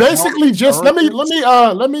you basically just let me what's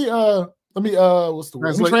the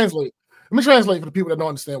word? Let me translate. Let me translate for the people that don't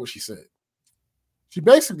understand what she said. She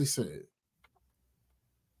basically said,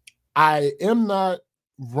 I am not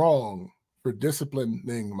wrong for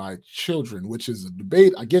disciplining my children, which is a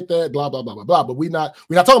debate. I get that, blah, blah, blah, blah, blah. But we're not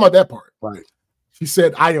talking about that part. Right. She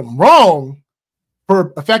said, I am wrong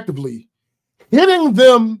for effectively hitting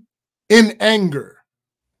them in anger.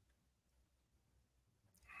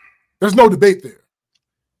 There's no debate there.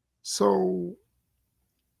 So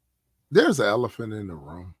there's an elephant in the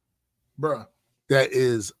room, bruh, that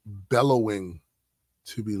is bellowing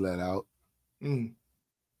to be let out.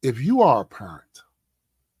 If you are a parent,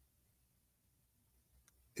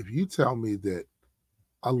 if you tell me that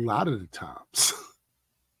a lot of the times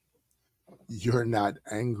you're not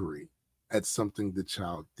angry at something the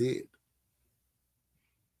child did,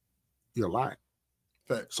 you're lying.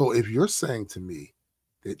 Fact. So if you're saying to me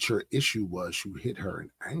that your issue was you hit her in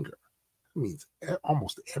anger, it means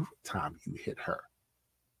almost every time you hit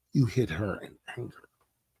her in anger.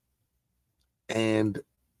 And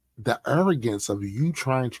the arrogance of you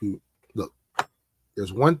trying to, look,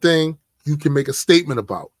 there's one thing you can make a statement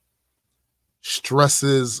about.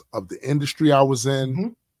 Stresses of the industry I was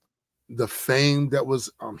in, the fame that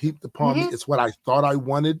was heaped upon me. It's what I thought I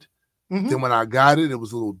wanted. Then when I got it, it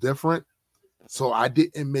was a little different. So I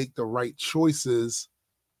didn't make the right choices.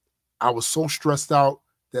 I was so stressed out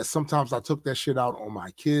that sometimes I took that shit out on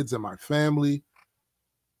my kids and my family.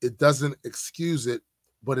 It doesn't excuse it,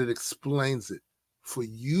 but it explains it. For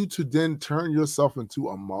you to then turn yourself into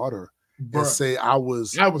a martyr and say I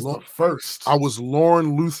was the first. I was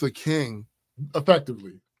Lauren Luther King,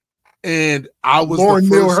 effectively, and I was Lauren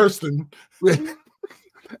the Neil first. Hurston.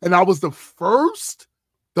 And I was the first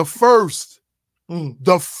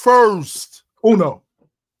Uno.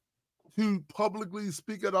 to publicly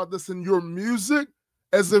speak about this in your music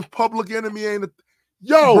as if Public Enemy ain't a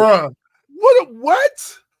yo. Bruh.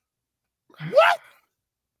 What?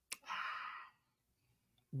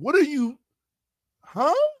 What are you?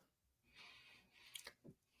 Huh?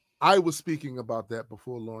 I was speaking about that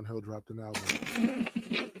before Lauryn Hill dropped an album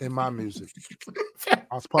in my music.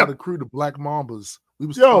 I was part of the crew, the Black Mambas. We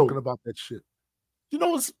was talking about that shit. You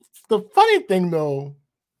know what's the funny thing though?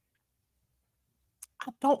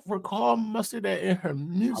 I don't recall much of that in her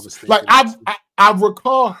music. Like I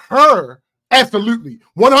recall her absolutely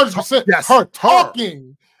 100%. Yes, her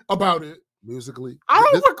talking about it musically. I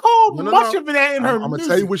don't recall much of that in her music. I'm gonna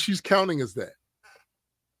tell you what she's counting as that.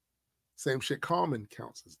 Same shit Common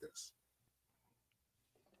counts as this.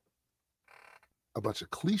 A bunch of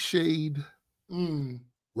cliched,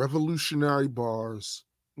 revolutionary bars,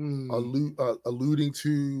 alluding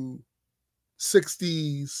to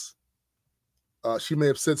 60s. She may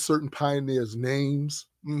have said certain pioneers' names,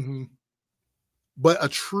 but a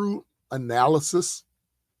true analysis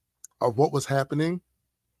of what was happening,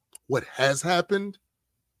 what has happened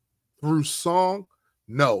through song.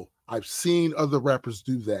 No, I've seen other rappers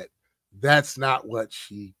do that. That's not what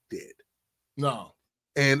she did. No.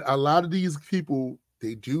 And a lot of these people,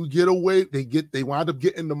 they do get away. They wind up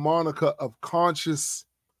getting the moniker of conscious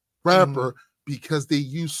rapper because they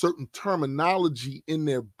use certain terminology in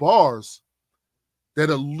their bars that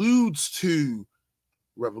alludes to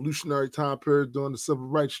revolutionary time period during the civil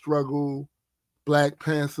rights struggle, Black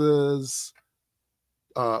Panthers,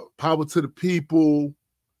 power to the people,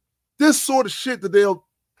 this sort of shit that they'll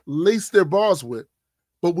lace their bars with.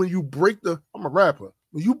 But when you I'm a rapper,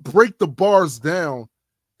 when you break the bars down,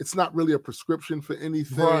 it's not really a prescription for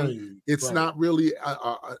anything. Right, it's not really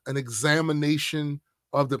an examination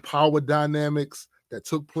of the power dynamics that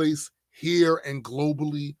took place here and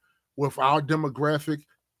globally with our demographic.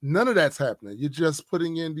 None of that's happening. You're just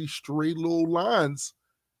putting in these straight little lines,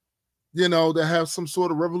 that have some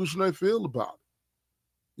sort of revolutionary feel about it.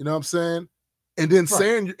 You know what I'm saying? And then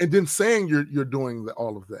saying you're doing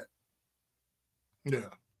all of that. Yeah.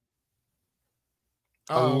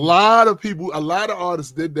 A lot of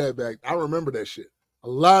artists did that back. I remember that shit. A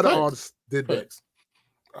lot of artists did that.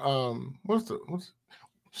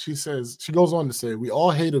 She says, she goes on to say, we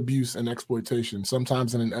all hate abuse and exploitation.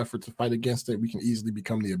 Sometimes in an effort to fight against it, we can easily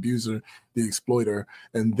become the abuser, the exploiter,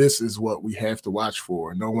 and this is what we have to watch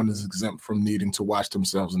for. No one is exempt from needing to watch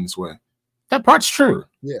themselves in this way. That part's true.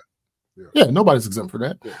 Yeah, nobody's exempt for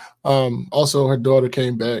that. Yeah. Also, her daughter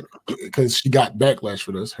came back because she got backlash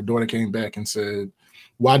for this. Her daughter came back and said,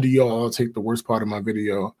 why do y'all all take the worst part of my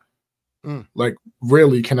video? Like,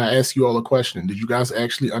 really, can I ask you all a question? Did you guys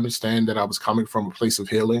actually understand that I was coming from a place of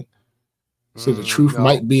healing? So the truth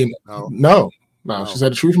might be no. She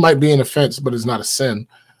said the truth might be an offense, but it's not a sin.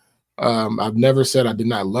 I've never said I did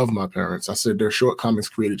not love my parents. I said their shortcomings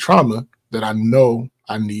created trauma that I know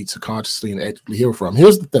I need to consciously and actively heal from.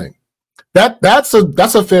 Here's the thing. That's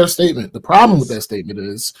a fair statement. The problem with that statement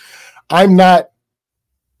is I'm not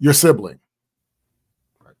your sibling.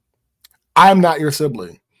 I'm not your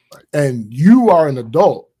sibling. And you are an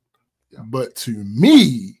adult. But to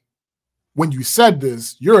me, when you said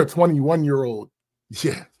this, you're a 21-year-old.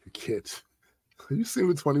 Yeah, kid. You see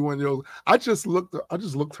with 21-year-old. I just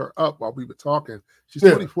looked her up while we were talking. She's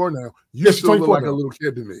 24 now. You still look like a little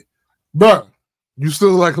kid to me. Bruh. You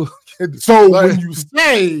still look like a little kid. So when you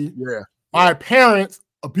say my parents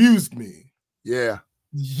abused me. Yeah.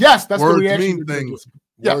 Yes, that's Words the reaction. Mean things.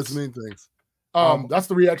 Words mean things. That's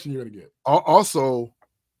the reaction you're gonna get. Also,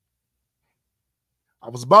 I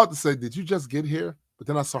was about to say, did you just get here? But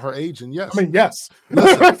then I saw her age, and yes. I mean, yes.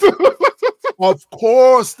 Listen, of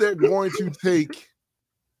course, they're going to take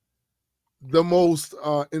the most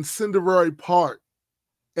incendiary part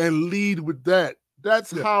and lead with that.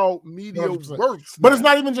 That's how media 100%. works. But it's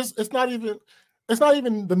not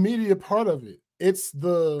even the media part of it. It's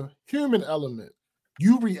the human element.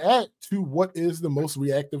 You react to what is the most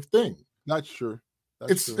reactive thing. That's true.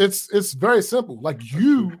 It's very simple. Like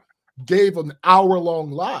you gave an hour-long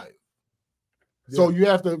live. So you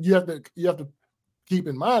have to keep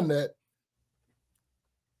in mind that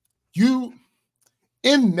you,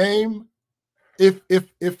 in name, if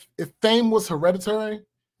fame was hereditary,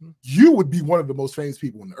 you would be one of the most famous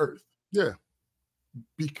people on the earth. Yeah.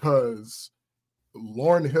 Because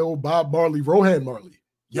Lauryn Hill, Bob Marley, Rohan Marley.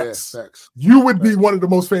 Yes. Yeah, facts. You would be one of the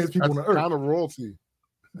most famous people on the earth. Kind of royalty.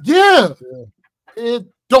 Yeah. It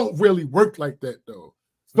don't really work like that though.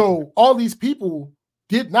 So all these people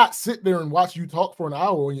did not sit there and watch you talk for an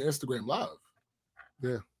hour on your Instagram live.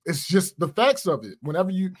 Yeah. It's just the facts of it.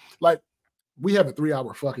 Whenever you like, we have a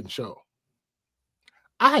 3-hour fucking show.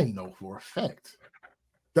 I know for a fact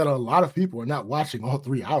that a lot of people are not watching all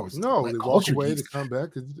 3 hours. No, Like they walk culture away, geeks. they come back.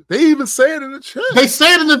 They even say it in the chat. They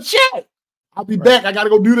say it in the chat. I'll be back. I gotta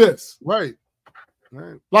go do this. Right.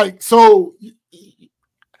 Like, so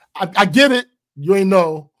I get it. You ain't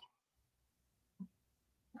know.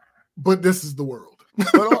 But this is the world.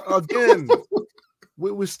 But again,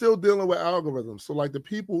 we're still dealing with algorithms. So, like the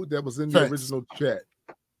people that was in the original chat,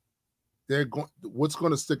 they're going. What's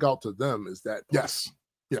going to stick out to them is that yes,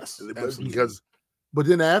 because. But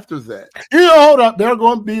then after that, hold up, they're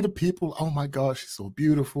going to be the people. Oh my gosh, she's so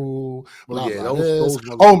beautiful. Blah, blah, those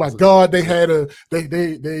oh my God, they had like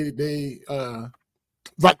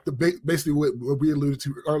basically what we alluded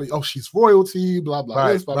to earlier. Oh, she's royalty. Blah blah.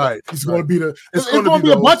 Right, this, blah, right. It's going to be the. It's going to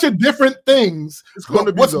be a bunch of different things. It's going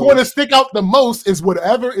to be what's going to stick out the most is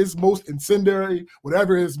whatever is most incendiary,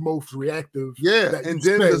 whatever is most reactive. Yeah, and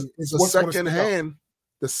then the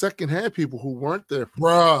second hand people who weren't there,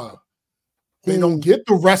 bruh. They don't get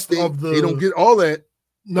the rest of the. They don't get all that.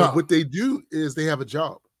 No, what they do is they have a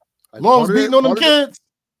job. Like Long's beating on them kids.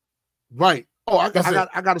 Right. Oh, I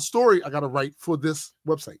got a story I got to write for this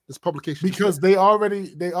website, this publication. Because they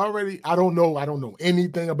already. I don't know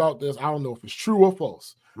anything about this. I don't know if it's true or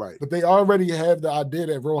false. Right. But they already have the idea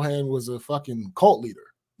that Rohan was a fucking cult leader.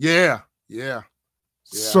 Yeah.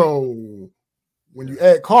 So when you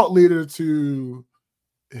add cult leader to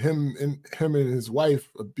him and his wife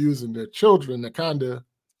abusing their children, that kind of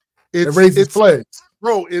it raises flags.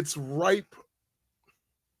 Bro, it's ripe.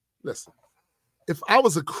 Listen, if I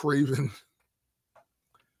was a craven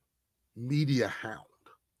media hound,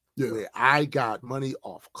 where I got money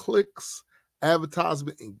off clicks,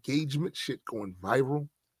 advertisement, engagement, shit going viral,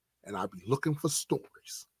 and I'd be looking for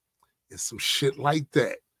stories and some shit like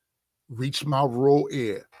that, reach my raw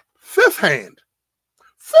ear. Fifth hand.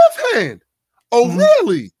 Oh,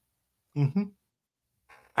 really? Mm-hmm.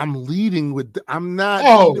 I'm leading with. I'm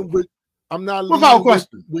not leading with. I'm not without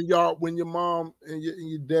question. When your mom and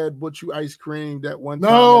your dad bought you ice cream that one time.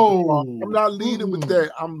 No, I'm not leading with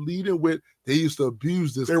that. I'm leading with they used to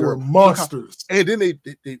abuse this. They girl. were monsters, and then they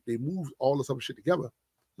moved all this other shit together.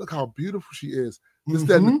 Look how beautiful she is. This,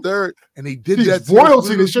 that, and the third, and they did that.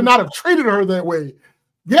 Royalty. They should not have treated her that way.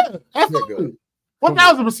 Yeah, absolutely.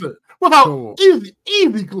 1,000%. Without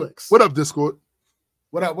easy clicks. What up, Discord?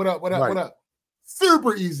 What up?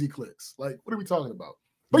 Super easy clicks. Like, what are we talking about?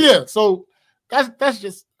 But yeah, so that's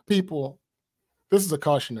just people. This is a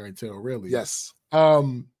cautionary tale, really. Yes. I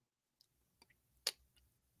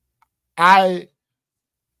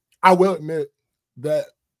will admit that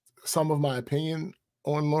some of my opinion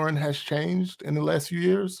on Lauryn has changed in the last few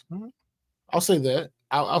years. Mm-hmm. I'll say that.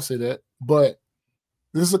 I'll say that. But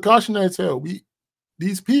this is a cautionary tale.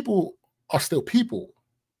 These people are still people.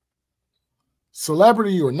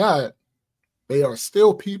 Celebrity or not, they are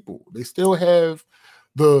still people. They still have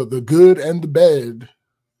the good and the bad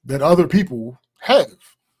that other people have.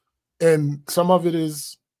 And some of it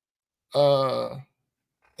is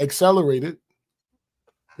accelerated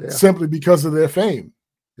simply because of their fame.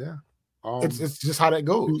 Yeah. It's just how that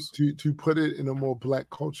goes. To put it in a more Black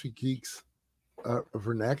culture geeks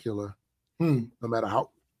vernacular, no matter how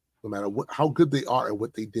good they are at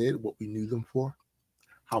what they did, what we knew them for,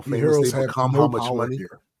 how famous they become, how much money.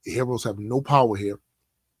 The heroes have no power here.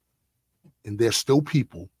 And they're still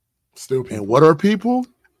people. And what are people?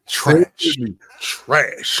 Trash. All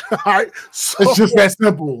right. So, it's just that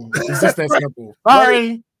simple.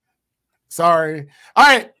 Sorry. All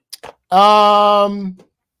right. I'm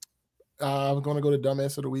going to go to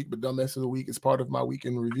Dumbass of the Week, but Dumbass of the Week is part of my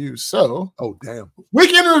weekend review. So, oh, damn.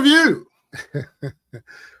 Weekend review.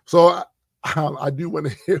 So, I do want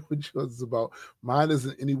to hear what yours is about. Mine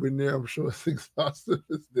isn't anywhere near, I'm sure, as exhaustive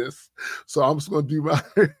as this. So, I'm just going to do mine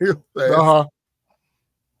real fast. Uh-huh.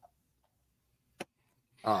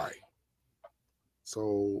 All right.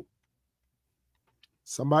 So,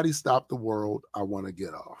 somebody stop the world. I want to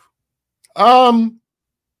get off.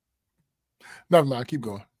 Never mind. Keep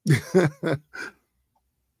going.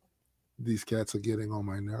 These cats are getting on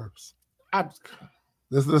my nerves.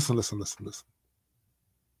 Listen.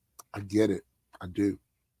 I get it. I do.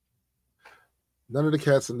 None of the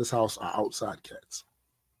cats in this house are outside cats.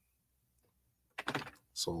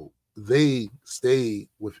 So they stay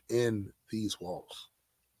within these walls.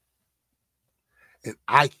 And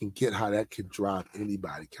I can get how that could drive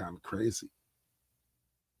anybody kind of crazy.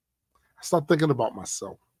 I start thinking about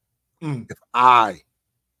myself. If I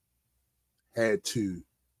had to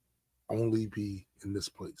only be in this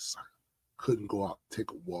place, I couldn't go out and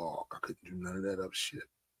take a walk. I couldn't do none of that other shit.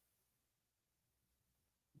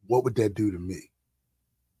 what would that do to me?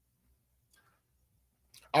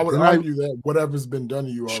 I would argue that whatever's been done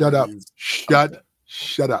to you Shut up. already is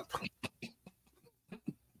Shut up.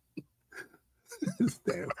 This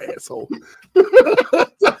damn asshole.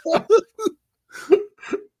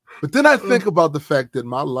 But then I think about the fact that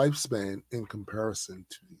my lifespan in comparison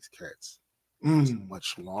to these cats is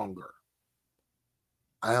much longer.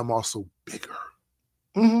 I am also bigger.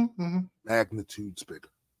 Magnitudes bigger.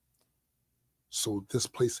 So this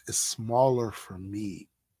place is smaller for me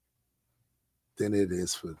than it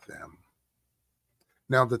is for them.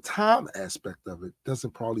 Now, the time aspect of it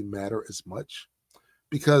doesn't probably matter as much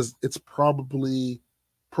because it's probably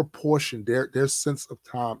proportioned. Their sense of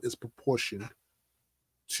time is proportioned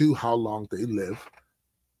to how long they live,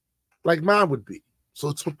 like mine would be. So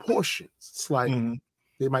it's proportions. It's like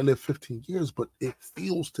they might live 15 years, but it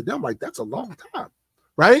feels to them like that's a long time,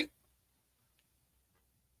 right?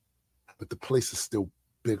 But the place is still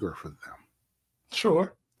bigger for them.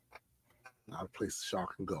 Sure. Not a place y'all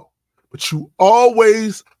can go. But you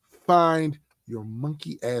always find your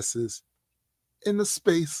monkey asses in the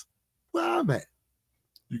space where I'm at.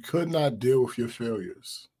 You could not deal with your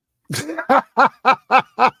failures.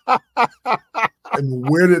 And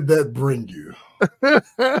where did that bring you?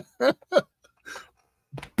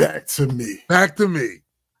 Back to me. Back to me.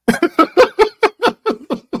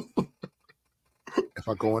 If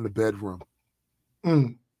I go in the bedroom,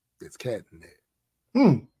 there's cat in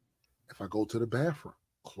there. If I go to the bathroom,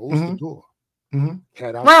 close the door.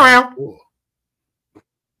 Cat outside the door.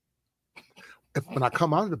 When I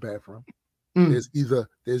come out of the bathroom, there's a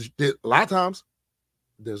lot of times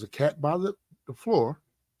there's a cat by the floor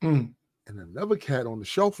and another cat on the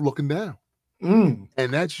shelf looking down. And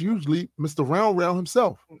that's usually Mr. Round Round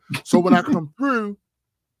himself. So when I come through,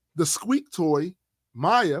 the squeak toy,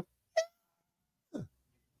 Maya,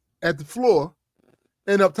 at the floor,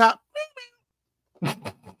 and up top,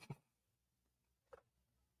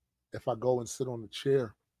 if I go and sit on the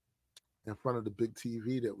chair in front of the big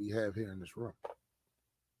TV that we have here in this room,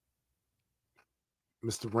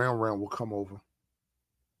 Mr. Round Round will come over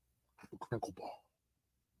with a crinkle ball.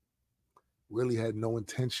 Really had no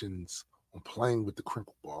intentions on playing with the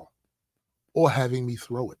crinkle ball or having me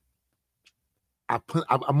throw it.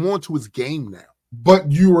 I'm on to his game now.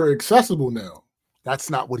 But you were accessible now.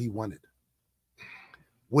 That's not what he wanted.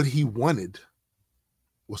 What he wanted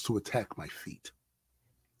was to attack my feet.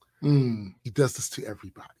 He does this to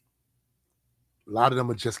everybody. A lot of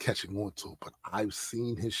them are just catching on to it, but I've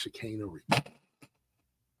seen his chicanery.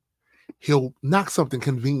 He'll knock something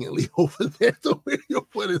conveniently over there to where you'll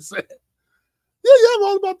put his head. Yeah, I'm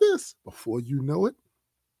all about this. Before you know it,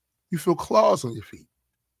 you feel claws on your feet.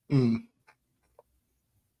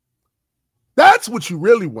 That's what you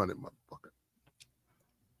really wanted, motherfucker.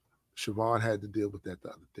 Siobhan had to deal with that the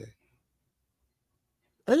other day.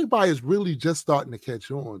 Everybody is really just starting to catch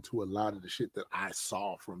on to a lot of the shit that I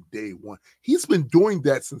saw from day one. He's been doing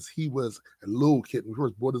that since he was a little kid when he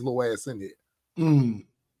first brought his little ass in here.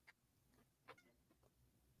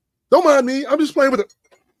 Don't mind me. I'm just playing with it.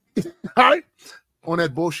 All right? On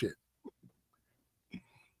that bullshit.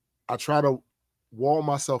 I try to wall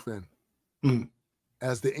myself in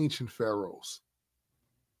as the ancient pharaohs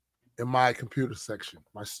in my computer section,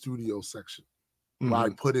 my studio section, where I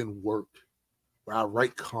put in work, where I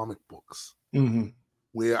write comic books,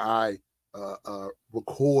 where I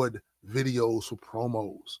record videos for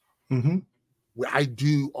promos, where I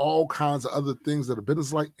do all kinds of other things that are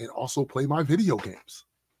business like and also play my video games.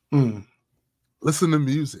 Listen to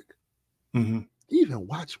music. Even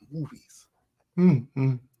watch movies.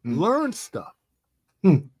 Learn stuff.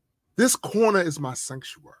 This corner is my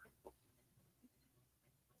sanctuary.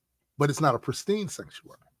 But it's not a pristine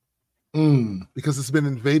sanctuary. Because it's been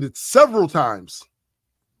invaded several times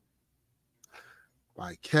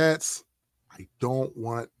by cats I don't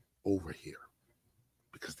want over here.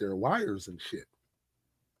 Because there are wires and shit.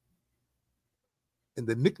 And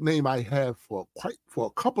the nickname I have for a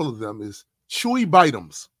couple of them is Chewy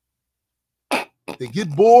Bite'ems. They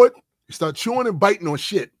get bored, you start chewing and biting on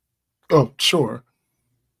shit. Oh, sure.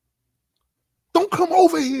 Don't come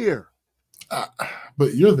over here.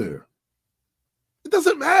 But you're there. It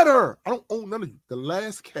doesn't matter. I don't own none of you. The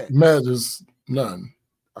last cat. Matters none.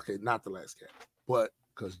 Okay, not the last cat. But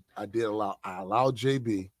because I allowed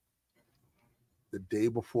JB the day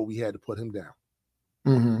before we had to put him down.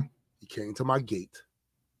 He came to my gate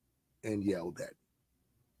and yelled at me.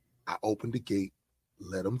 I opened the gate,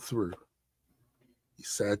 let him through. He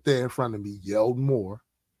sat there in front of me, yelled more,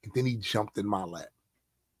 and then he jumped in my lap,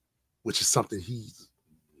 which is something he's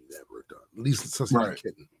never done, at least since he was a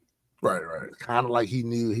kitten. Right, right. Kind of like he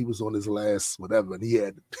knew he was on his last whatever, and he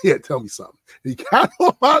had to tell me something. He got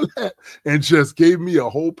on my lap and just gave me a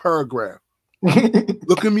whole paragraph,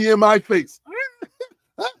 looking me in my face.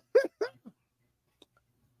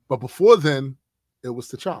 But before then, it was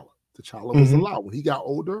T'Challa. T'Challa was allowed. When he got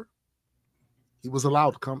older, he was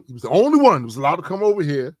allowed to come. He was the only one who was allowed to come over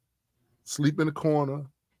here, sleep in the corner,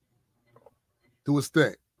 do his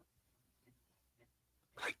thing.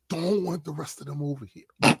 I don't want the rest of them over here.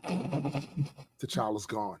 T'Challa's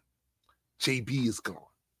gone. JB is gone.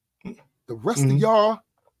 The rest of y'all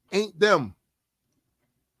ain't them.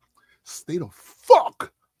 Stay the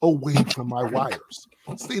fuck away from my wires.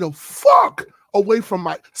 Stay the fuck away from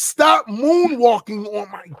my... Stop moonwalking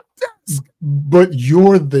on my desk. But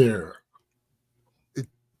you're there. It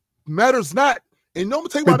matters not. And no, I'm going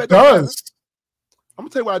to tell you why It that don't matter. does. I'm going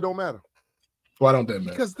to tell you why it don't matter. Why don't that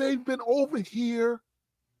matter? Because they've been over here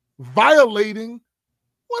violating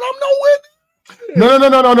when I'm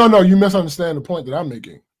nowhere. No. You misunderstand the point that I'm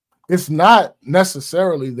making. It's not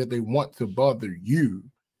necessarily that they want to bother you.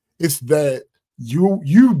 It's that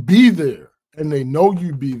you be there and they know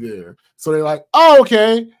you be there. So they're like, oh,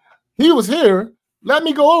 okay, he was here. Let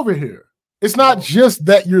me go over here. It's not just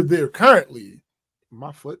that you're there currently.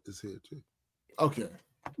 My foot is here too. Okay.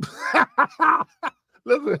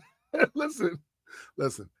 Listen.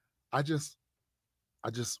 I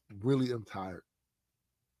just really am tired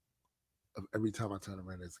of every time I turn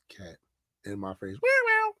around there's a cat in my face.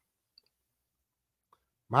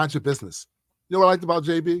 Mind your business. You know what I liked about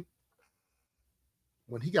JB?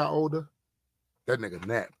 When he got older, that nigga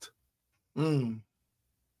napped.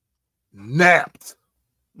 Napped.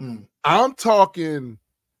 I'm talking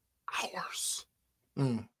hours.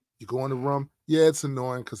 You go in the room. Yeah, it's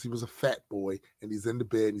annoying because he was a fat boy and he's in the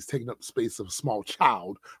bed and he's taking up the space of a small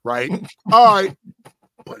child, right? All right.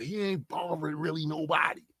 But he ain't bothering really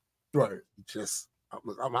nobody. Right. Just,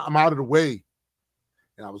 I'm out of the way.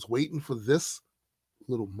 And I was waiting for this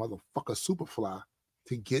little motherfucker Superfly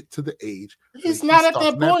to get to the age. He's not at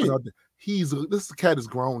that point. This cat is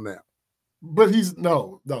grown now. But he's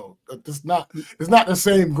no. It's not the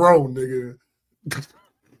same grown, nigga.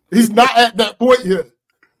 He's not at that point yet.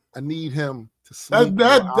 I need him to sleep.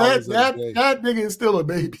 That nigga is still a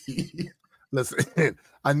baby. Listen,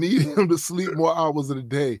 I need him to sleep more hours of the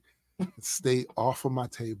day and stay off of my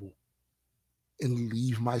table and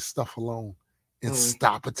leave my stuff alone and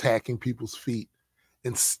stop attacking people's feet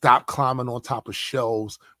and stop climbing on top of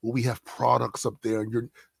shelves where we have products up there and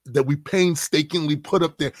that we painstakingly put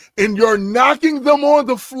up there and you're knocking them on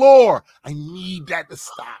the floor. I need that to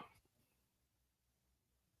stop.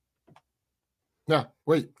 Yeah,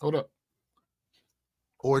 wait, hold up.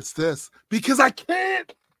 Or it's this. Because I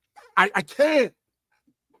can't. I can't.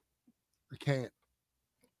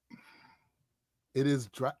 It is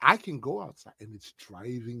I can go outside and it's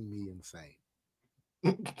driving me insane.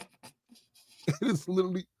 It is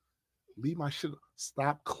literally leave my shit.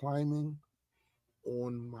 Stop climbing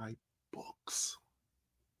on my books.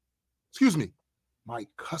 Excuse me, my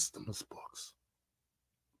customers' books.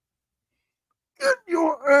 Get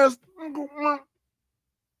your ass.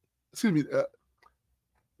 Excuse me,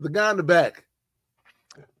 the guy in the back.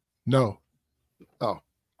 No. Oh,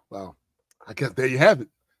 well, I guess there you have it.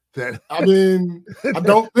 I mean, I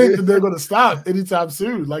don't think that they're going to stop anytime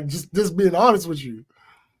soon. Like, just being honest with you.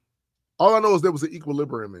 All I know is there was an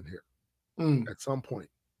equilibrium in here at some point.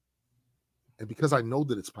 And because I know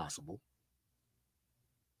that it's possible,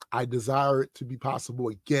 I desire it to be possible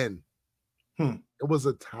again. It was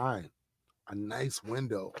a time, a nice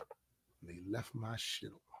window, and they left my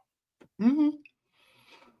shit alone.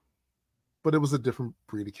 But it was a different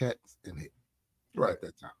breed of cats in here at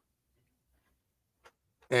that time.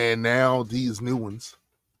 And now these new ones,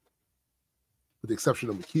 with the exception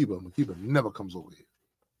of Makiba never comes over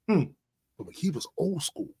here. But Makiba's old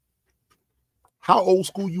school. How old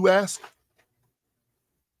school, you ask?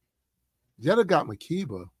 Jetta got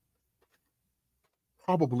Makiba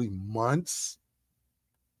probably months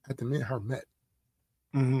after me and her met.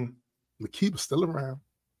 Makiba's still around,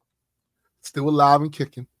 still alive and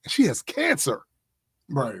kicking. And she has cancer.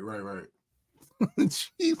 Right.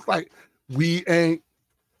 She's like, we ain't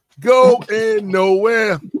going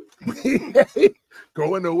nowhere. We ain't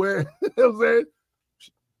going nowhere. You know what I'm saying?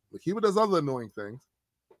 Makiba does other annoying things,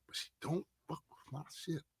 but she don't fuck with my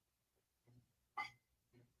shit.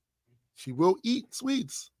 She will eat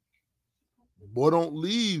sweets. Boy, don't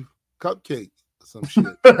leave cupcake or some shit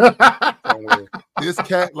somewhere. This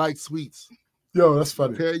cat likes sweets. Yo, that's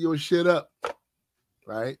funny. Pair your shit up,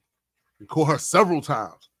 right? You call her several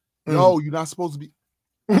times. Yo, you're not supposed to be.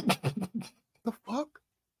 The fuck?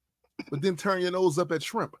 But then turn your nose up at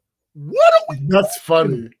shrimp. What are we? That's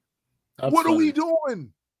funny. What are we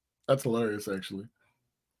doing? That's hilarious, actually.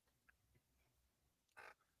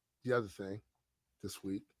 The other thing this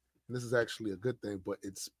week, and this is actually a good thing, but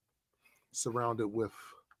it's surrounded with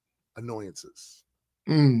annoyances.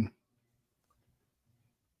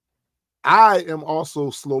 I am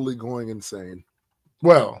also slowly going insane.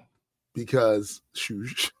 Well, because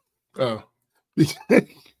oh,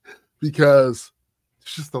 because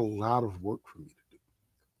it's just a lot of work for me to do.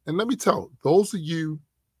 And let me tell those of you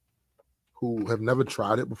who have never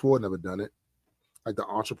tried it before, never done it, like the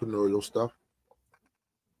entrepreneurial stuff,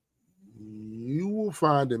 you will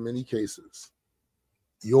find in many cases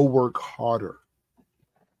you'll work harder,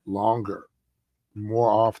 longer, more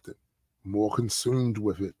often, more consumed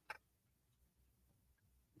with it,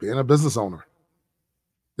 being a business owner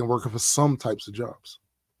than working for some types of jobs.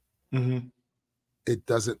 Mm-hmm. It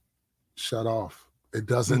doesn't shut off. It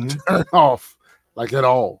doesn't turn off like at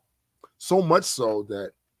all. So much so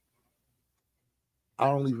that I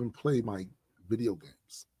don't even play my video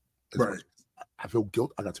games. Right. I feel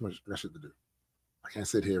guilt. I got too much shit to do. I can't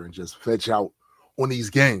sit here and just fetch out on these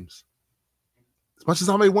games. As much as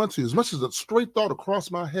I may want to, as much as a straight thought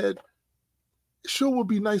across my head, it sure would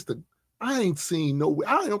be nice to. I ain't seen no.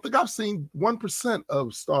 I don't think I've seen 1% of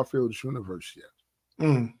Starfield's universe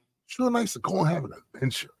yet. Sure nice to go and have an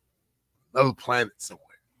adventure, another planet somewhere.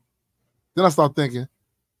 Then I start thinking,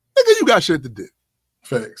 nigga, you got shit to do.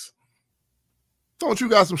 Facts. Don't you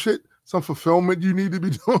got some shit, some fulfillment you need to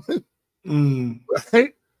be doing?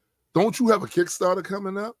 Right? Don't you have a Kickstarter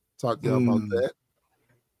coming up? Talk to y'all about that.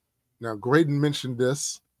 Now, Graydon mentioned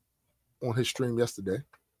this on his stream yesterday.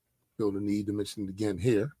 Feel the need to mention it again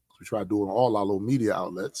here. We try to do it on all our little media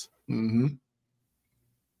outlets. Kickstarter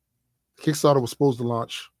was supposed to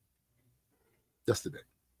launch yesterday.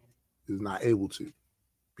 It was not able to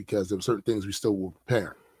because there were certain things we still were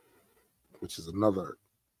preparing, which is another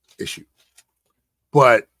issue.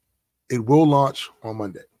 But it will launch on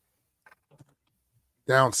Monday.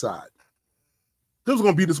 Downside. It was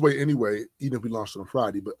going to be this way anyway, even if we launched it on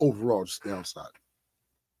Friday, but overall, just downside.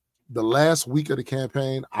 The last week of the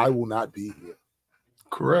campaign, I will not be here.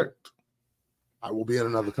 Correct. I will be in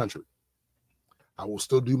another country. I will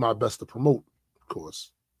still do my best to promote, of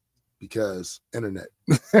course, because internet.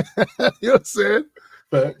 You know what I'm saying?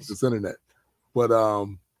 Facts. It's internet. But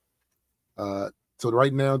so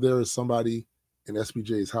right now there is somebody in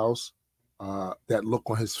SBJ's house. That look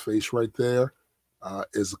on his face right there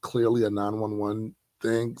is clearly a 911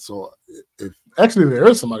 thing. So if actually there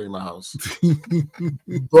is somebody in my house,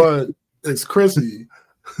 but it's Chrissy.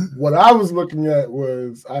 What I was looking at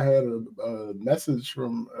was I had a message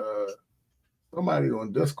from somebody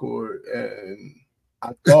on Discord, and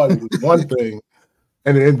I thought it was one thing,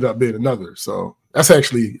 and it ended up being another. So that's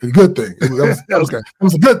actually a good thing. It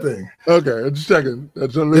was a good thing. Okay, I'm just checking.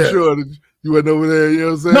 I'm trying to make sure that you went over there. You know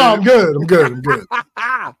what I'm saying? No, I'm good.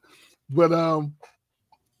 But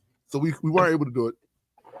so we weren't able to do it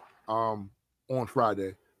on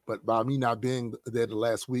Friday. But by me not being there the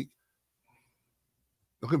last week,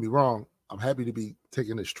 don't get me wrong, I'm happy to be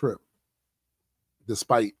taking this trip,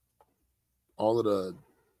 despite all of the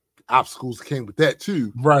obstacles that came with that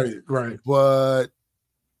too. Right. But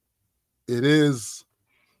it is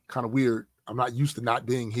kind of weird. I'm not used to not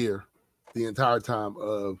being here the entire time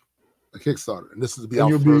of a Kickstarter, and this is to be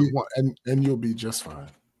our first one. And you'll be just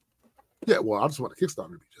fine. Yeah, well, I just want the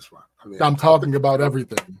Kickstarter to be just fine. I mean, I'm talking about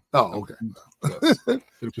everything. Oh, okay. Yes. It'll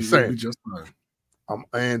be just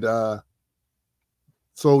fine.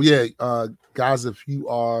 So yeah, guys, if you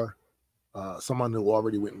are someone who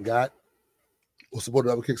already went and got or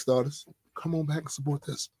supported other Kickstarters, come on back and support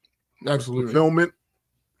this. Absolutely. Fulfillment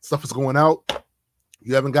stuff is going out.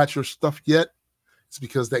 You haven't got your stuff yet. It's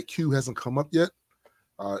because that queue hasn't come up yet.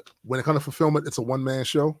 When it comes to fulfillment, it's a one-man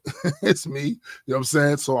show. It's me. You know what I'm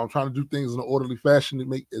saying? So I'm trying to do things in an orderly fashion to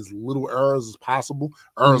make as little errors as possible.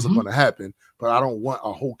 Errors are going to happen, but I don't want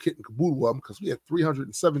a whole kit and caboodle of them because we have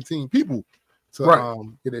 317 people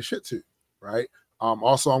to get their shit to, right?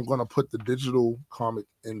 Also, I'm going to put the digital comic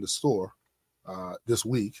in the store this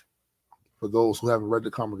week. For those who haven't read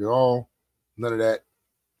the comic at all, none of that.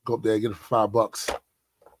 Go up there, get it for $5.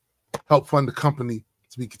 Help fund the company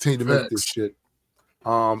to be continue to make this shit.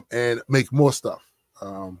 And make more stuff.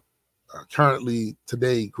 Currently,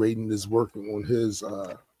 today, Graydon is working on his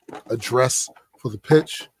address for the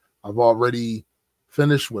pitch. I've already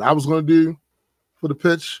finished what I was going to do for the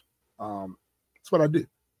pitch. That's what I do.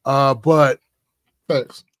 But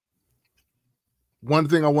thanks. One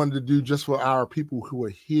thing I wanted to do just for our people who are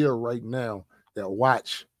here right now that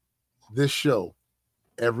watch this show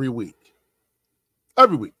every week.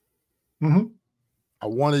 Mm-hmm. I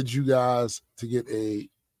wanted you guys to get a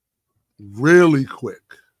really quick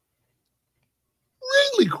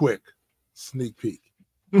sneak peek.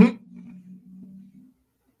 Mhm.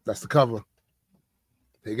 That's the cover.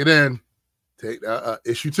 Take it in. Take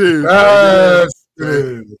issue 2. Yes.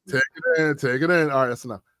 Take it in. All right, that's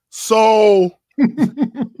enough. So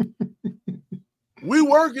we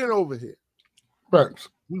working over here. Thanks.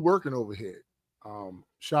 We working over here.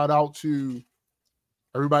 Shout out to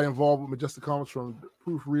everybody involved with Majestic Comics, from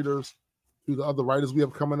proofreaders to the other writers we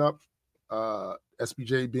have coming up.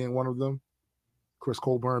 SBJ being one of them, Chris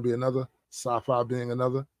Colburn being another, Sci-Fi being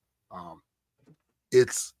another.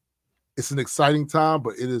 It's an exciting time,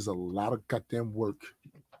 but it is a lot of goddamn work.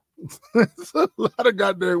 It's a lot of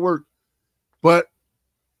goddamn work. But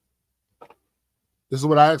this is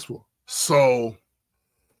what I asked for. So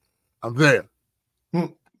I'm there.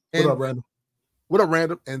 What up, Random? What up,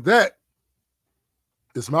 Random? And that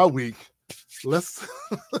is my week. Let's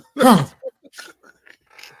All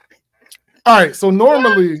right. So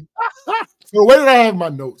normally, so the way that I have my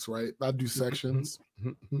notes, right? I do sections,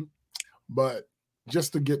 but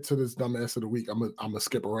just to get to this dumbass of the week, I'm gonna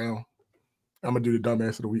skip around. I'm gonna do the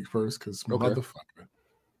dumbass of the week first because motherfucker,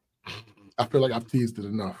 I feel like I've teased it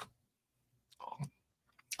enough.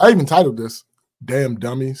 I even titled this "Damn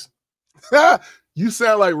Dummies." You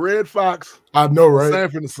sound like Red Fox. I know, right?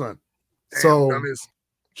 Sam from the Sun. Damn, So dummies.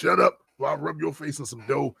 Shut up while I rub your face in some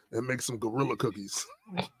dough and make some gorilla cookies.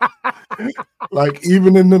 like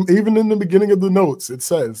even in the beginning of the notes, it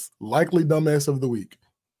says likely dumbass of the week.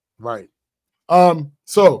 Right.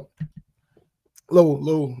 So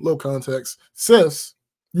little context. Sis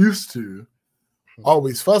used to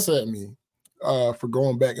always fuss at me for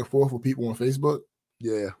going back and forth with people on Facebook.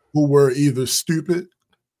 Yeah. Who were either stupid,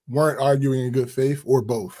 weren't arguing in good faith, or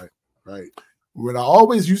both. Right. What I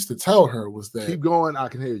always used to tell her was that keep going, I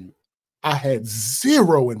can hear you. I had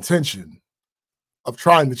zero intention of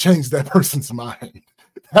trying to change that person's mind.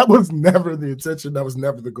 That was never the intention. That was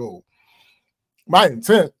never the goal. My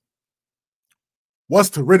intent was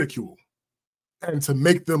to ridicule and to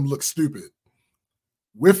make them look stupid,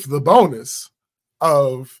 with the bonus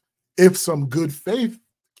of if some good faith,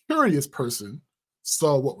 curious person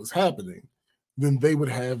saw what was happening, then they would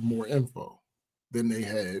have more info than they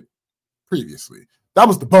had previously. That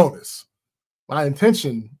was the bonus. My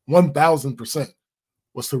intention, 1,000%,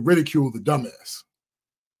 was to ridicule the dumbass.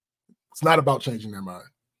 It's not about changing their mind.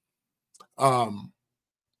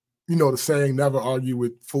 You know the saying, never argue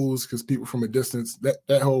with fools because people from a distance,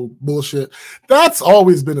 that whole bullshit, that's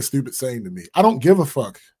always been a stupid saying to me. I don't give a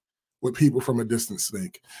fuck what people from a distance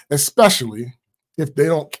think, especially if they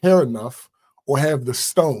don't care enough or have the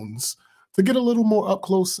stones to get a little more up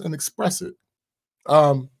close and express it.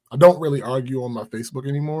 I don't really argue on my Facebook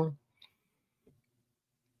anymore.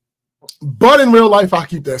 But in real life, I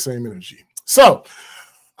keep that same energy. So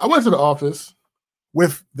I went to the office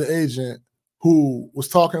with the agent who was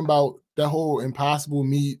talking about that whole impossible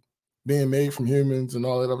meat being made from humans and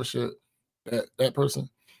all that other shit, that person.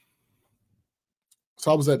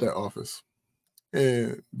 So I was at that office.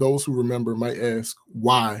 And those who remember might ask,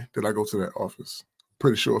 why did I go to that office?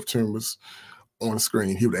 Pretty sure if Tim was on the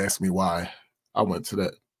screen, he would ask me why I went to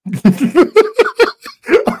that.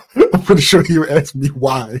 I'm pretty sure he would ask me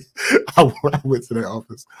why I went to that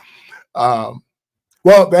office.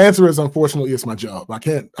 Well, the answer is, unfortunately, it's my job. I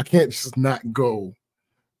can't just not go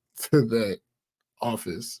to that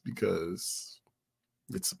office because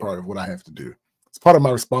it's a part of what I have to do. It's part of my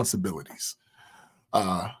responsibilities.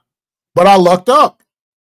 But I lucked up.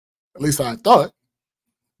 At least I thought,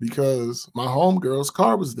 because my homegirl's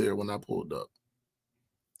car was there when I pulled up.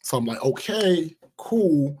 So I'm like, okay,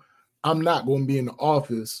 cool. I'm not going to be in the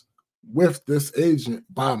office with this agent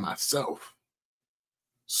by myself.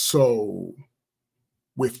 So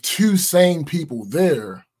with two sane people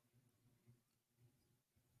there,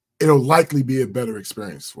 it'll likely be a better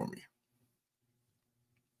experience for me.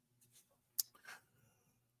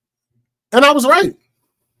 And I was right.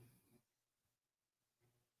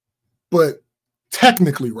 But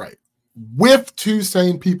technically right. With two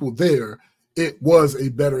sane people there, it was a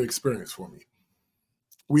better experience for me.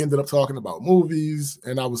 We ended up talking about movies,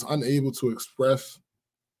 and I was unable to express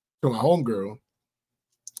to my homegirl.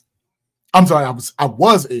 I'm sorry, I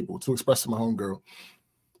was able to express to my homegirl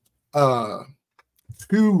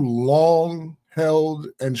two long-held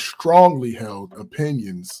and strongly held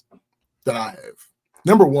opinions that I have.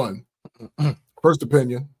 Number one, first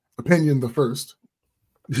opinion the first,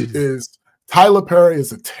 is Tyler Perry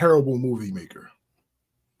is a terrible movie maker.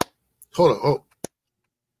 Hold on. Oh.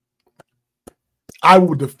 I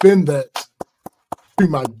will defend that to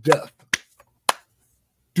my death.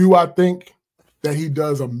 Do I think that he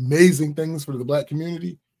does amazing things for the Black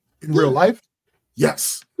community in real Yeah. life?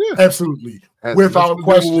 Yes, Yeah. absolutely. Has Without nothing to do with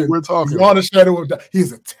what question, we're talking beyond about. a shadow of doubt, he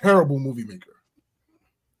is a terrible movie maker.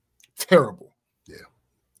 Terrible. Yeah.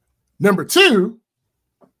 Number two,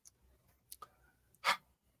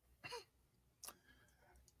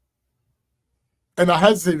 and I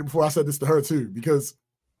hesitated before I said this to her too, because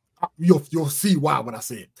you'll see why when I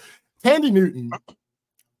say it. Tandy Newton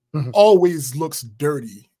always looks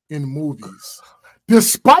dirty in movies,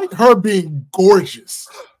 despite her being gorgeous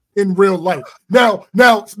in real life. Now,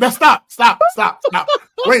 stop.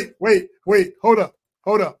 Wait. Hold up.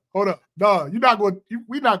 No, you're not going.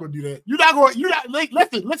 We're not going to do that. You're not going.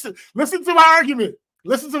 Listen to my argument.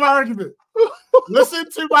 Listen to my argument.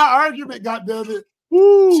 Goddammit.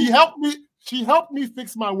 She helped me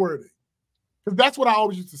fix my wording, because that's what I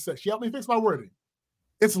always used to say. She helped me fix my wording.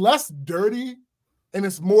 It's less dirty, and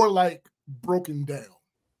it's more like broken down.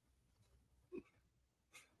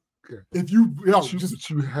 Okay. If you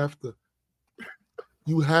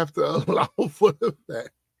have to allow for the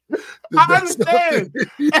fact. I understand.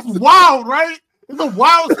 That's wild, right? It's a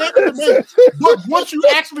wild statement to make. But once you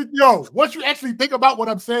actually think about what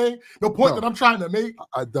I'm saying, the point that I'm trying to make,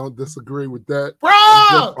 I don't disagree with that.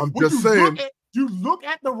 Bro, I'm just saying. You look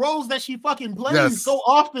at the roles that she fucking plays so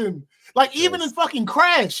often. Like even in fucking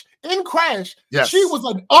Crash. In Crash, she was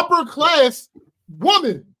an upper class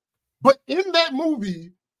woman. But in that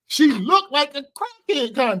movie, she looked like a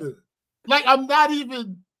crackhead, kind of. Like I'm not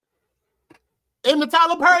even in the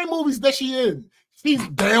Tyler Perry movies that she in. She's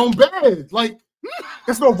down bad. Like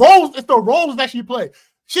it's the roles that she plays.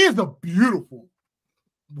 She is a beautiful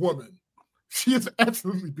woman. She is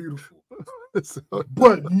absolutely beautiful.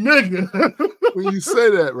 But nigga, when you say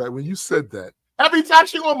that, right? When you said that, every time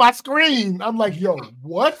she on my screen, I'm like, yo,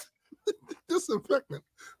 what? Disinfectant.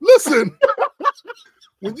 Listen,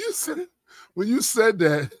 when you said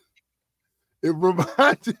that, it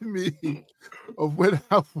reminded me of when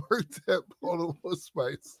I worked at Baltimore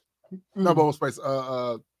Spice. Not Baltimore Spice,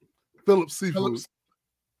 Phillips Seafood.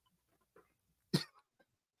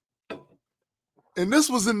 And this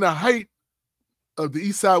was in the height of the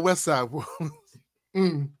East Side, West Side world.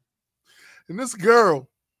 And this girl,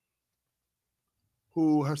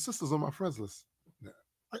 who her sisters on my friends list.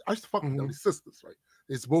 I used to fuck with them, these sisters, right?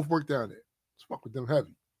 They used to both work down there. Just fuck with them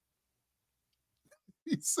heavy.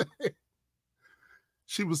 He said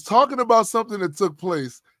she was talking about something that took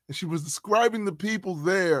place, and she was describing the people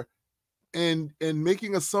there and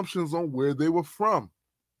making assumptions on where they were from.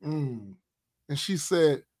 And she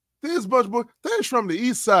said, there's a bunch of boys, they're from the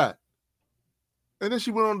East Side. And then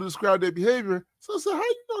she went on to describe their behavior. So I said, how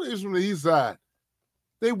you know they was from the East Side?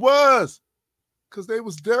 They was, because they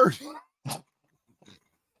was dirty.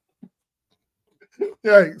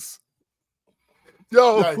 Yikes.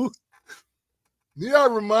 Yo, Yikes. Need I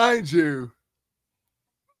remind you,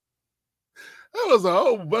 that was a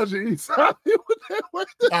whole bunch of East Side people that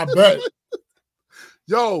worked there. I bet.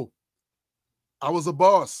 Yo, I was a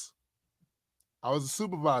boss. I was a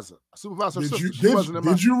supervisor.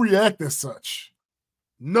 Did you react as such?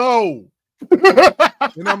 No.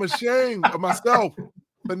 And I'm ashamed of myself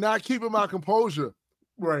for not keeping my composure.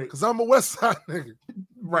 Right. Because I'm a West Side nigga.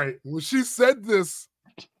 Right. When she said this,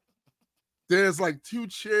 there's like 2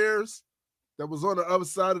 chairs that was on the other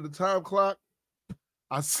side of the time clock.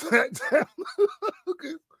 I sat down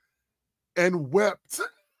and wept.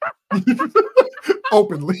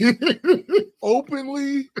 Openly,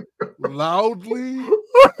 loudly,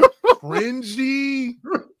 cringy.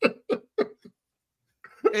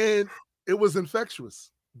 And it was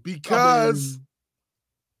infectious because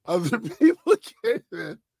other people came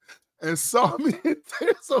in and saw me in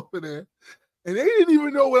tears over there. And they didn't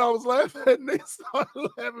even know what I was laughing at. And they started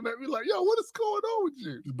laughing at me like, yo, what is going on with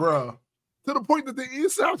you? Bruh. To the point that the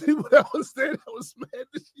East Side people that was there that was mad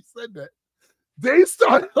that she said that, they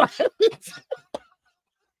started laughing.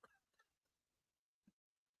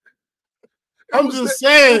 I'm just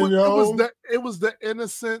saying, yo. It was the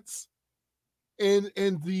innocence and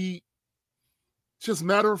the just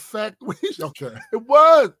matter of fact way. Okay. It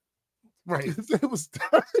was. Right. It was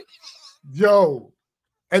yo.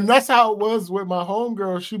 And that's how it was with my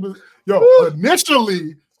homegirl. She was,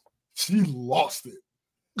 initially, she lost it.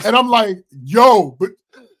 And I'm like, yo, but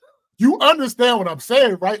you understand what I'm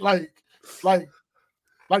saying, right? Like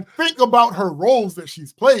think about her roles that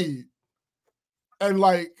she's played, and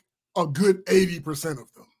like a good 80%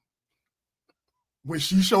 of them, when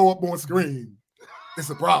she show up on screen, it's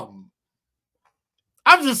a problem.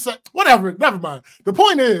 I'm just saying, whatever, never mind. The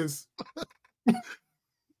point is,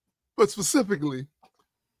 but specifically,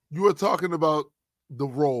 you were talking about the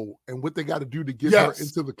role and what they got to do to get her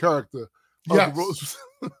into the character Yes. the rose.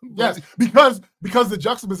 Yes, because the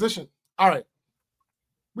juxtaposition. All right.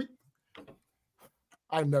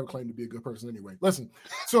 I never claimed to be a good person anyway. Listen,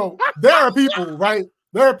 so there are people, right?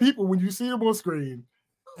 There are people when you see them on screen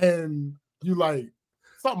and you like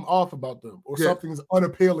something off about them or something's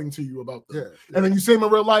unappealing to you about them. Yeah. And then you see them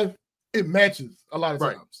in real life, it matches a lot of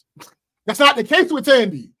times. That's not the case with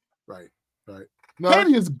Tandy. Right. No,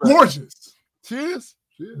 Tandy is gorgeous. She is.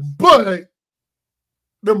 But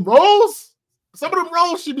them roles, some of them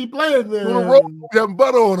roles she be playing there. The roles having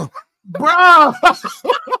butter on them. Bruh.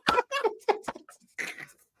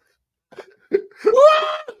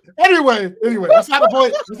 Anyway, that's not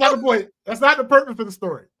the point. That's not the purpose of the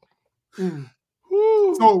story.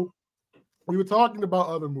 So we were talking about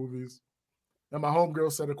other movies, and my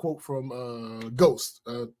homegirl said a quote from Ghost,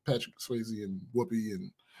 Patrick Swayze and Whoopi,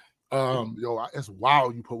 and it's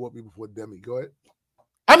wild you put Whoopi before Demi. Go ahead.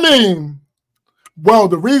 I mean, well,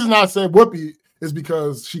 the reason I said Whoopi is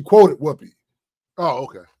because she quoted Whoopi. Oh,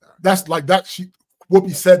 okay. That's like that.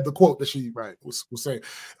 Whoopi said the quote that she was saying.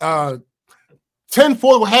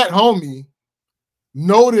 Tinfoil Hat Homie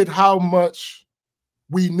noted how much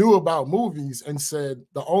we knew about movies and said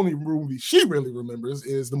the only movie she really remembers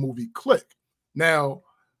is the movie Click. Now,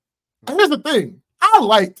 here's the thing. I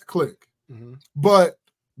liked Click, but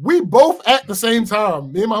we both at the same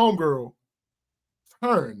time, me and my homegirl,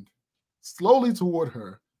 turned slowly toward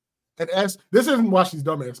her and asked, this isn't why she's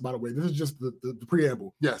dumbass, by the way. This is just the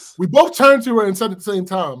preamble. Yes. We both turned to her and said at the same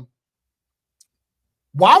time,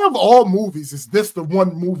 why of all movies is this the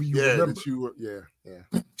one movie you remember?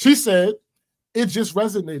 She said, it just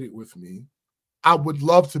resonated with me. I would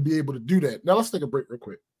love to be able to do that. Now let's take a break real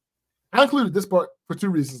quick. I included this part for two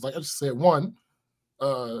reasons. Like I just said, one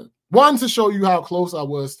to show you how close I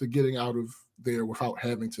was to getting out of there without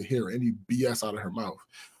having to hear any BS out of her mouth.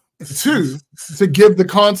 Two, to give the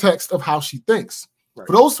context of how she thinks. Right.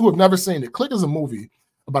 For those who have never seen it, Click is a movie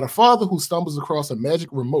about a father who stumbles across a magic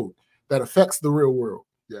remote that affects the real world.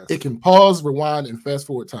 Yes. It can pause, rewind, and fast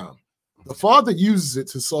forward time. The father uses it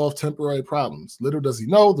to solve temporary problems. Little does he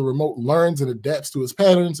know, the remote learns and adapts to his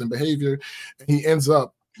patterns and behavior, and he ends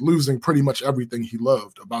up losing pretty much everything he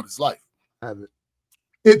loved about his life.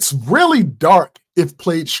 It's really dark if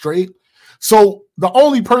played straight. So the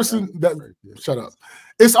only person shut up.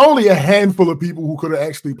 It's only a handful of people who could have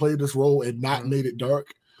actually played this role and not made it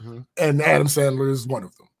dark. And Adam Sandler is one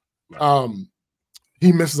of them.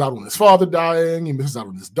 He misses out on his father dying. He misses out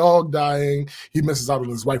on his dog dying. He misses out on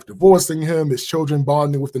his wife divorcing him, his children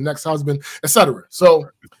bonding with the next husband, etc. So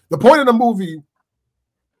the point of the movie,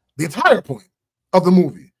 the entire point of the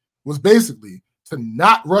movie was basically to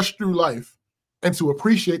not rush through life and to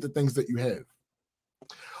appreciate the things that you have.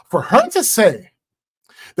 For her to say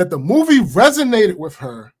that the movie resonated with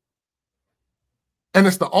her and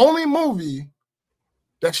it's the only movie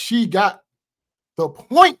that she got the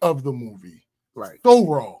point of the movie, so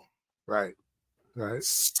wrong. Right.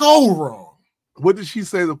 So wrong. What did she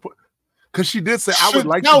say? Because she did say, I would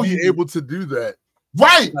like to be able to do that.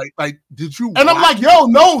 Right. Like, did you? And I'm like, yo,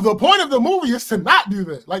 no, the point of the movie is to not do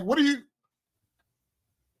that. Like, what are you?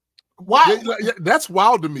 Why? Yeah, that's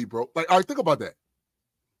wild to me, bro. Like, all right, think about that.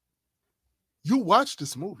 You watched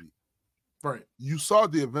this movie. Right. You saw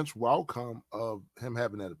the eventual outcome of him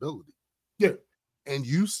having that ability. Yeah. And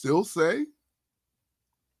you still say,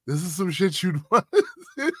 this is some shit you'd want.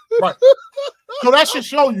 Right. So that should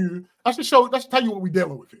show you, that should tell you what we're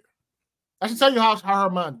dealing with here. That should tell you how her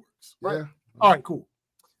mind works. Right. Yeah. All right, cool.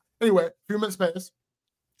 Anyway, a few minutes pass.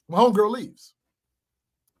 My homegirl leaves.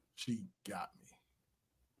 She got me.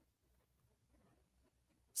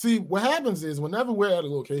 See, what happens is whenever we're at a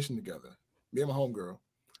location together, me and my homegirl,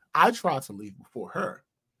 I try to leave before her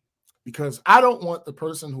because I don't want the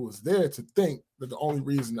person who is there to think that the only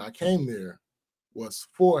reason I came there was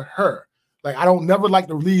for her. Like, I don't never like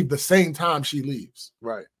to leave the same time she leaves.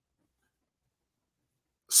 Right.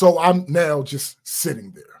 So I'm now just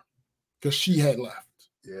sitting there because she had left.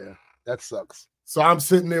 Yeah, that sucks. So I'm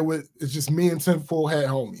sitting there it's just me and Tinfoil Hat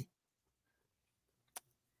Homie.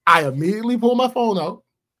 I immediately pull my phone out.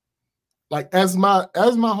 Like as my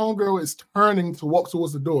homegirl is turning to walk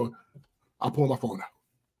towards the door, I pull my phone out.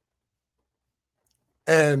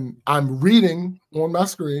 And I'm reading on my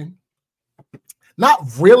screen, not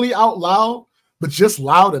really out loud, but just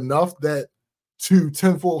loud enough that to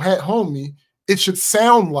Tinfoil Hat Homie, it should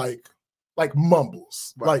sound like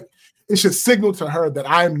mumbles. Right. Like it should signal to her that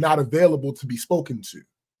I'm not available to be spoken to.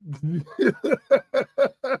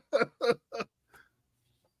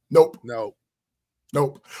 Nope.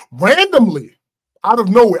 Randomly, out of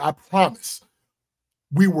nowhere, I promise,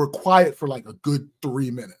 we were quiet for like a good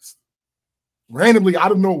 3 minutes. randomly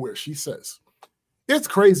out of nowhere, she says, "It's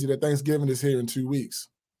crazy that Thanksgiving is here in 2 weeks."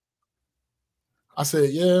 I said,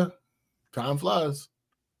 "Yeah, time flies."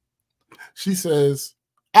 She says,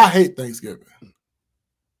 "I hate Thanksgiving."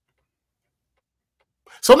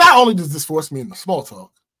 So not only does this force me into small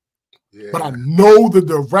talk, but I know the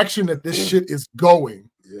direction that this shit is going.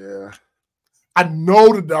 Yeah. I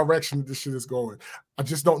know the direction that this shit is going. I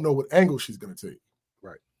just don't know what angle she's going to take.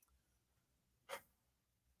 Right.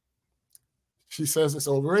 She says it's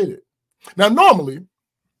overrated. Now, normally,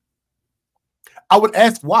 I would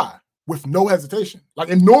ask why with no hesitation. Like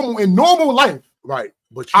in normal life, right?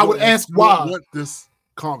 But I would ask why. Want this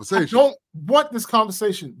conversation? I don't want this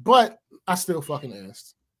conversation, but I still fucking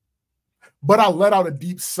asked. But I let out a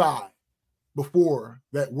deep sigh before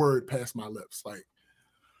that word passed my lips. Like,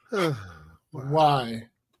 why?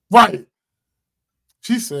 Right.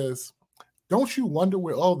 She says, "Don't you wonder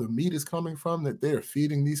where all the meat is coming from that they're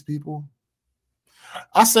feeding these people?"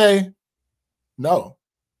 I say, no.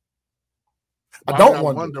 I don't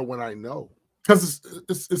wonder when I know, because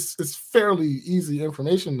it's fairly easy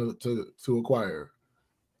information to acquire.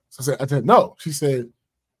 So I said no. She said,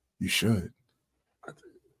 "You should."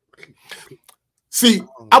 See,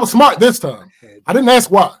 I was smart this time. I didn't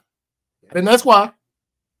ask why.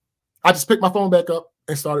 I just picked my phone back up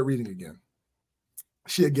and started reading again.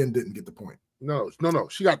 She again didn't get the point. No.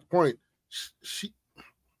 She got the point. She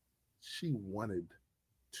wanted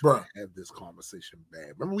to have this conversation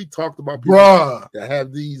bad. Remember we talked about people that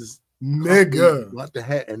have these nigga what the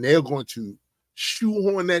heck, and they're going to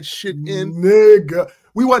shoehorn that shit in. Nigga,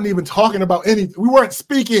 we wasn't even talking about anything. We weren't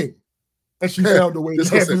speaking, and she found a way to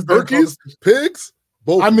have this turkeys, pigs,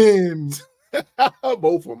 both. I mean,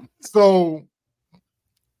 both of them. So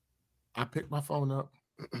I picked my phone up.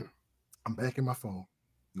 I'm back in my phone,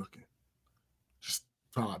 looking, just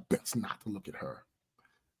trying my best not to look at her.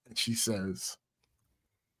 And she says,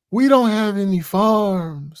 "We don't have any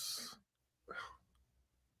farms."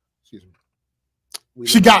 Excuse me.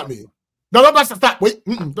 She got me. No, stop. Wait.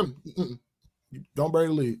 Don't bury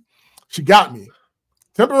the lead. She got me.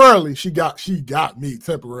 Temporarily, she got me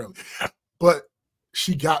temporarily. But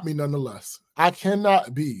she got me nonetheless. I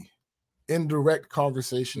cannot be in direct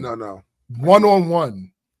conversation. No.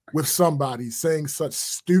 One-on-one with somebody saying such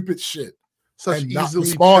stupid shit. Such and not easily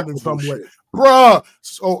respond in some way. shit. Bruh.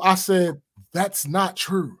 So I said, "That's not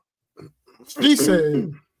true." She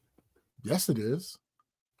said, "Yes, it is."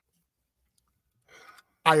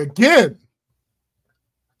 I again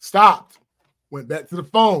stopped, went back to the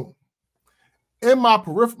phone. In my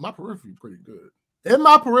periphery pretty good. In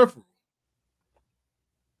my periphery,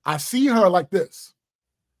 I see her like this.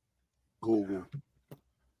 Google.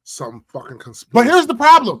 Some fucking conspiracy. But here's the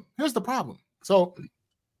problem. So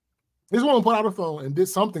this woman put out her phone and did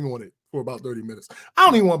something on it for about 30 minutes. I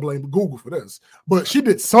don't even want to blame Google for this, but she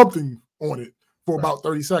did something on it for about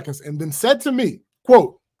 30 seconds and then said to me,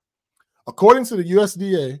 quote, "According to the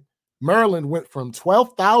USDA, Maryland went from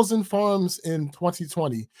 12,000 farms in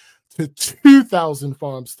 2020 to 2,000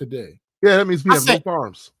 farms today." Yeah, that means we have no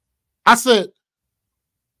farms. I said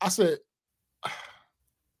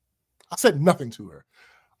nothing to her.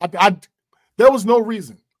 There was no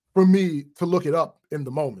reason for me to look it up in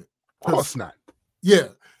the moment. Of course not. Yeah,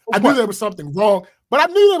 I knew there was something wrong, but I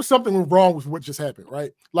knew there was something wrong with what just happened,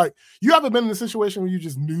 right? Like, you ever been in a situation where you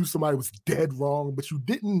just knew somebody was dead wrong, but you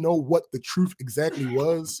didn't know what the truth exactly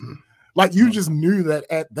was? Like, you just knew that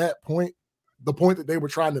at that point, the point that they were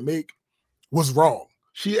trying to make was wrong.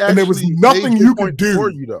 And there was nothing you could do. For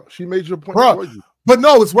you, though. She made your point for you. But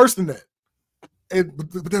no, it's worse than that.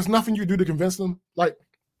 But there's nothing you do to convince them. Like,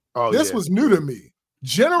 this was new to me.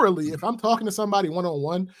 Generally, if I'm talking to somebody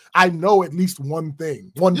one-on-one, I know at least one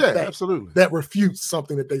thing, fact absolutely, that refutes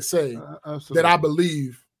something that they say that I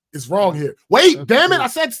believe is wrong here. Wait, damn it! I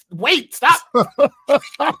said wait. Stop.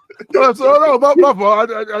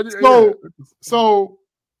 So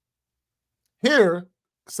here,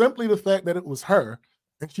 simply the fact that it was her,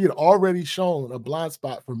 and she had already shown a blind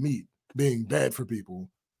spot for meat being bad for people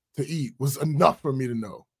to eat, was enough for me to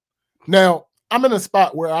know. Now, I'm in a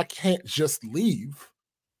spot where I can't just leave,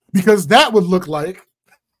 because that would look like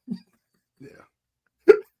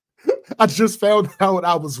I just found out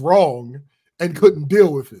I was wrong and couldn't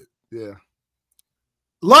deal with it. Yeah.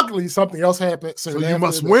 Luckily, something else happened. So you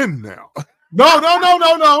must win now. No.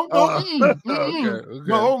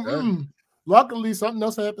 Luckily, something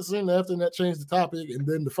else happened soon after, and that changed the topic. And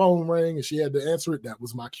then the phone rang, and she had to answer it. That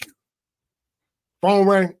was my cue. Phone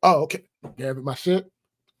rang. Oh, okay. Gave it my shit.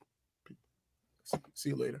 See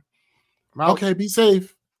you later. Okay, be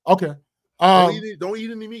safe. Okay. Don't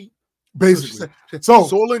eat any meat. Basically. So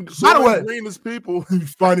Soylent by the way, Green is people.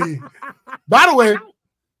 funny. By the way,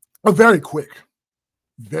 a very quick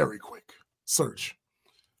search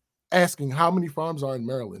asking how many farms are in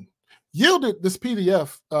Maryland yielded this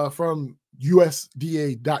PDF from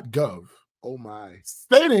USDA.gov. Oh my.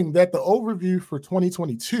 Stating that the overview for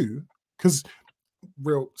 2022, because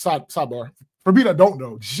real sidebar, for me that don't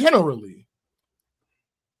know, generally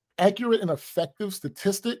accurate and effective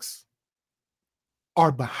statistics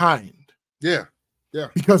are behind. Yeah.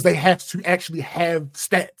 Because they have to actually have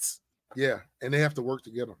stats. Yeah, and they have to work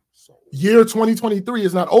to get them. So year 2023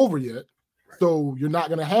 is not over yet. Right. So you're not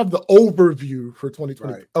going to have the overview for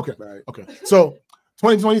 2020. Right. Okay. Right. Okay. So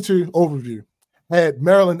 2022 overview had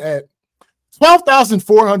Maryland at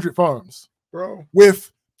 12,400 farms. Bro.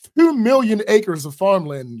 With 2 million acres of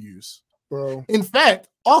farmland in use. Bro. In fact,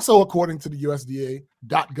 also according to the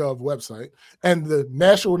USDA.gov website and the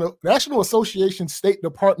National Association State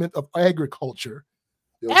Department of Agriculture,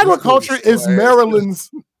 agriculture is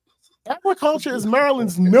Maryland's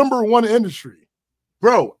number one industry,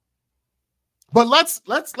 bro. But let's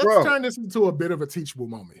turn this into a bit of a teachable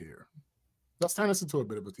moment here. Let's turn this into a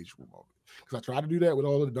bit of a teachable moment because I try to do that with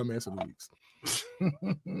all of the dumbass of the weeks.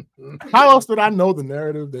 How else did I know the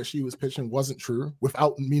narrative that she was pitching wasn't true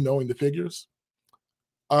without me knowing the figures?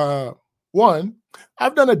 One,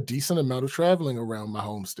 I've done a decent amount of traveling around my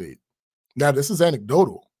home state. Now, this is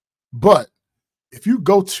anecdotal, but if you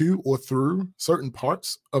go to or through certain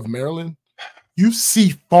parts of Maryland, you see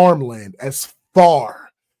farmland as far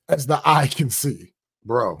as the eye can see.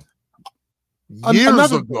 Bro,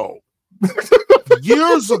 years ago,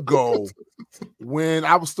 when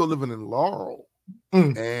I was still living in Laurel,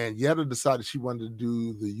 and Yetta decided she wanted to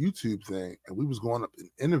do the YouTube thing, and we was going up and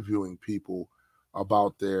interviewing people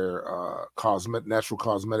about their natural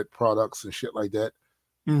cosmetic products and shit like that.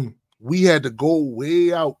 We had to go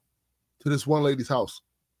way out to this one lady's house.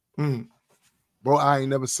 Bro, I ain't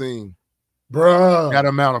never seen that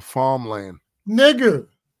amount of farmland. Nigga.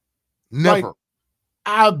 Never.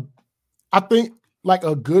 Like, I think like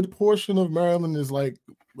a good portion of Maryland is like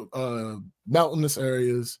mountainous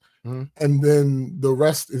areas, and then the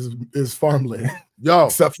rest is farmland. Yo,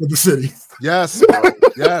 except for the city. Yes, bro.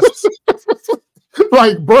 Yes.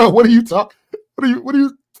 Like, bro, what are you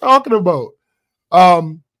talking about?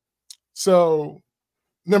 So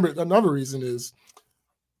another reason is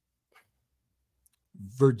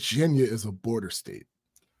Virginia is a border state.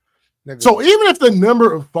 So even if the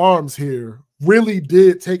number of farms here really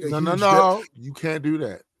did take a huge dip, you can't do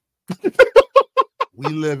that. We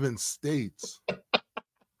live in states,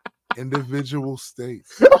 individual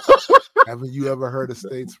states. Haven't you ever heard of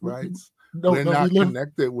states' rights? No, we're not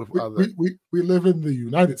connected with other. We live in the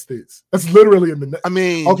United States. That's literally in the. I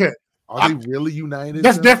mean, okay, are they really united?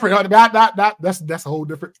 That's different. That's a whole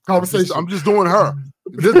different conversation. I'm just doing her.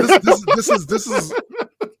 This is.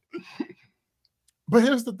 But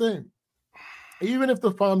here's the thing: even if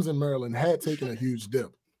the farms in Maryland had taken a huge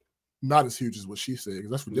dip, not as huge as what she said,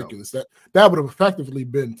 because that's ridiculous. No. That would have effectively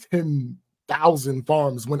been 10,000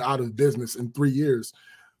 farms went out of business in 3 years,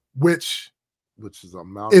 which is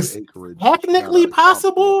amount of acreage. Technically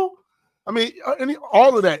possible. I mean,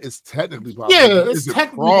 all of that is technically possible. Yeah, it's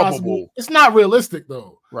technically possible. It's not realistic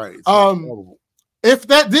though. Right. If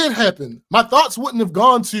that did happen, my thoughts wouldn't have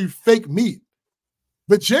gone to fake meat.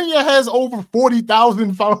 Virginia has over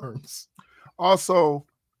 40,000 farms. Also,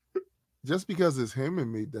 just because it's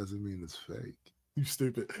human meat doesn't mean it's fake. You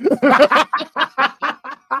stupid.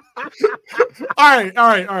 All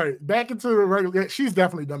right. Back into the regular. She's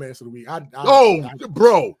definitely dumbass of the week.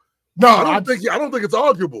 Bro. No, I don't think it's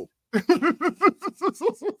arguable.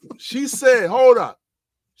 She said, hold up.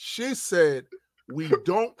 She said, we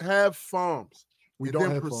don't have farms.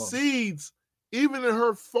 Proceeds, even in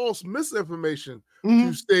her false misinformation,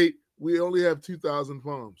 to state we only have 2,000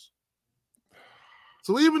 farms.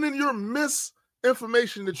 So even in your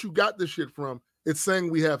misinformation that you got this shit from, it's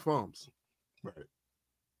saying we have farms. Right.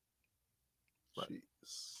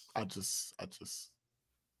 I just.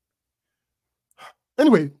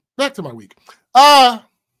 Anyway, back to my week.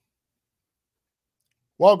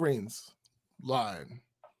 Walgreens line.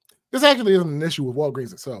 This actually isn't an issue with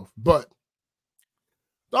Walgreens itself, but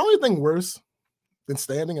the only thing worse than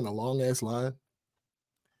standing in a long ass line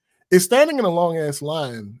is standing in a long ass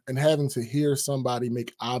line and having to hear somebody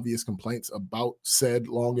make obvious complaints about said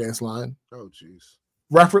long ass line. Oh, jeez.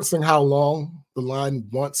 Referencing how long the line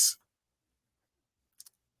once.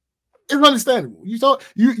 It's understandable.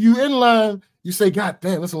 You in line, you say, God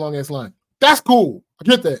damn, that's a long ass line. That's cool. I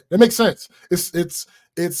get that. That makes sense.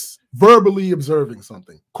 It's verbally observing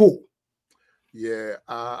something. Cool. Yeah,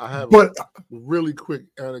 I have a really quick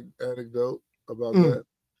anecdote about that.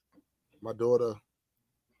 My daughter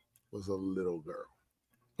was a little girl.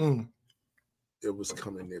 It was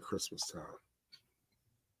coming near Christmas time.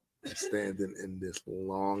 Standing in this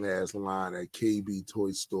long ass line at KB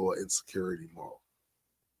Toy Store and Security Mall.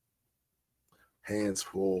 Hands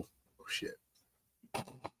full of shit.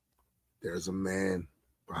 There's a man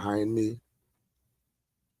behind me.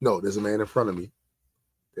 No, there's a man in front of me.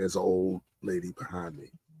 There's an old lady behind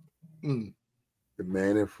me. The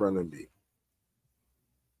man in front of me,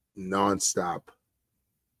 nonstop,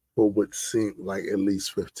 for what seemed like at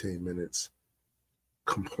least 15 minutes,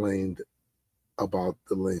 complained about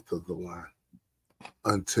the length of the line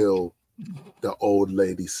until the old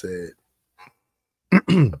lady said,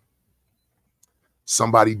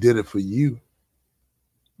 somebody did it for you.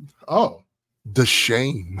 Oh. The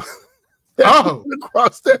shame. Oh.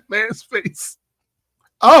 Across that man's face.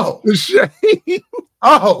 Oh. The shame.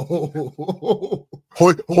 Oh.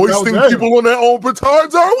 Hoisting people on their own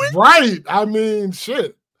petards, are we? Right. I mean,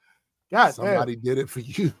 shit. God, somebody did it for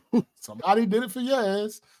you. Somebody did it for your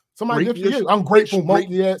ass. Somebody did it for you. I'm grateful,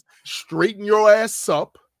 monkey ass. Straighten your ass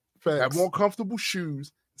up. Facts. Have more comfortable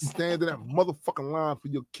shoes. Stand in that motherfucking line for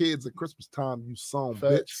your kids at Christmas time, you son of a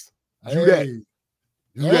bitch. Do that.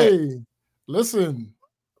 Do that. Listen.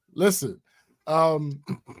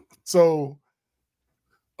 So,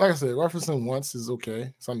 like I said, referencing once is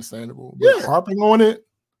okay. It's understandable. But harping on it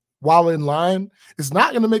while in line is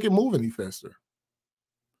not going to make it move any faster.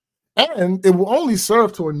 And it will only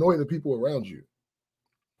serve to annoy the people around you.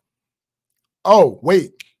 Oh,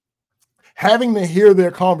 wait. Having to hear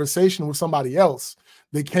their conversation with somebody else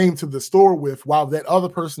they came to the store with while that other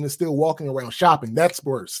person is still walking around shopping. That's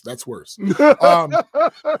worse. That's worse.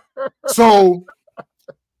 So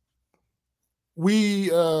we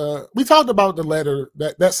talked about the letter,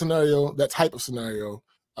 that scenario, that type of scenario,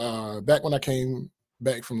 back when I came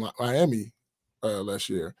back from Miami last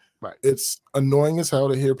year. Right. It's annoying as hell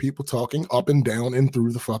to hear people talking up and down and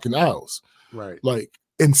through the fucking aisles. Right. Like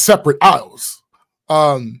in separate aisles.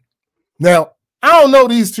 Now, I don't know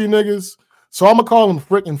these two niggas, so I'm gonna call them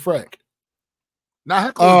Frick and Frack.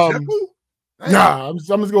 Nah, I'm just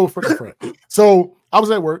gonna go with Frick and Frack. So I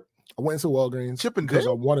was at work. I went into Walgreens because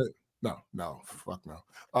I wanted fuck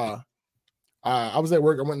no. I was at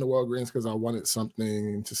work. I went into Walgreens because I wanted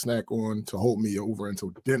something to snack on to hold me over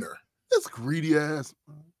until dinner. That's greedy ass.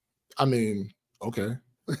 I mean, okay.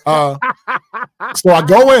 So I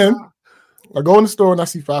go in the store and I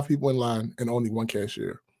see 5 people in line and only one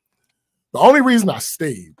cashier. The only reason I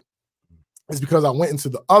stayed is because I went into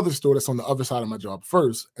the other store that's on the other side of my job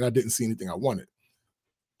first, and I didn't see anything I wanted.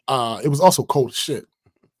 It was also cold as shit,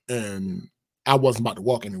 and I wasn't about to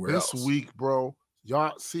walk anywhere else. This week, bro,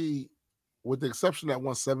 y'all see, with the exception of that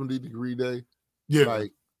 170-degree day,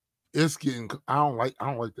 like it's getting. I don't like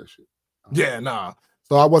that shit. Yeah, nah.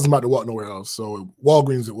 So I wasn't about to walk nowhere else. So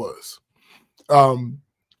Walgreens it was.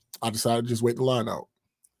 I decided to just wait the line out.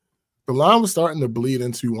 The line was starting to bleed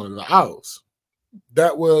into one of the aisles.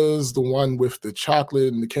 That was the one with the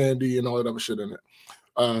chocolate and the candy and all that other shit in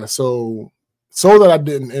it. So that I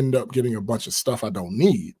didn't end up getting a bunch of stuff I don't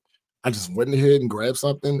need, I just went ahead and grabbed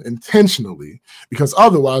something intentionally because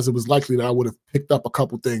otherwise it was likely that I would have picked up a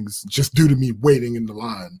couple things just due to me waiting in the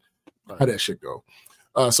line. Right. How that shit go?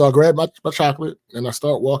 So I grabbed my chocolate and I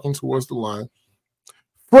start walking towards the line.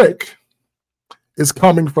 Frick is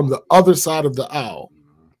coming from the other side of the aisle.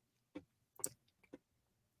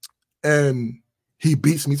 And he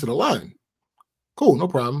beats me to the line. Cool, no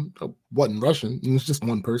problem. I wasn't rushing. It's just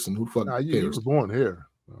one person. Who the fuck cares? You was born here.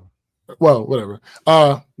 Well, whatever.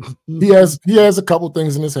 He has a couple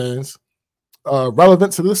things in his hands.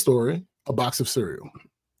 Relevant to this story, a box of cereal.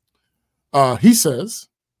 He says,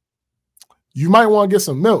 you might want to get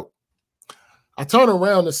some milk. I turn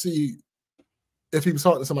around to see if he was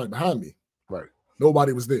talking to somebody behind me. Right.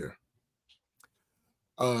 Nobody was there.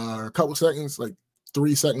 A couple seconds, like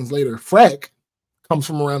 3 seconds later, Frack comes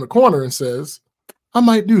from around the corner and says, I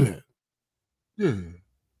might do that. Yeah.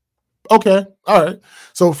 Okay. All right.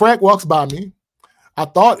 So Frack walks by me. I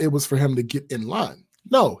thought it was for him to get in line.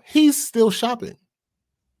 No, he's still shopping.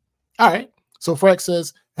 All right. So Frack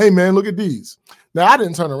says, hey, man, look at these. Now, I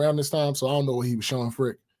didn't turn around this time, so I don't know what he was showing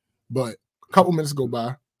Frick. But a couple minutes go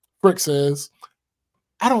by. Frick says,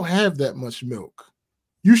 I don't have that much milk.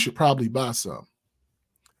 You should probably buy some.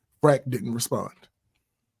 Frack didn't respond.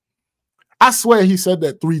 I swear he said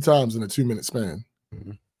that 3 times in a 2-minute span.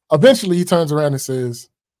 Mm-hmm. Eventually, he turns around and says,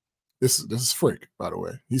 this is Frick, by the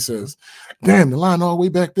way. He says, damn, the line all the way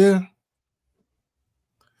back there?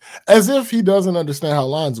 As if he doesn't understand how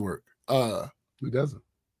lines work. He doesn't.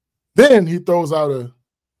 Then he throws out a,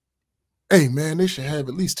 hey, man, they should have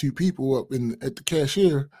at least 2 people up at the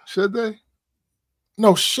cashier. Should they?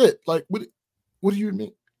 No shit. Like, what do you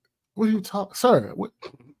mean? What are you talking, sir?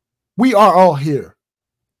 We are all here.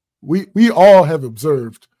 We all have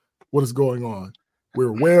observed what is going on. We're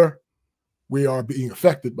aware. We are being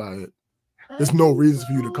affected by it. There's no reason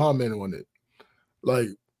for you to comment on it. Like,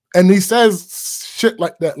 and he says shit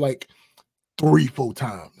like that like 3-4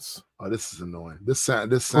 times. Oh, this is annoying. This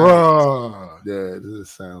sounds. Bruh. Yeah,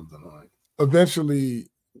 this sounds annoying. Eventually,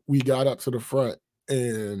 we got up to the front,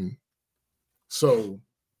 and so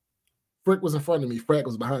Frick was in front of me. Frank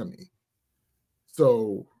was behind me.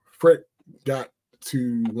 So Frick got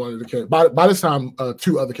to one of the by this time,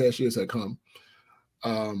 2 other cashiers had come.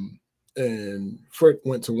 And Frick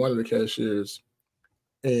went to one of the cashiers,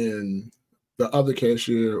 and the other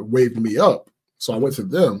cashier waved me up. So I went to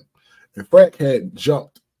them, and Frank had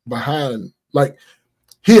jumped behind, like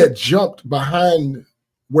he had jumped behind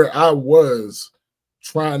where I was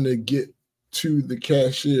trying to get to the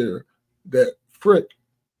cashier that Frick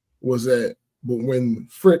was at. But when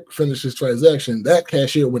Frick finished his transaction, that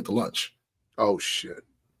cashier went to lunch. Oh, shit.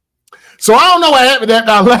 So I don't know what happened that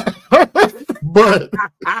night, but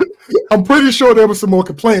I'm pretty sure there was some more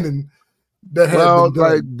complaining that had been done.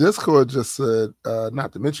 Like Discord just said,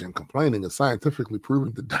 not to mention complaining is scientifically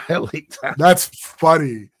proven to dilate time. That's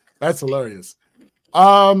funny. That's hilarious.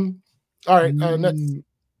 All right, next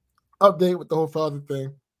update with the whole father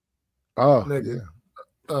thing. Oh, nigga.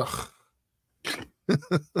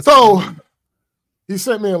 So he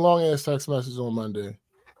sent me a long ass text message on Monday,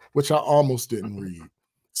 which I almost didn't read.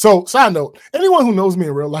 So, side note, anyone who knows me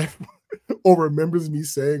in real life or remembers me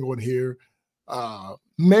saying on here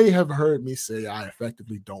may have heard me say I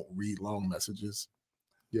effectively don't read long messages.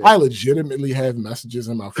 Yeah. I legitimately have messages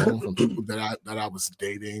in my phone from people that I was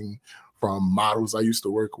dating, from models I used to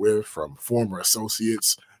work with, from former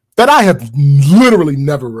associates that I have literally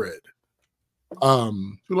never read.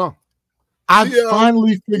 Too long. I've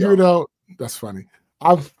finally figured out. That's funny.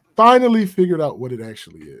 I've finally figured out what it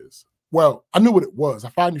actually is. Well, I knew what it was. I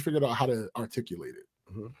finally figured out how to articulate it.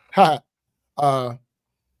 Mm-hmm.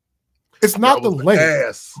 It's not the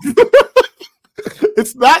length.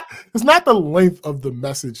 It's not the length of the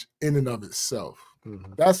message in and of itself.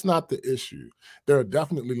 Mm-hmm. That's not the issue. There are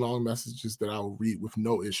definitely long messages that I'll read with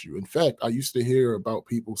no issue. In fact, I used to hear about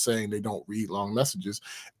people saying they don't read long messages,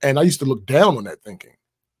 and I used to look down on that thinking.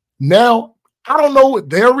 Now, I don't know what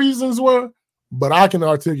their reasons were, but I can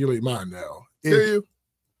articulate mine now.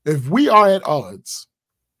 If we are at odds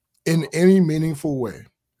in any meaningful way,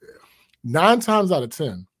 9 times out of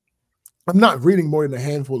 10, I'm not reading more than a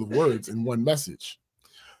handful of words in one message.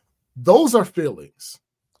 Those are feelings.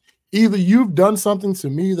 Either you've done something to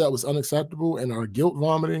me that was unacceptable and are guilt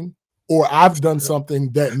vomiting, or I've done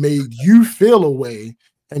something that made you feel a way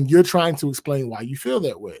and you're trying to explain why you feel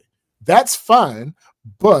that way. That's fine,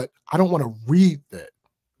 but I don't want to read that.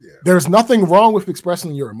 Yeah. There's nothing wrong with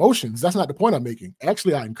expressing your emotions. That's not the point I'm making.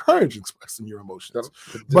 Actually, I encourage expressing your emotions.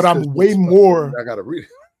 But I'm way more. I gotta read it.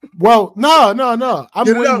 Well, no. I'm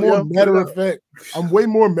way more matter of fact. I'm way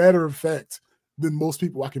more matter of fact than most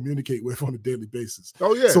people I communicate with on a daily basis.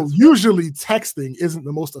 Oh, yeah. So usually texting isn't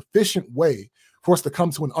the most efficient way for us to come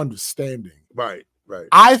to an understanding. Right.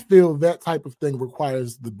 I feel that type of thing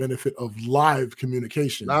requires the benefit of live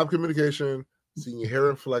communication. Seeing your hair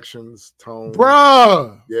inflections, tone.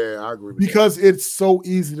 Bruh. Yeah, I agree with because it's so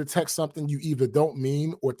easy to text something you either don't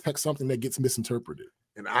mean or text something that gets misinterpreted.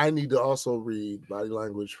 And I need to also read body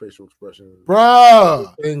language, facial expression.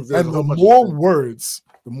 Bruh. And the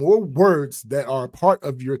more words that are part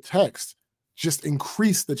of your text just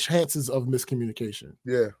increase the chances of miscommunication.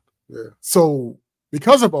 Yeah. So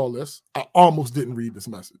because of all this, I almost didn't read this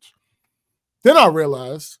message. Then I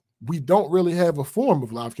realized we don't really have a form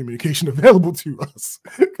of live communication available to us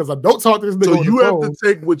because I don't talk to this nigga on the phone. So you have to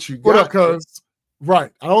take what you got.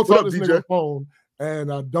 Right. I don't talk to this nigga on the phone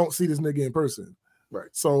and I don't see this nigga in person. Right.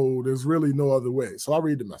 So there's really no other way. So I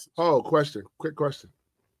read the message. Oh, quick question.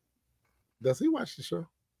 Does he watch the show?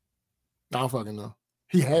 I don't fucking know.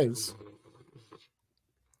 He has.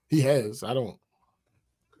 I don't.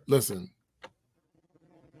 Listen.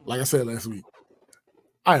 Like I said last week,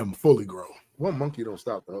 I am fully grown. One monkey don't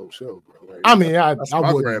stop the whole show, bro. Like, I mean, I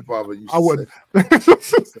wouldn't. Grandfather used to wouldn't.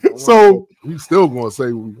 So we still gonna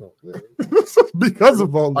say what we want. Because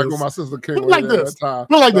of all this. Like when my sister came Put it like this.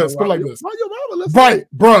 Put it like this. Right,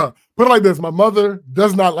 bruh. Put it like this. My mother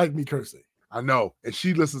does not like me cursing. I know, and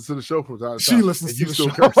she listens to the show from time to time. She listens to the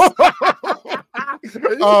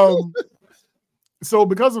show. So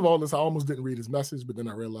because of all this, I almost didn't read his message, but then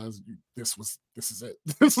I realized this is it.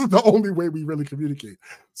 This is the only way we really communicate.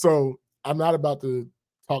 So I'm not about to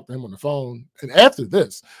talk to him on the phone. And after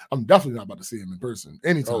this, I'm definitely not about to see him in person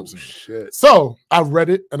anytime soon. Shit. So I read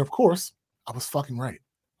it, and of course, I was fucking right.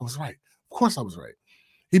 I was right. Of course I was right.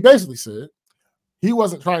 He basically said he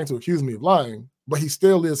wasn't trying to accuse me of lying, but he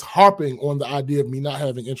still is harping on the idea of me not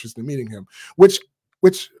having interest in meeting him, which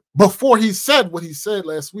before he said what he said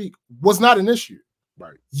last week was not an issue.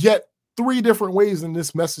 Right. Yet 3 different ways in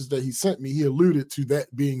this message that he sent me, he alluded to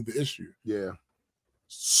that being the issue. Yeah.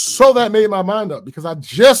 So that made my mind up because I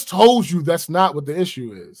just told you that's not what the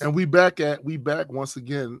issue is. And we back once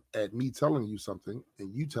again at me telling you something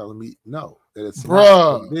and you telling me no, that it's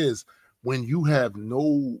not what it is when you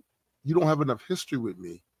don't have enough history with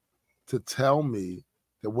me to tell me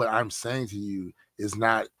that what I'm saying to you is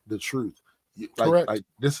not the truth. Correct. Like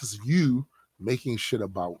this is you making shit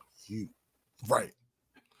about you. Right.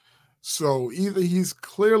 So either he's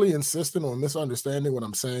clearly insistent on misunderstanding what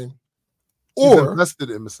I'm saying, or invested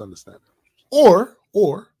in misunderstanding, or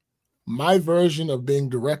my version of being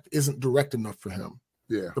direct isn't direct enough for him.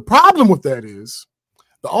 Yeah. The problem with that is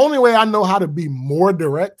the only way I know how to be more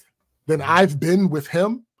direct than I've been with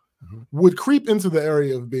him would creep into the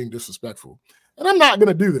area of being disrespectful. And I'm not going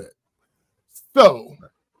to do that. So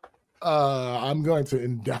I'm going to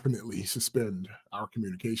indefinitely suspend our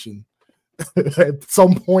communication at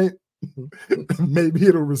some point. Maybe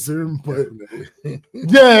it'll resume, but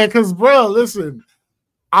yeah, because bro, listen,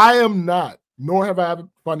 I am not, nor have I,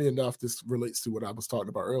 funny enough, this relates to what I was talking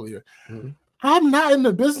about earlier. I'm not in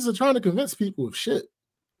the business of trying to convince people of shit.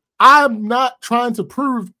 I'm not trying to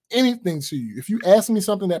prove anything to you. If you ask me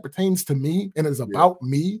something that pertains to me and is about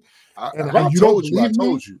me, and you don't believe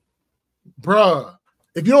me, bruh,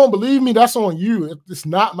 if you don't believe me, that's on you. It's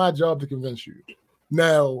not my job to convince you.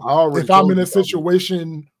 Now, if I'm in a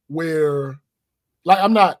situation where, like,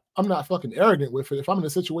 I'm not fucking arrogant with it. If I'm in a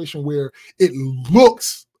situation where it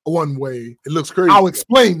looks one way, it looks crazy, I'll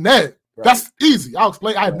explain that. Right. That's easy. I'll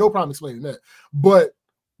explain. I have no problem explaining that. But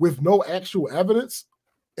with no actual evidence,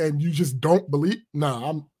 and you just don't believe,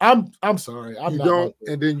 I'm sorry. I'm not.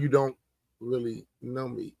 And then you don't really know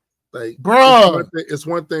me, like, bro. It's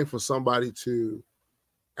one thing for somebody to,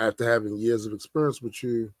 after having years of experience with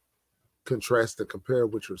you, contrast and compare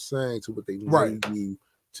what you're saying to what they know you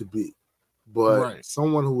to be. But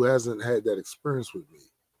someone who hasn't had that experience with me,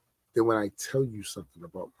 then when I tell you something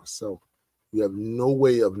about myself, you have no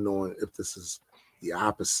way of knowing if this is the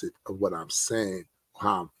opposite of what I'm saying, or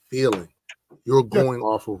how I'm feeling. You're going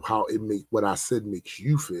off of how what I said makes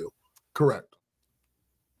you feel. Correct.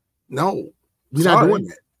 No, we're not doing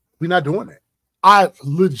that. We're not doing that. I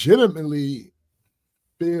legitimately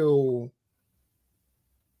feel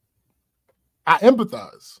I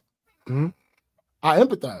empathize. Mm-hmm. I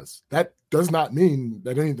empathize. That does not mean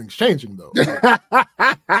that anything's changing, though.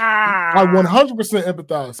 I 100%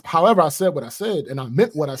 empathize. However, I said what I said, and I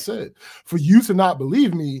meant what I said. For you to not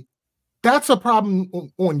believe me, that's a problem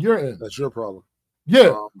on your end. That's your problem.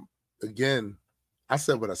 Yeah. Again, I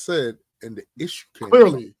said what I said, and the issue came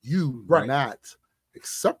clearly you not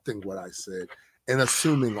accepting what I said and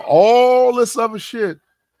assuming all this other shit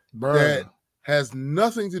that has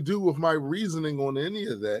nothing to do with my reasoning on any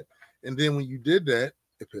of that. And then when you did that,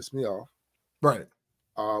 it pissed me off. Right.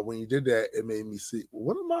 When you did that, it made me see,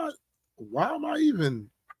 why am I even?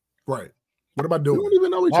 Right. What am I doing? We don't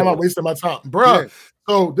even know each other. Why am I wasting my time? Bruh. Yeah.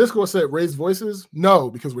 So Discord said raise voices? No,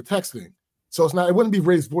 because we're texting. So it wouldn't be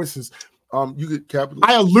raised voices. You get capital.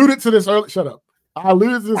 I alluded to this earlier. Shut up. I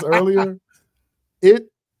alluded to this earlier. It's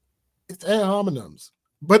ad hominems.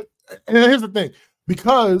 But and here's the thing,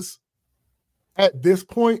 because at this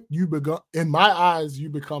point, in my eyes, you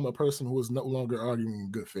become a person who is no longer arguing in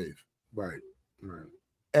good faith. Right.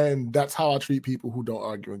 And that's how I treat people who don't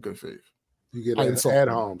argue in good faith. You get ad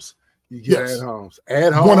homs. You get ad homs.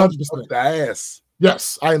 Ad homs 100%. The ass.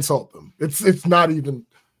 Yes, I insult them. It's not even.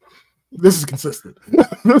 This is consistent.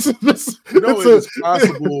 It is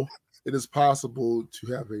possible. It is possible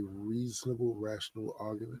to have a reasonable, rational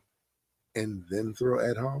argument and then throw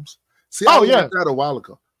ad homs. See, I learned that a while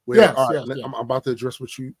ago. I'm about to address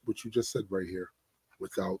what you just said right here,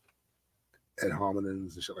 without ad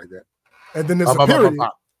hominems and shit like that. And then there's a period.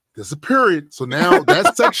 There's a period. So now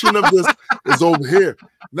that section of this is over here.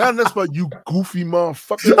 Now that's about you goofy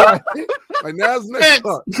motherfucker. Like now it's next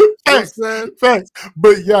part. Thanks.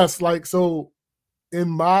 But yes, like, so in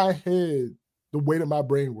my head, the way that my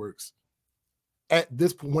brain works, at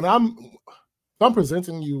this point, when I'm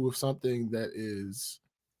presenting you with something that is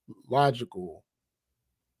logical,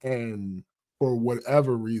 and for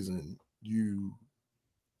whatever reason you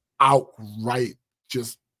outright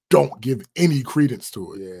just don't give any credence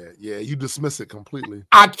to it. Yeah, you dismiss it completely.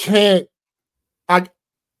 I can't.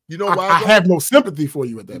 You know why? I have no sympathy for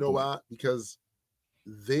you at that You know point. why? Because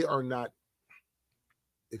they are not.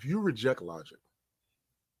 If you reject logic,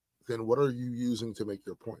 then what are you using to make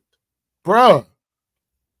your point? Bruh,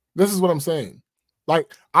 this is what I'm saying.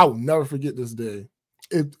 Like, I'll never forget this day.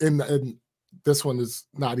 And this one is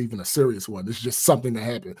not even a serious one. It's just something that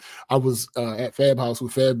happened. I was at Fab House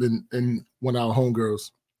with Fab and one of our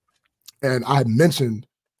homegirls, and I had mentioned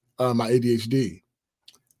my ADHD.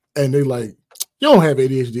 And they like, you don't have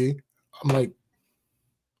ADHD. I'm like,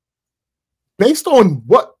 based on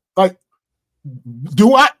what? Like,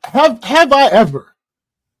 do I have I ever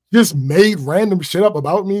just made random shit up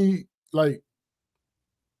about me? Like,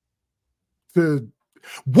 to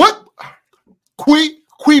what? Qui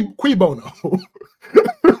bono?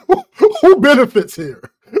 Who benefits here?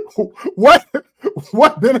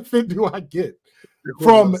 What benefit do I get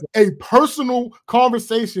from a personal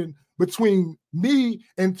conversation between me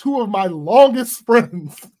and two of my longest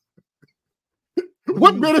friends?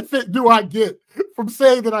 What benefit do I get from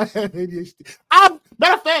saying that I have ADHD?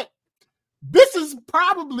 Matter of fact, this is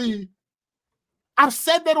probably, I've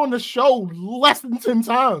said that on the show less than 10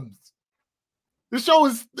 times. The show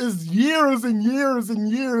is years and years and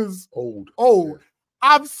years old. Yeah.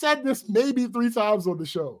 I've said this maybe 3 times on the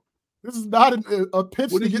show. This is not a pitch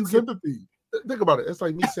to get sympathy. Think about it. It's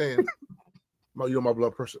like me saying, you're my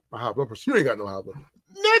blood pressure, my high blood pressure. You ain't got no high blood pressure.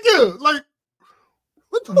 Nigga, like,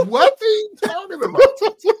 what are you talking about?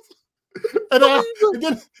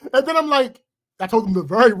 and then I'm like, I told them the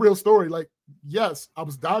very real story. Like, yes, I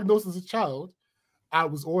was diagnosed as a child. I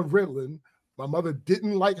was on Ritalin. My mother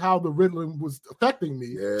didn't like how the Ritalin was affecting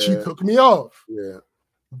me. Yeah. She took me off. Yeah.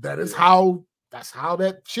 That's how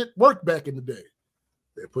that shit worked back in the day.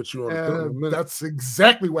 They put you on the pill in a minute. That's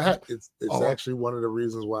exactly what happened. It's actually one of the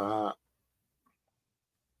reasons why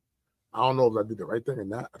I don't know if I did the right thing or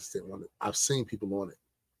not. I just didn't want it. I've seen people on it.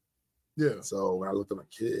 Yeah. So when I looked at my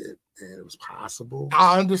kid and it was possible,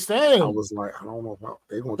 I understand. I was like, I don't know if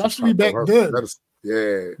they're going to especially back then.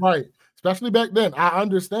 Yeah. Right. Especially back then. I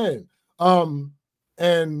understand. And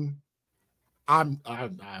I'm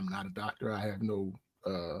not a doctor. I have no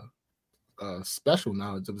special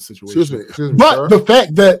knowledge of the situation. Excuse me, but sir. The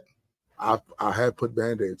fact that I had put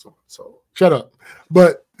Band-Aids on, so shut up.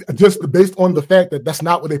 But just based on the fact that that's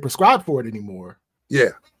not what they prescribe for it anymore. Yeah,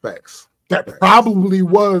 facts. That probably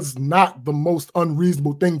was not the most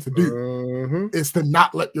unreasonable thing to do. Is to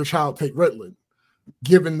not let your child take Ritalin,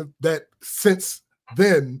 given that since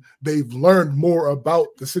then they've learned more about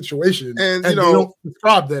the situation and they don't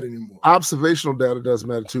prescribe that anymore. Observational data does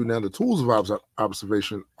matter too. Now the tools of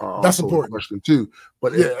observation are that's also important. A question too.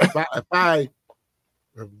 But if I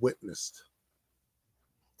have witnessed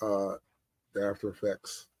the after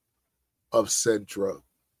effects of said drug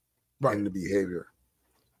in the behavior,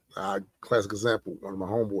 classic example, one of my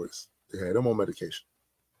homeboys, they had him on medication.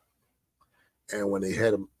 And when they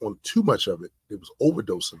had him on too much of it, it was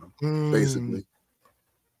overdosing him, basically.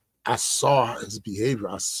 I saw his behavior.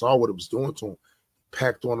 I saw what it was doing to him.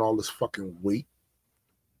 Packed on all this fucking weight.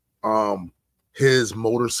 His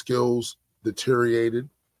motor skills deteriorated.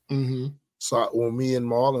 So when me and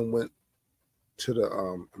Marlon went to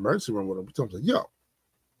the emergency room with him, we told him, like, yo,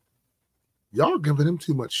 y'all giving him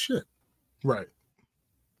too much shit. Right.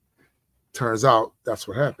 Turns out that's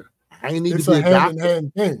what happened. I ain't need it's to be a hand doctor. In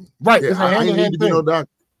hand thing. Right. Yeah, it's a hand in hand thing. Be no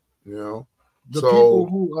doctor. You know?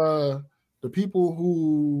 The people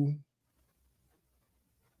who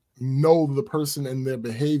know the person and their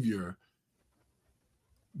behavior,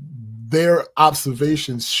 their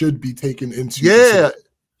observations should be taken into consideration.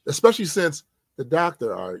 Especially since the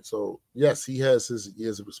doctor, all right, so yes, he has his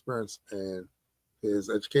years of experience and his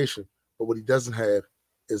education, but what he doesn't have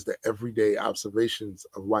is the everyday observations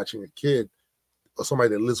of watching a kid or somebody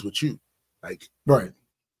that lives with you. Like, right.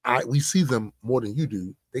 We see them more than you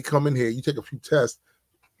do. They come in here, you take a few tests,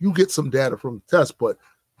 you get some data from the test, but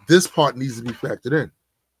this part needs to be factored in.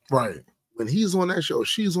 Right. When he's on that show, or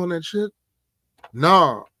she's on that shit,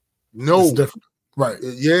 no. It's different. Right.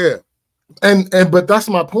 Yeah. And but that's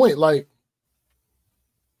my point. Like,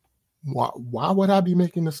 why would I be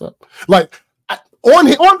making this up? Like,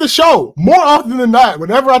 on the show, more often than not,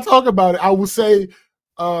 whenever I talk about it, I will say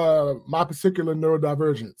my particular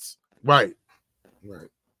neurodivergence. Right.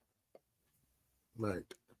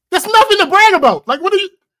 There's nothing to brag about. Like, what are you?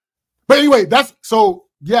 But anyway, that's so.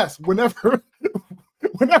 Yes, whenever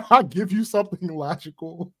I give you something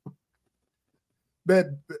logical,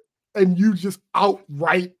 and you just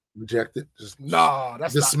outright reject it,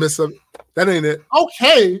 that's dismiss it. That ain't it.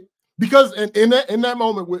 Okay, because in that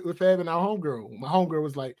moment with Fab and our homegirl, my homegirl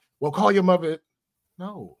was like, "Well, call your mother."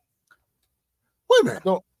 No, wait a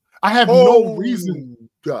minute. I have no reason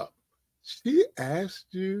up. She asked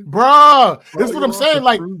you, bruh. That's what I'm saying.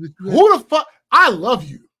 Like, who the fuck? I love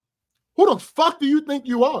you. Who the fuck do you think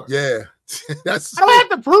you are? Yeah, that's. I don't have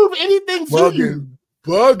to prove anything to you.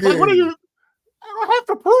 Bugging. Like, what are you? I don't have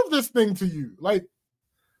to prove this thing to you. Like,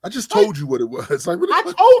 I just told you what it was. Like,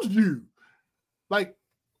 I told you. Like,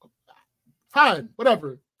 fine,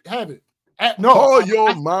 whatever, have it. No, call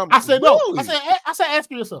your mom. I said no. Really? I said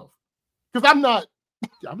ask yourself, because I'm not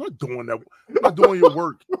doing that. I'm not doing your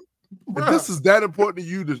work. If this is that important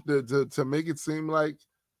to you to make it seem like,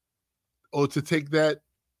 or to take that.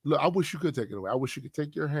 Look, I wish you could take it away. I wish you could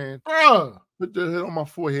take your hand, put your head on my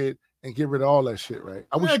forehead, and get rid of all that shit. Right?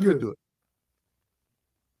 I wish you could do it.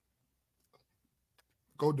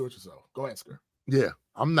 Go do it yourself. Go ask her. Yeah,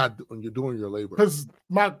 I'm not. You're doing your labor. Because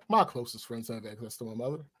my closest friends have access to my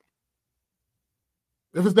mother.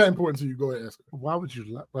 If it's that important to you, go ahead and ask her. Why would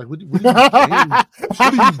you like? What do you gain?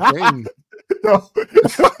 What do you gain? No.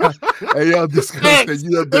 Hey, y'all discussed that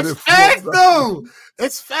you have been it's facts, though.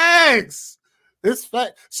 It's facts. It's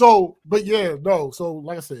fact. So, but yeah, no. So,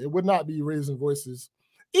 like I said, it would not be raising voices,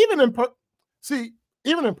 even in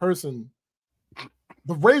person.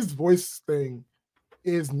 The raised voice thing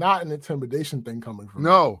is not an intimidation thing coming from.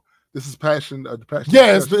 No, this is passion.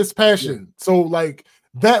 Yeah, it's passion. Yeah. So, like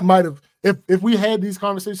that might have, if we had these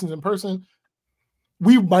conversations in person,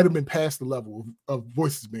 we might have been past the level of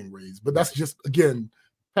voices being raised. But that's just, again,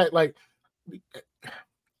 like,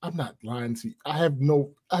 I'm not lying to you. I have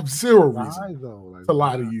zero reason to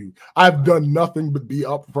lie to you. I've done nothing but be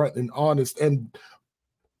upfront and honest and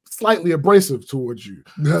slightly abrasive towards you.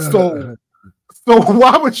 So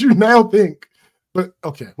why would you now think? But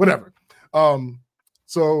okay, whatever.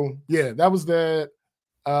 So yeah, that was that.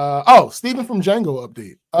 Stephen from Django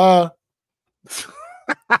update.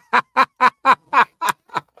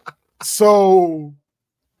 So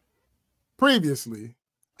previously,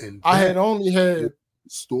 I had only had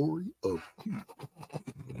story of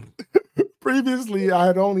previously I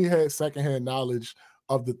had only had secondhand knowledge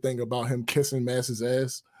of the thing about him kissing Mass's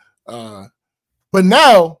ass. But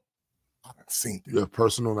now I done seen it. You have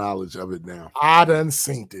personal knowledge of it now. I done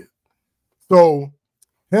seen it. So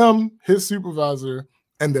him, his supervisor,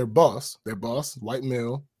 and their boss, white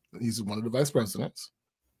male, he's one of the vice presidents,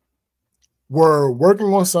 were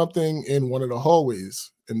working on something in one of the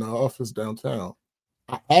hallways in the office downtown.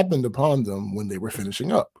 I happened upon them when they were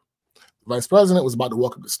finishing up. The vice president was about to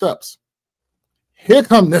walk up the steps. Here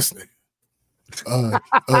come this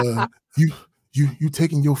nigga. You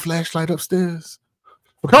taking your flashlight upstairs?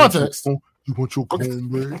 For context, you want your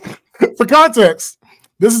comb, man? For context,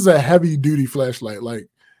 this is a heavy duty flashlight. Like,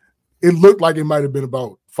 it looked like it might have been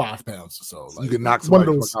about 5 pounds or so. Like, you can knock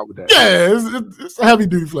somebody out with that. Yeah, it's a heavy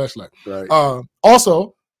duty flashlight. Right.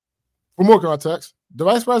 Also, for more context, the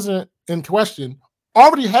vice president in question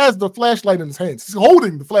already has the flashlight in his hands. He's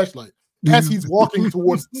holding the flashlight as he's walking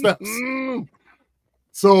towards the steps.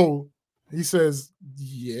 So he says,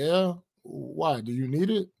 "Yeah, why? Do you need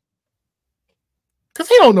it?" Because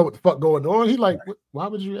he don't know what the fuck going on. He like, why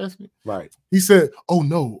would you ask me? Right. He said, "Oh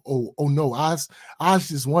no. I was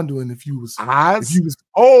just wondering if you was the fuck."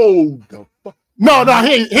 No,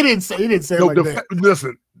 he didn't say it like that.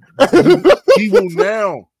 Listen, he will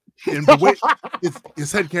now. And the way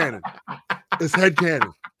it's headcanon. It's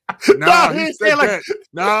headcanon. Nah, he said that.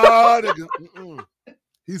 Nah,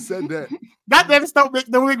 he said that. Not that it's don't make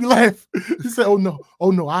me laugh. He said, "Oh no.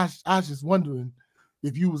 I was just wondering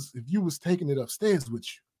if you was taking it upstairs with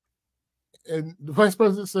you." And the vice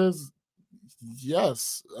president says,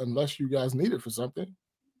 "Yes, unless you guys need it for something."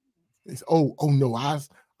 He said, "Oh no, I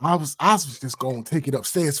was just going to take it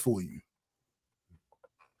upstairs for you."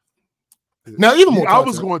 Now, even more context, I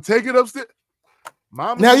was going to take it upstairs.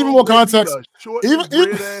 Even more context.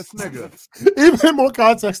 Even more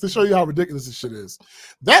context to show you how ridiculous this shit is.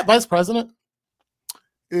 That vice president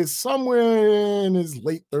is somewhere in his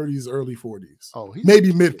late 30s, early 40s. Oh,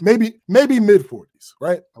 maybe mid 40s,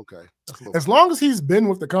 right? Okay. As long as he's been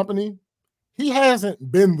with the company, he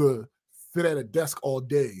hasn't been the sit at a desk all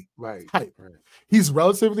day type. Right. He's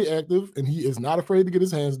relatively active and he is not afraid to get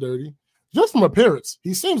his hands dirty. Just from appearance,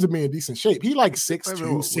 he seems to be in decent shape. He like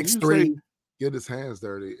 6'2", 6'3". Get his hands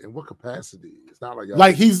dirty in what capacity? It's not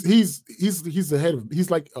like he's the head of, he's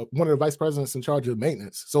like one of the vice presidents in charge of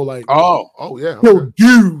maintenance. So like yeah, okay.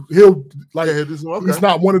 He's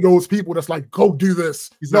not one of those people that's like, go do this.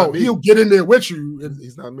 He'll get in there with you. And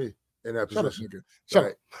he's not me in that position.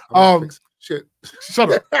 Shut up. Shut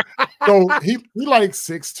up. So he like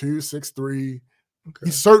 6'2", 6'3". Okay.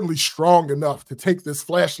 He's certainly strong enough to take this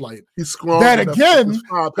flashlight. He's strong. That again,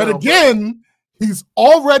 he's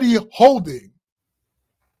already holding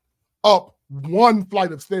up one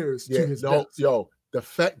flight of stairs to his desk. Yo, the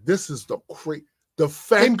fact this is the crazy. The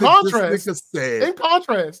fact In that contrast, this nigga said,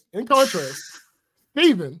 in contrast,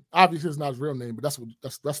 Steven, obviously it's not his real name, but that's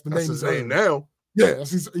the name his name now. Yeah,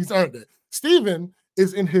 he's earned it. Steven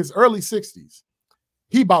is in his early 60s.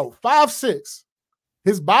 He about 5'6".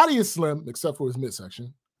 His body is slim, except for his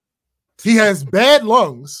midsection. He has bad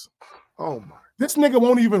lungs. Oh my. This nigga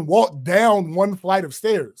won't even walk down one flight of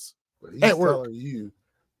stairs. But he's telling you,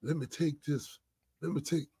 let me take this.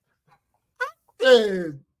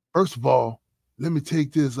 First of all, let me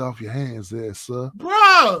take this off your hands there, sir.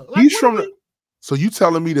 Bro, like, he's from the. So you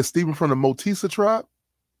telling me that Steven from the Motisa tribe?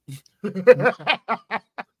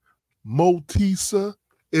 Motisa?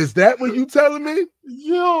 Is that what you telling me?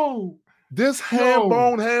 Yo. This ham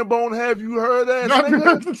bone, have you heard that?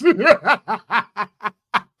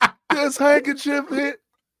 This handkerchief hit.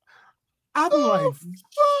 I'm like,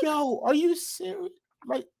 yo, are you serious?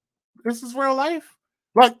 Like, this is real life?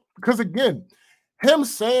 Like, because again, him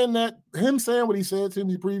saying what he said to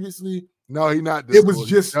me previously. No, he not. It was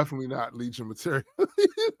just definitely not Legion material.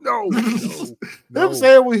 no. Him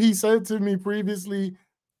saying what he said to me previously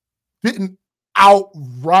didn't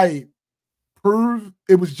outright prove.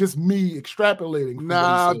 It was just me extrapolating.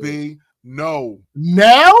 Nah, B. No.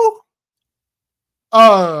 Now,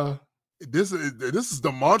 this is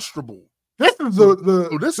demonstrable. This is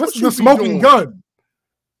this is the smoking gun.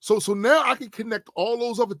 So now I can connect all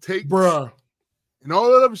those other takes, bruh, and all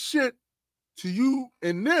that other shit to you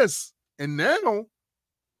and this. And now,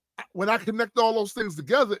 when I connect all those things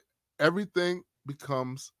together, everything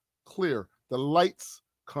becomes clear. The lights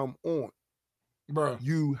come on. Bruh.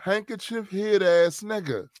 You handkerchief head ass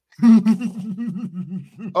nigga.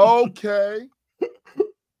 Okay.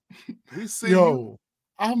 We see you.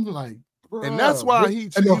 I'm like, bruh. And that's why he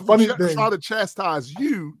try to chastise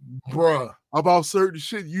you, bruh, about certain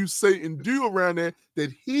shit you say and do around there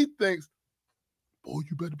that he thinks, boy,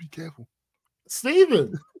 you better be careful.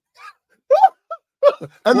 Steven.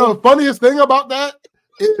 And the funniest thing about that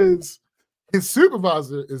is his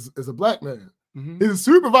supervisor is a black man. Mm-hmm. His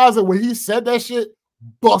supervisor, when he said that shit,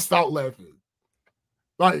 bust out laughing.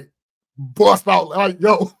 Like,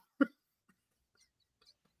 yo.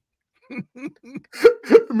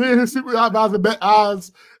 Me and his supervisor met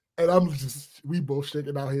eyes, and we both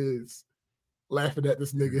shaking our heads, laughing at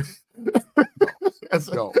this nigga.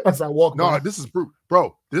 as I walk by. No, this is proof.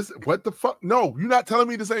 Bro, what the fuck? No, you're not telling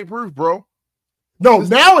me this ain't proof, bro. No,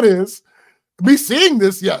 now it is. Me seeing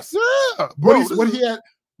this, yes. Yeah, bro.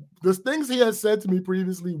 The things he had said to me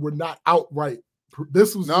previously were not outright.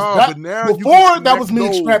 This was but now before that was me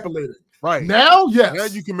extrapolating. Right. Now, yes. Now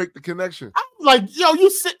you can make the connection. I'm like,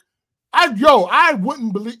 yo, I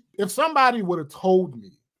wouldn't believe if somebody would have told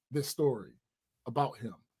me this story about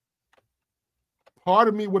him. Part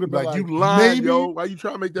of me would have been like, you lying, maybe, yo. Why you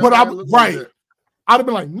trying to make that? But right. I'd have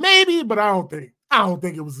been like, maybe, but I don't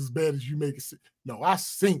think it was as bad as you make it. No, I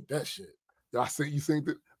synced that shit. You synced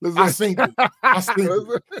it? I synced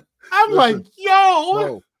it. I'm like, yo.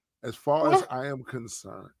 Bro, as far as I am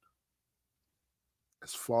concerned,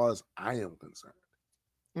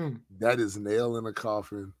 that is nail in the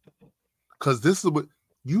coffin. Because this is what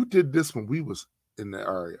you did this when we was in the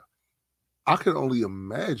area. I can only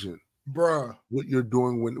imagine, bruh, what you're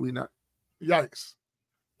doing when we not. Yikes.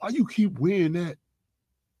 Why you keep wearing that?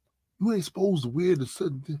 You ain't supposed to wear the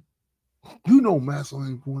certain thing. You know Master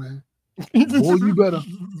ain't going that. Boy, you better.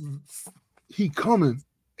 He coming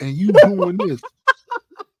and you doing this.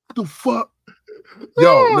 The fuck?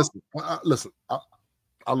 Yo, listen.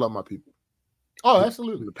 I love my people. Oh,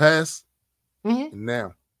 absolutely. In the past and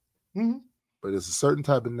now. Mm-hmm. But it's a certain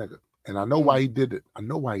type of nigga. And I know why he did it.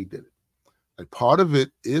 Like, part of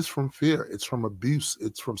it is from fear. It's from abuse.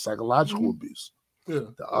 It's from psychological abuse. Yeah.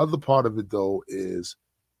 The other part of it, though, is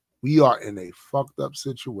we are in a fucked up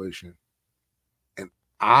situation. And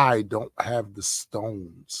I don't have the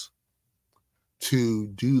stones to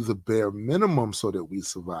do the bare minimum so that we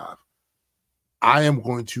survive. I am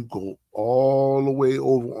going to go all the way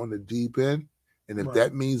over on the deep end. And if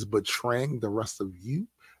that means betraying the rest of you,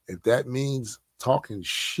 if that means talking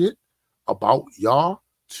shit about y'all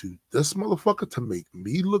to this motherfucker to make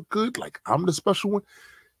me look good, like I'm the special one,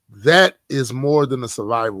 that is more than a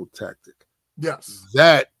survival tactic. Yes.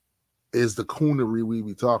 That is the coonery we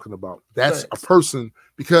be talking about. That's a person,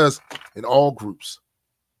 because in all groups,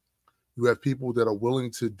 you have people that are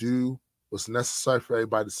willing to do what's necessary for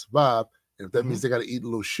everybody to survive. And if that means they got to eat a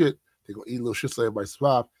little shit, they're going to eat a little shit so everybody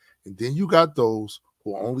survive. And then you got those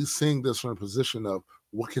who are only seeing this from a position of,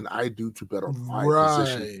 what can I do to better my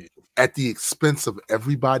position? at the expense of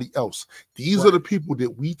everybody else. These are the people that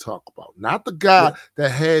we talk about, not the guy that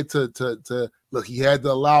had to look. He had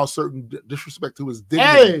to allow certain disrespect to his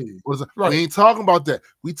dignity. We ain't talking about that.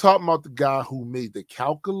 We talking about the guy who made the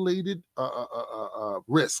calculated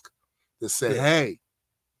risk that said, "Hey,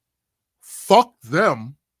 fuck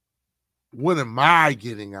them. What am I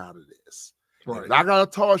getting out of this? Right. If I gotta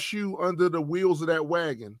toss you under the wheels of that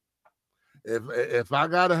wagon, if I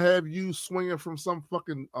gotta have you swinging from some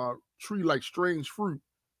fucking tree like strange fruit,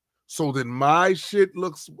 so that my shit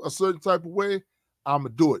looks a certain type of way, I'm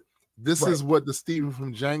gonna do it." This is what the Steven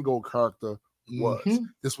from Django character was.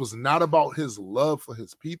 This was not about his love for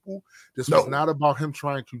his people. This was not about him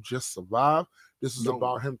trying to just survive. This is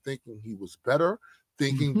about him thinking he was better,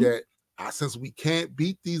 thinking that since we can't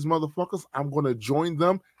beat these motherfuckers, I'm gonna join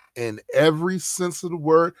them in every sense of the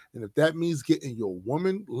word. And if that means getting your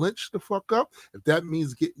woman lynched the fuck up, if that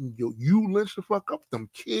means getting you lynched the fuck up, them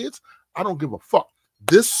kids, I don't give a fuck.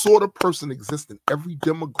 This sort of person exists in every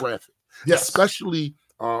demographic, especially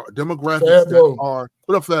demographics that are,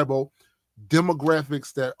 what up, Fabo?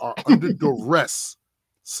 Demographics that are under duress,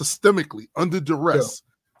 systemically under duress.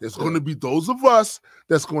 There's going to be those of us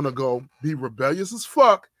that's going to go be rebellious as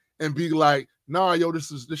fuck and be like, nah, yo,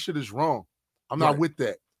 this shit is wrong. I'm not with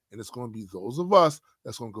that. And it's going to be those of us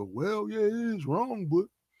that's going to go, well, yeah, it is wrong, but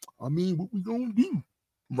I mean, what we going to do?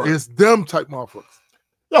 It's them type motherfuckers.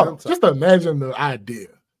 Yo, just imagine the idea.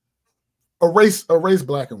 Erase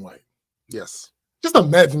black and white. Yes. Just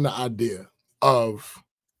imagine the idea of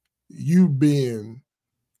you being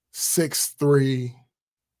 6'3",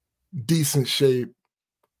 decent shape,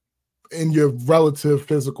 in your relative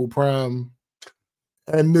physical prime,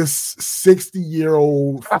 and this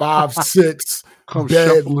 60-year-old 5'6",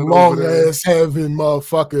 dead long ass having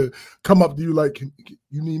motherfucker come up to you like,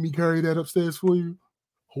 you need me carry that upstairs for you?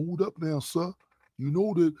 Hold up now, sir. You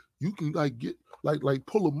know that you can like get like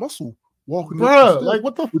pull a muscle walking. Bruh, like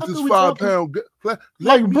what the fuck with this are we 5 talking? pound?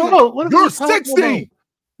 Like, bro, what you're 60.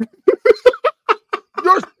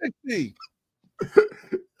 You're 60.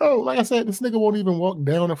 Oh, like I said, this nigga won't even walk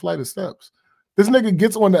down a flight of steps. This nigga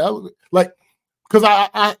gets on the elevator, like, because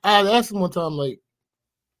I asked him one time, like,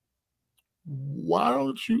 why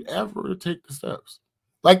don't you ever take the steps?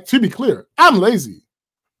 Like, to be clear, I'm lazy.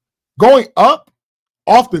 Going up,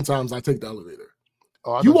 oftentimes I take the elevator.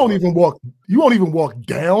 You won't even walk. You won't even walk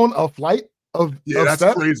down a flight of that's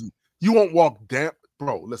steps? Crazy. You won't walk down,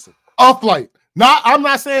 bro. Listen, a flight. I'm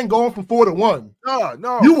not saying going from 4 to 1.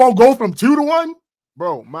 No. You won't go from 2 to 1,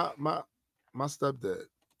 bro. My stepdad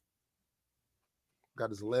got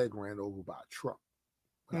his leg ran over by a truck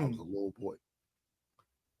when I was a little boy.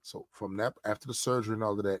 So from that, after the surgery and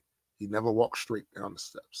all of that, he never walked straight down the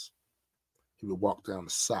steps. He would walk down the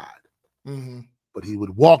side. But he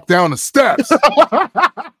would walk down the steps.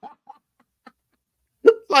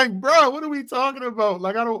 Like, bro, what are we talking about?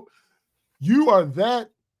 Like, you are that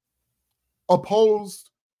opposed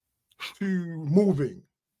to moving.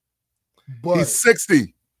 But he's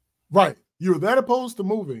 60. Right. You're that opposed to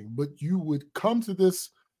moving, but you would come to this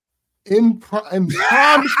in prime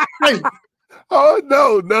state. Oh,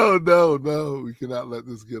 no. We cannot let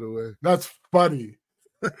this get away. That's funny.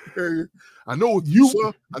 I know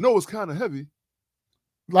sir. I know it's kind of heavy.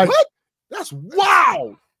 Like, what? That's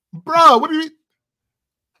wild. Bro,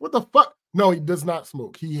 what the fuck? No, he does not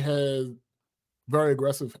smoke. He has very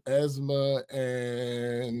aggressive asthma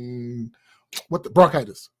and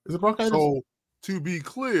bronchitis. Is it bronchitis? So, to be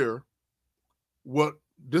clear,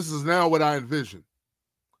 this is now what I envision.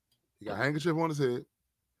 He got a handkerchief on his head.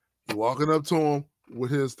 He walking up to him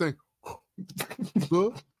with his thing.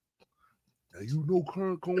 Sir, now you know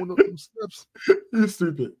Kern going up them steps. You're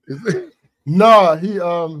stupid. No,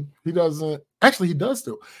 he doesn't. Actually, he does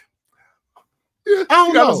still. Yeah, I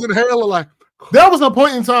don't know. His inhaler like. There was a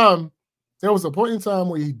point in time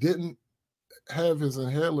where he didn't have his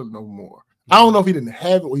inhaler no more. I don't know if he didn't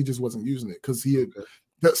have it or he just wasn't using it because he had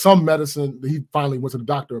some medicine. He finally went to the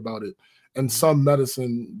doctor about it, and some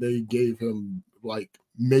medicine they gave him like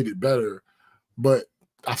made it better. But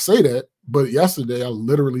I say that. But yesterday I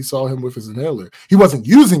literally saw him with his inhaler. He wasn't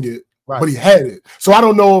using it, but he had it. So I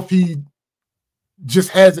don't know if he just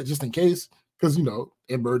has it just in case, because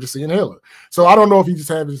emergency inhaler. So I don't know if he just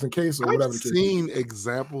has it just in case or whatever. I've seen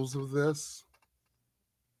examples of this.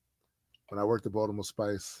 When I worked at Baltimore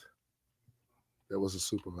Spice, there was a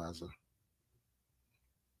supervisor.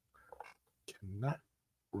 Cannot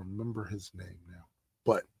remember his name now,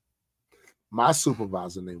 but my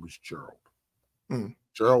supervisor name was Gerald.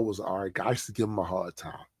 Gerald was an RA guy. I used to give him a hard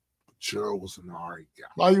time. Gerald was an RA guy.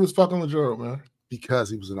 Why you was fucking with Gerald, man? Because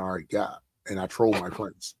he was an RA guy, and I trolled my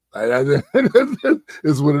friends.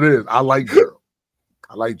 It's what it is. I like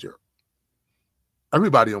Gerald.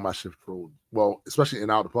 Everybody on my shift rolled well, especially in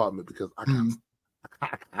our department, because I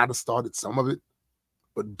kind of started some of it,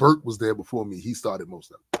 but Bert was there before me. He started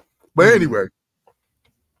most of it. But anyway,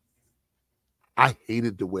 I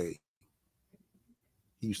hated the way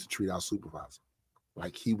he used to treat our supervisor.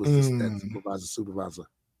 Like he was that supervisor.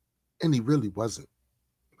 And he really wasn't,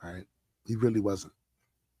 right? He really wasn't.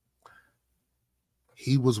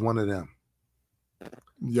 He was one of them.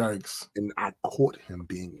 Yikes. And I caught him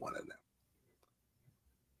being one of them.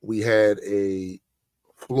 We had a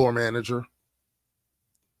floor manager.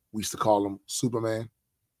 We used to call him Superman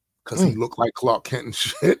because he looked like Clark Kent and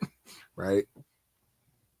shit, right?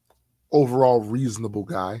 Overall reasonable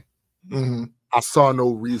guy. I saw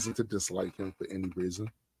no reason to dislike him for any reason.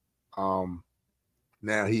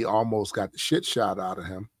 Now he almost got the shit shot out of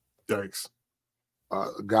him. Yikes. A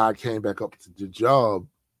guy came back up to the job,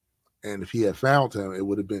 and if he had found him, it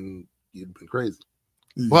would have been crazy.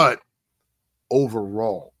 But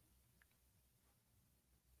overall,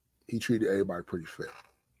 he treated everybody pretty fair.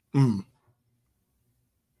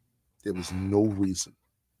 There was no reason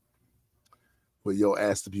for your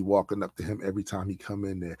ass to be walking up to him every time he come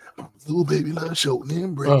in there. Little baby love showing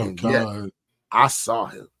him. Oh, God. I saw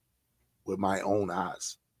him with my own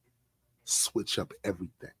eyes switch up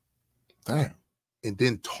everything. Damn. And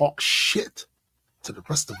then talk shit to the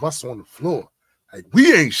rest of us on the floor. Like,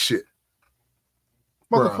 we ain't shit.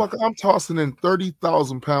 Motherfucker, I'm tossing in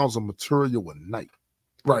 30,000 pounds of material a night.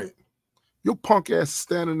 Right. Your punk ass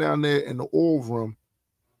standing down there in the oil room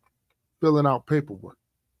filling out paperwork.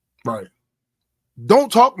 Right.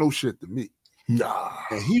 Don't talk no shit to me. Nah.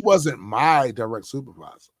 And he wasn't my direct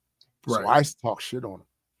supervisor. Right. So I used to talk shit on him.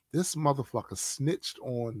 This motherfucker snitched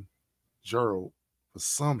on Gerald for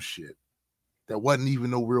some shit that wasn't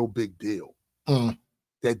even no real big deal.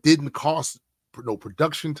 That didn't cost no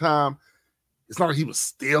production time. It's not like he was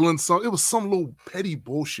stealing something. It was some little petty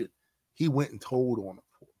bullshit he went and told on him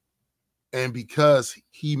for. And because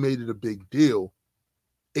he made it a big deal,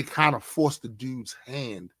 it kind of forced the dude's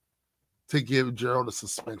hand to give Gerald a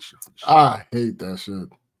suspension. I hate that shit.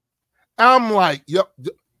 I'm like, yep.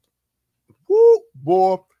 Woo,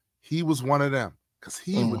 boy, he was one of them. Because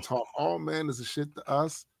he would talk all manners of shit to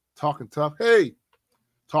us, talking tough. Hey,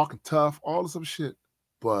 talking tough, all this other shit.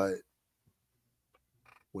 But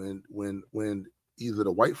when either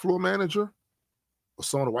the white floor manager or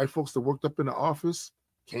some of the white folks that worked up in the office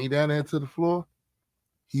came down there to the floor,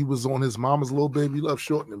 he was on his mama's little baby love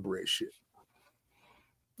shortening bread shit.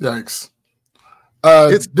 Yikes.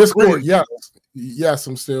 It's Discord. crazy. Yes,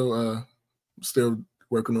 I'm still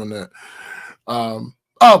working on that.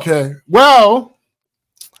 Okay. Well,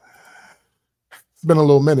 it's been a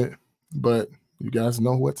little minute, but you guys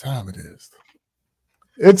know what time it is.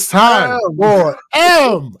 It's time for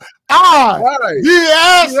M.I. the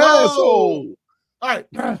asshole. All right.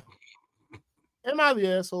 Am I the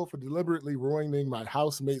asshole for deliberately ruining my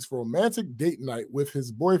housemate's romantic date night with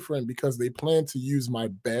his boyfriend because they plan to use my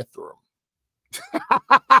bathroom?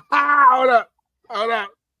 Hold up.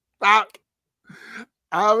 Stop.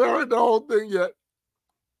 I haven't heard the whole thing yet.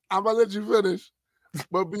 I'm gonna let you finish.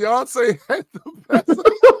 But Beyonce had the best.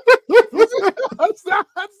 Stop.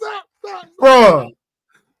 Bro.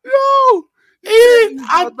 Yo,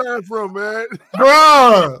 my bathroom, man.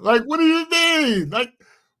 Bro, like, what do you mean? Like,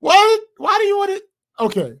 what? Why do you want it?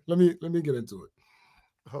 Okay, let me get into it.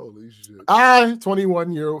 Holy shit. I,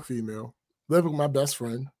 21-year-old female, live with my best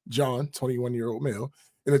friend, John, 21-year-old male,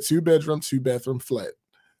 in a 2-bedroom, 2-bathroom flat.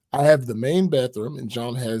 I have the main bathroom, and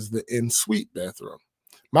John has the en-suite bathroom.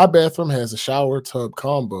 My bathroom has a shower tub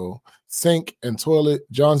combo, sink, and toilet.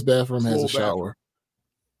 John's bathroom has a shower.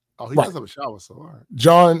 Oh, he does have a shower, so all right.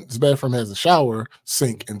 John's bathroom has a shower,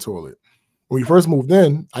 sink, and toilet. When we first moved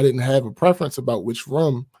in, I didn't have a preference about which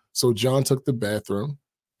room, so John took the bedroom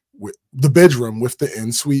with the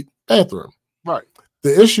en-suite bathroom. Right.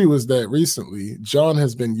 The issue is that recently, John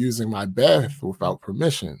has been using my bath without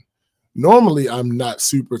permission. Normally, I'm not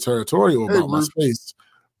super territorial about my space,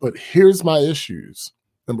 but here's my issues.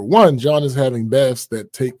 Number one, John is having baths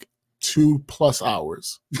that take 2+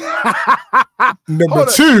 hours. Number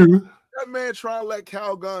two, that man trying to let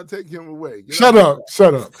Calgon take him away. Shut up.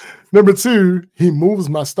 Number two, he moves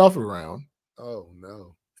my stuff around. Oh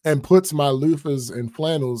no. And puts my loafers and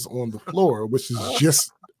flannels on the floor, which is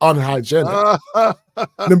just unhygienic.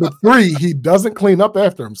 Number three, he doesn't clean up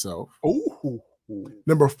after himself. Ooh.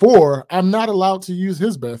 Number four, I'm not allowed to use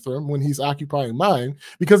his bathroom when he's occupying mine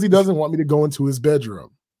because he doesn't want me to go into his bedroom.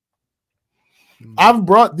 I've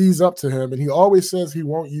brought these up to him, and he always says he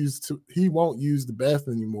won't use the bath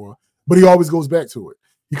anymore, but he always goes back to it.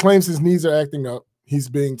 He claims his knees are acting up. He's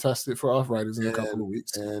being tested for arthritis in a couple of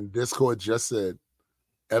weeks. And Discord just said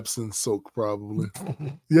Epsom soak probably.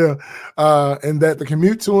 Yeah. And that the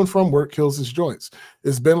commute to and from work kills his joints.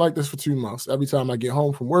 It's been like this for 2 months. Every time I get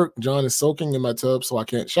home from work, John is soaking in my tub so I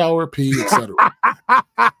can't shower, pee, etc.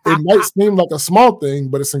 It might seem like a small thing,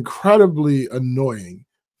 but it's incredibly annoying.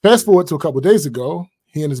 Fast forward to a couple of days ago,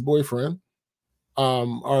 he and his boyfriend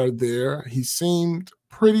are there. He seemed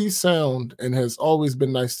pretty sound and has always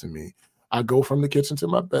been nice to me. I go from the kitchen to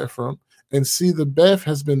my bathroom and see the bath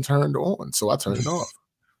has been turned on, so I turn it off.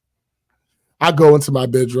 I go into my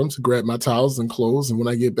bedroom to grab my towels and clothes, and when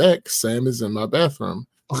I get back, Sam is in my bathroom,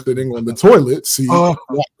 sitting on the toilet seat,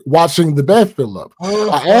 watching the bath fill up.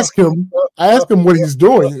 I ask him what he's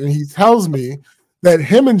doing, and he tells me that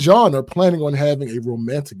him and John are planning on having a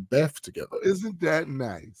romantic bath together. Isn't that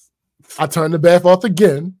nice? I turn the bath off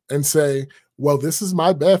again and say, well, this is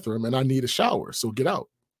my bathroom, and I need a shower, so get out.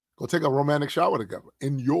 Go take a romantic shower together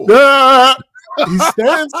in yours.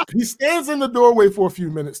 He stands in the doorway for a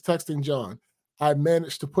few minutes, texting John. I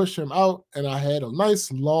managed to push him out, and I had a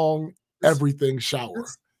nice, long, everything shower.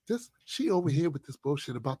 She over here with this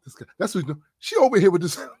bullshit about this guy. That's what she over here with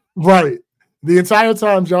this. Right. The entire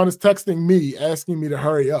time, John is texting me, asking me to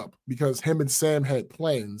hurry up because him and Sam had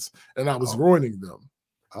plans, and I was ruining them.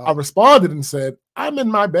 I responded and said, I'm in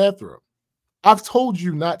my bathroom. I've told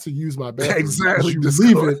you not to use my bathroom. Exactly. You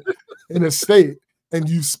leave it in a state, and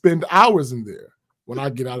you spend hours in there. When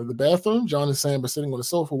I get out of the bathroom, John and Sam are sitting on the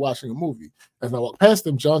sofa watching a movie. As I walk past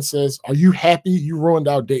them, John says, are you happy you ruined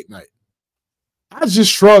our date night? I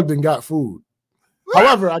just shrugged and got food.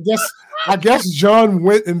 However, I guess John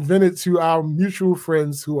went and vented to our mutual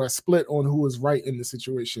friends who are split on who is right in the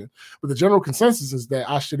situation. But the general consensus is that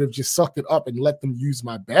I should have just sucked it up and let them use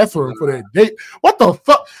my bathroom for their date. What the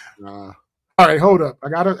fuck? All right, hold up. I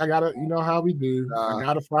gotta, you know how we do. I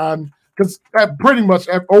gotta find, because pretty much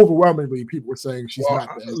overwhelmingly people were saying she's not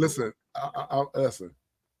there. Listen, listen.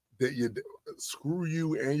 Screw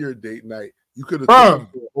you and your date night. You could have taken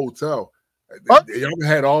to a hotel. Y'all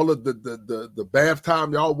had all of the bath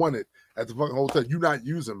time y'all wanted at the fucking hotel. You not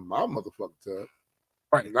using my motherfucking tub.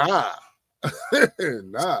 Right. Nah.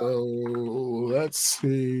 Nah. So let's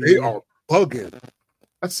see. They are bugging.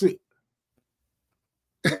 Let's see.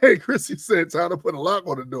 Hey, Chrissy said time to put a lock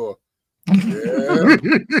on the door. Yeah.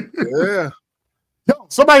 Yeah. Yo,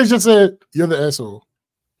 somebody just said you're the asshole.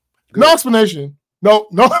 Good. No explanation. No.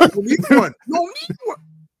 No need one. No need one.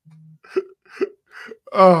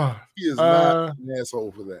 He is not an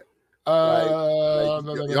asshole for that.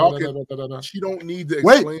 She don't need to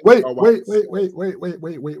explain. Wait.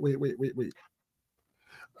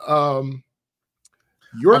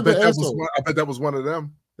 You're the asshole. I bet that was one of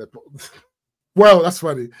them. Well, that's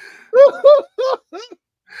funny.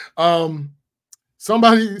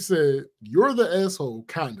 Somebody said you're the asshole.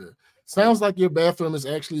 Kinda sounds like your bathroom is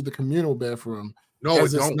actually the communal bathroom. No,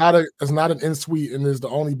 it's not an in-suite and is the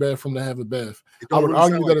only bathroom to have a bath. I would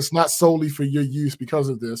argue that it's not solely for your use because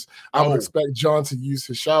of this. I would expect John to use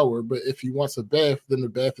his shower, but if he wants a bath, then the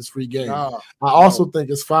bath is free game. I also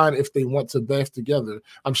think it's fine if they want to bath together.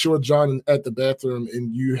 I'm sure John at the bathroom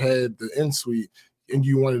and you had the in-suite and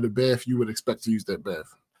you wanted a bath, you would expect to use that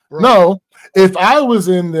bath. Right. No, if I was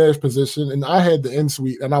in their position and I had the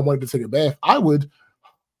in-suite and I wanted to take a bath, I would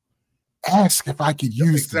ask if I could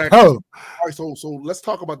use the tub. All right, so let's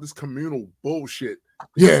talk about this communal bullshit.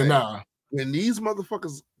 When these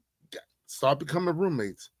motherfuckers start becoming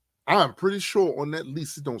roommates, I'm pretty sure on that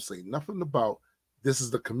lease it don't say nothing about this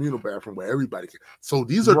is the communal bathroom where everybody can. So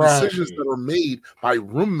these are decisions that are made by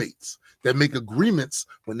roommates that make agreements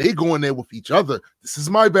when they go in there with each other. This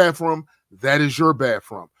is my bathroom. That is your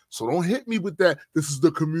bathroom. So don't hit me with that. This is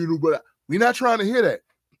the communal, but we're not trying to hear that.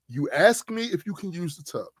 You ask me if you can use the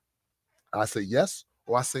tub. I say yes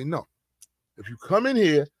or I say no. If you come in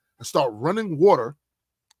here and start running water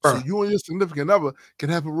so you and your significant other can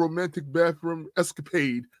have a romantic bathroom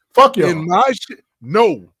escapade. Fuck you. In my shit.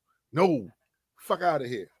 No. Fuck out of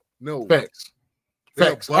here. No.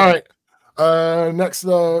 Facts. All right. Next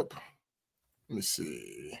up. Let me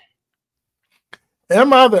see.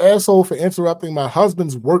 Am I the asshole for interrupting my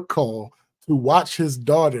husband's work call to watch his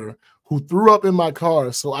daughter who threw up in my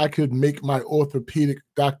car so I could make my orthopedic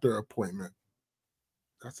doctor appointment?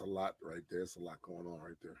 That's a lot right there. There's a lot going on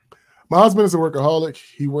right there. My husband is a workaholic.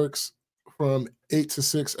 He works from 8 to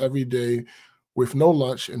 6 every day with no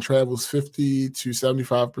lunch and travels 50 to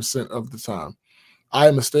 75% of the time. I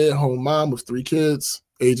am a stay-at-home mom with 3 kids,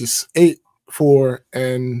 ages 8, 4,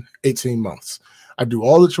 and 18 months. I do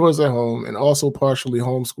all the chores at home and also partially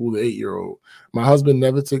homeschool the 8-year-old. My husband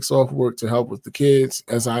never takes off work to help with the kids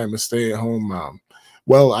as I am a stay-at-home mom.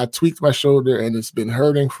 Well, I tweaked my shoulder and it's been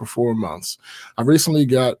hurting for 4 months. I recently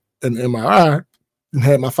got an MRI and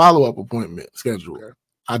had my follow-up appointment scheduled. Okay.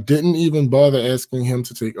 I didn't even bother asking him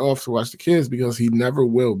to take off to watch the kids because he never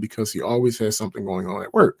will, because he always has something going on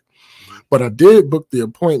at work. But I did book the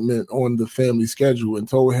appointment on the family schedule and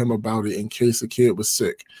told him about it in case a kid was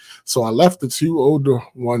sick. So I left the 2 older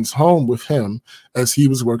ones home with him as he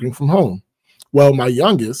was working from home. Well, my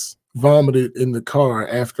youngest vomited in the car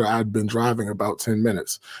after I'd been driving about 10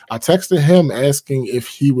 minutes. I texted him asking if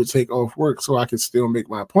he would take off work so I could still make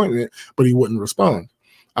my appointment, but he wouldn't respond.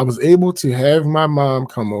 I was able to have my mom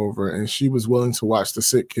come over and she was willing to watch the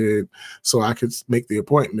sick kid so I could make the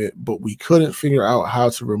appointment, but we couldn't figure out how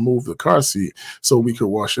to remove the car seat so we could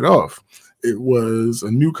wash it off. It was a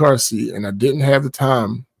new car seat and I didn't have the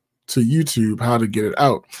time to YouTube how to get it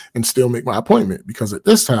out and still make my appointment, because at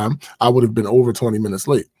this time I would have been over 20 minutes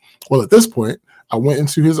late. Well, at this point, I went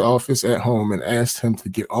into his office at home and asked him to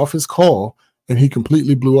get off his call, and he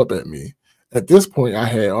completely blew up at me. At this point, I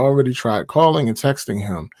had already tried calling and texting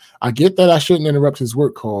him. I get that I shouldn't interrupt his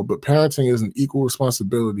work call, but parenting is an equal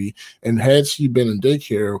responsibility, and had she been in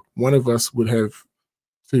daycare, one of us would have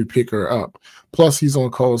to pick her up. Plus, he's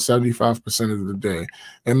on call 75% of the day.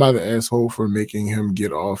 Am I the asshole for making him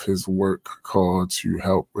get off his work call to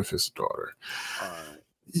help with his daughter?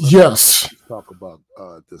 Yes. Let's talk about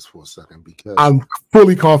this for a second, because I'm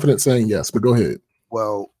fully confident saying yes, but go ahead.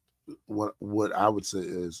 Well, what I would say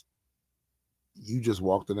is, you just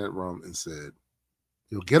walked in that room and said,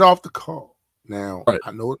 "You'll get off the call." Now, right.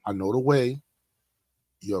 I know the way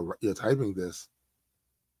you're typing this,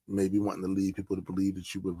 maybe wanting to lead people to believe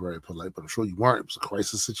that you were very polite, but I'm sure you weren't. It was a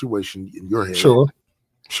crisis situation in your head. Sure.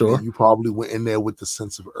 And you probably went in there with the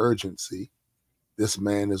sense of urgency. This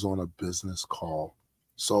man is on a business call,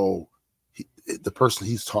 so the person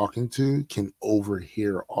he's talking to can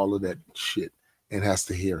overhear all of that shit and has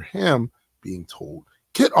to hear him being told,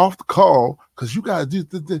 "Get off the call because you got to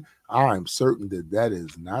do." I'm certain that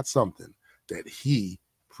is not something that he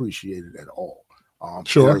appreciated at all.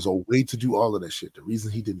 There's a way to do all of that shit. The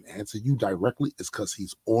reason he didn't answer you directly is because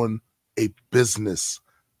he's on a business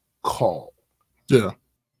call. Yeah.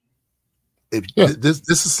 This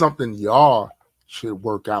is something y'all should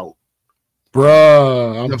work out.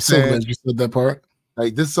 Bruh, I'm so glad you said that part.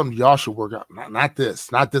 Like, this is something y'all should work out. Not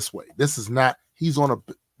this way. This is not, he's on a,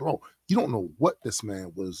 bro, you don't know what this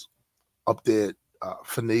man was up there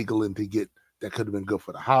finagling to get that could have been good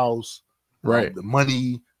for the house, right? The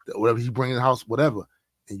money, whatever he bring in the house, whatever.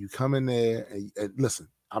 And you come in there and listen,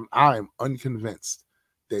 I am unconvinced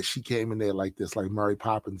that she came in there like this, like Mary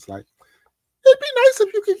Poppins, like, "It'd be nice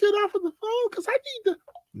if you could get off of the phone because I need to."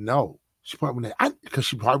 No, she probably went there because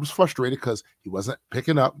she probably was frustrated because he wasn't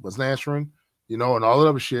picking up, wasn't answering, and all that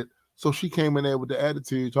other shit. So she came in there with the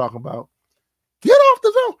attitude talking about, "Get off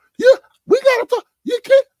the phone. Yeah, we gotta talk. You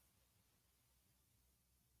can't."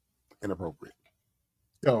 Inappropriate.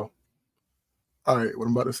 Yo. All right, what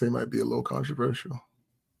I'm about to say might be a little controversial.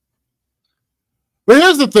 But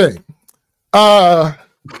here's the thing.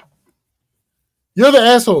 You're the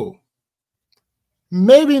asshole.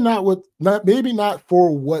 Maybe not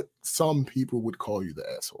for what some people would call you the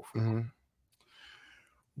asshole for. Mm-hmm.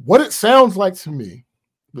 What it sounds like to me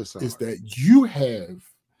is that you have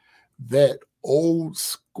that old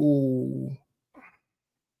school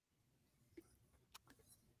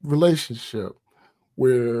relationship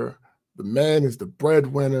where the man is the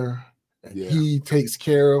breadwinner and he takes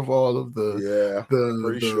care of all of the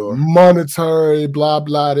monetary blah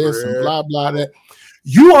blah this and blah blah that.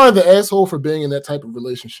 You are the asshole for being in that type of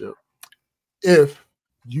relationship if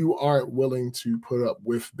you aren't willing to put up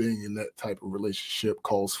with being in that type of relationship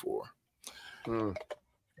calls for.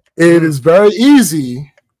 It is very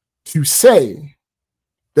easy to say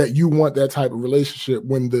that you want that type of relationship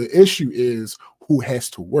when the issue is who has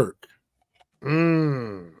to work.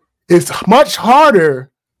 It's much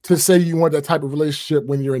harder to say you want that type of relationship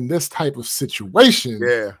when you're in this type of situation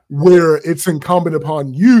where it's incumbent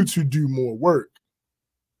upon you to do more work.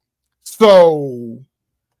 So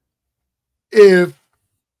if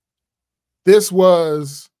this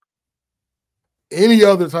was any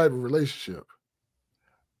other type of relationship,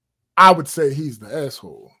 I would say he's the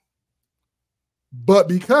asshole. But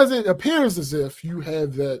because it appears as if you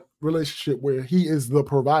have that relationship where he is the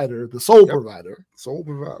provider, the sole provider.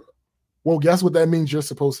 Well, guess what that means you're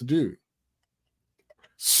supposed to do?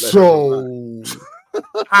 So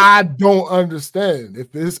I don't understand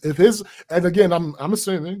if his, and again, I'm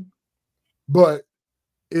assuming, but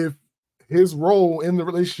if his role in the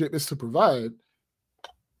relationship is to provide,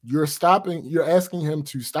 you're asking him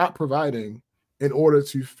to stop providing in order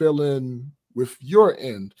to fill in with your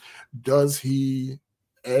end. Does he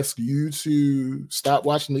ask you to stop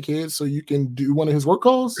watching the kids so you can do one of his work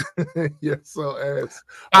calls? Yeah, so as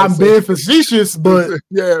I'm being facetious, but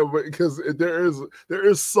yeah, but because there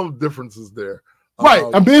is some differences there. Right,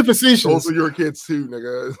 I'm being facetious. Those are your kids too,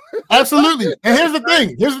 nigga. Absolutely. And here's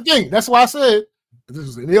the thing. That's why I said if this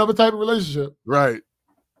was any other type of relationship, Right.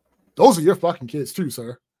 Those are your fucking kids too,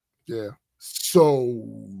 sir. Yeah. So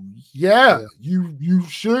yeah. You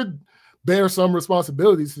should bear some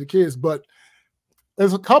responsibilities to the kids, but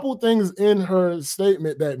there's a couple things in her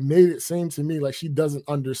statement that made it seem to me like she doesn't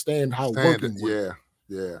understand how working works.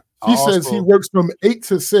 Yeah. She says he works from 8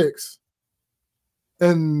 to 6.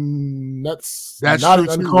 And that's not an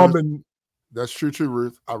uncommon. That's true too,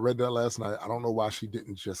 Ruth. I read that last night. I don't know why she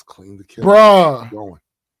didn't just clean the kitchen. Bruh.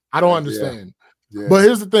 I don't understand. Yeah. But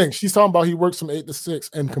here's the thing. She's talking about he works from 8 to 6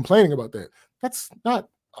 and complaining about that. That's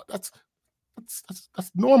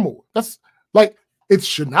normal. That's like, it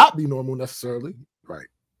should not be normal necessarily. Right.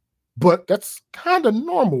 But that's kind of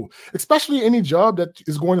normal, especially any job that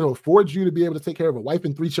is going to afford you to be able to take care of a wife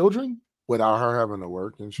and 3 children. Without her having to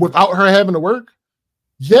work. Without her having to work?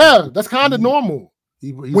 Yeah, that's kind of normal.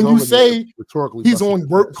 When you say he's on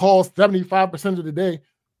work calls 75% of the day,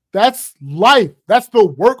 that's life. That's the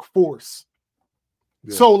workforce.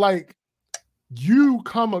 Yeah. So, like, you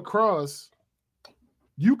come across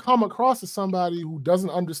as somebody who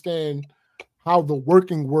doesn't understand how the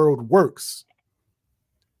working world works.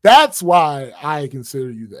 That's why I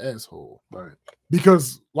consider you the asshole. Right.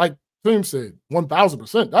 Because, like Tim said,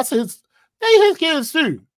 1,000%, that's his kids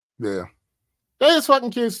too. Yeah. They're his fucking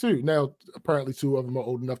kids too. Now, apparently 2 of them are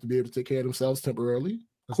old enough to be able to take care of themselves temporarily.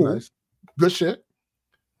 That's cool. Nice. Good shit.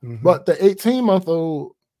 Mm-hmm. But the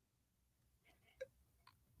 18-month-old,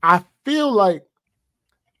 I feel like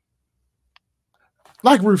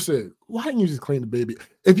Ruth said, why didn't you just clean the baby?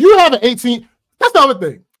 If you have an 18, that's the other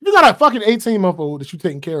thing. If you got a fucking 18-month-old that you're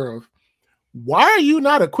taking care of, why are you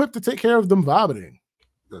not equipped to take care of them vomiting?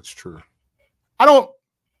 That's true.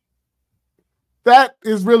 That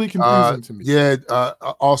is really confusing to me. Yeah.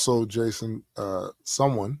 Also, Jason,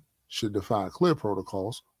 someone should define clear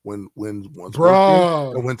protocols when one's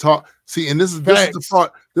working and when talk. See, and this is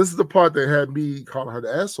the part that had me calling her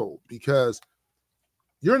the asshole, because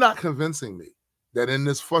you're not convincing me that in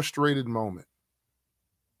this frustrated moment,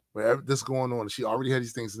 where this is going on, she already had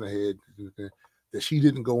these things in her head, that she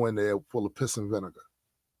didn't go in there full of piss and vinegar.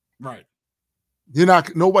 Right.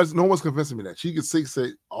 No one's convincing me that. She could say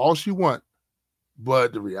all she want.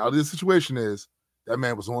 But the reality of the situation is that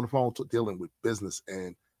man was on the phone dealing with business,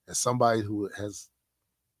 and as somebody who has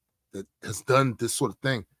done this sort of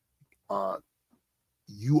thing,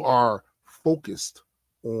 you are focused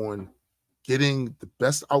on getting the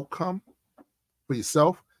best outcome for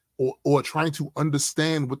yourself, or trying to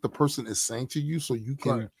understand what the person is saying to you, so you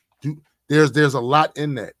can do. There's a lot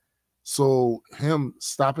in that. So him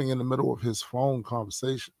stopping in the middle of his phone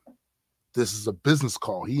conversation. This is a business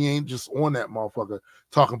call. He ain't just on that motherfucker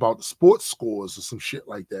talking about the sports scores or some shit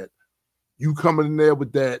like that. You coming in there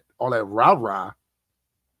with all that rah-rah,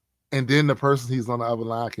 and then the person he's on the other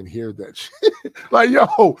line can hear that shit. Like,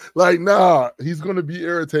 yo, like, nah, he's gonna be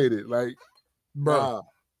irritated. Like, bro. Nah.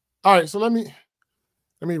 All right, so let me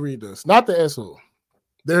read this. Not the asshole.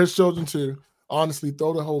 There's children too. Honestly,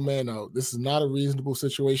 throw the whole man out. This is not a reasonable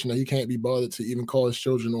situation that he can't be bothered to even call his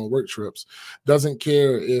children on work trips. Doesn't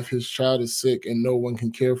care if his child is sick and no one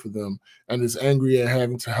can care for them, and is angry at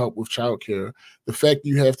having to help with childcare. The fact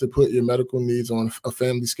you have to put your medical needs on a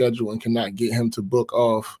family schedule and cannot get him to book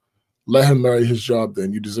off, let him marry his job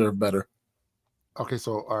then. You deserve better. Okay,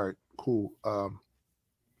 so, all right, cool.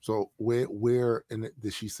 So where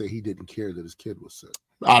did she say he didn't care that his kid was sick?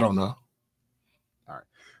 I don't know. All right.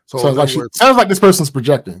 So sounds like this person's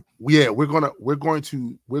projecting. Yeah, we're going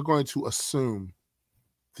to assume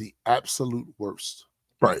the absolute worst,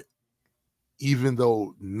 right? Even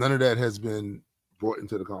though none of that has been brought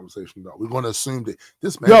into the conversation. We're going to assume that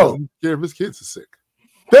this man doesn't care if his kids are sick.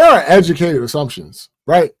 There are educated assumptions,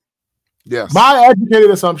 right? Yes. My educated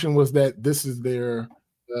assumption was that this is their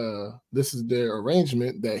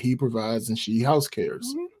arrangement, that he provides and she house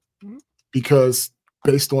cares, because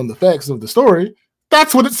based on the facts of the story.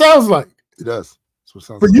 That's what it sounds like. It does.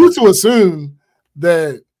 For you to assume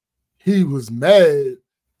that he was mad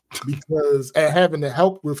because at having to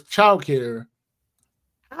help with childcare,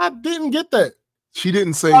 I didn't get that. She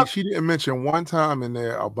didn't mention one time in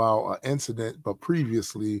there about an incident, but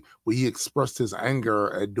previously where he expressed his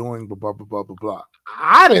anger at doing blah blah blah blah blah.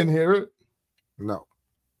 I didn't hear it. No.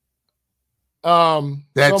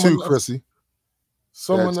 That too, Chrissy.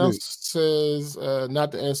 Someone else says,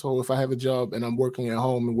 not the asshole, if I have a job and I'm working at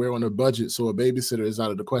home and we're on a budget, so a babysitter is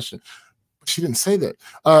out of the question. She didn't say that.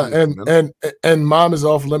 No. And mom is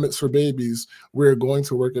off limits for babies. We're going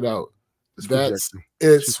to work it out.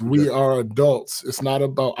 We are adults. It's not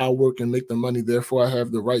about I work and make the money. Therefore, I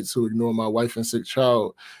have the right to ignore my wife and sick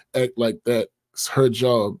child. Act like that's her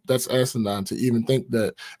job. That's asinine to even think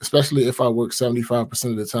that, especially if I work 75%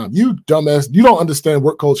 of the time. You dumbass, you don't understand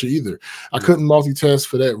work culture either. I couldn't multitask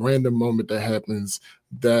for that random moment that happens.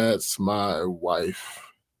 That's my wife.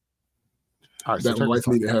 All right, so that wife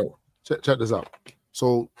needed help. Check this out.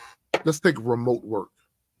 So let's take remote work.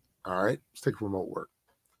 All right, let's take remote work.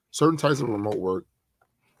 Certain types of remote work,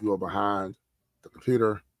 you are behind the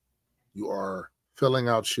computer, you are filling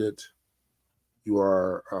out shit, you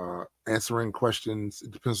are answering questions.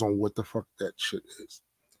 It depends on what the fuck that shit is.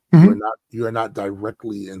 Mm-hmm. You are not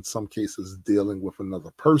directly, in some cases, dealing with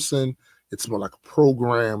another person. It's more like a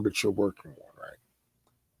program that you're working on, right?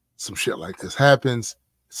 Some shit like this happens.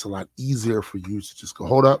 It's a lot easier for you to just go,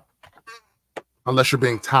 hold up, unless you're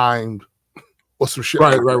being timed or some shit.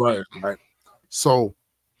 Right. So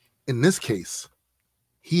in this case,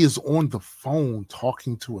 he is on the phone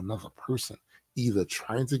talking to another person, either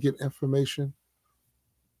trying to get information,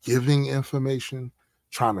 giving information,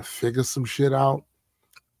 trying to figure some shit out,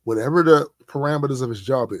 whatever the parameters of his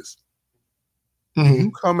job is. Mm-hmm.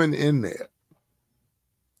 You coming in there,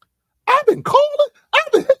 I've been calling,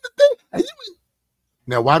 I've been hitting the thing, and you.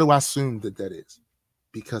 Now, why do I assume that is?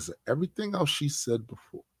 Because of everything else she said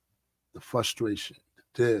before, the frustration,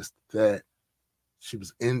 this, that, she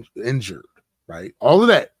was injured, right? All of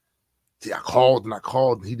that. See, I called,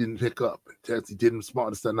 and he didn't pick up. He didn't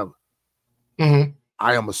respond to that number. Mm-hmm.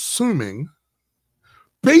 I am assuming,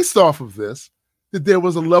 based off of this, that there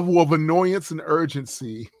was a level of annoyance and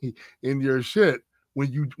urgency in your shit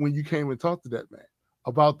when you came and talked to that man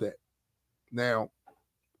about that. Now,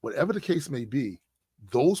 whatever the case may be,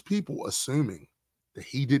 those people assuming that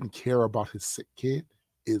he didn't care about his sick kid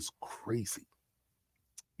is crazy.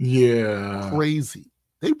 Yeah. Crazy.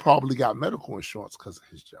 They probably got medical insurance because of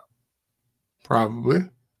his job. Probably.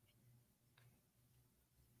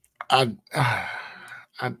 I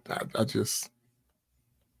just,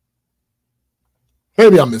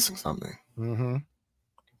 maybe I'm missing something. Mm-hmm.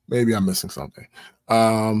 Maybe I'm missing something.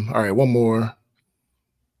 All right, one more.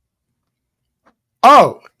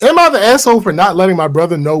 Oh, am I the asshole for not letting my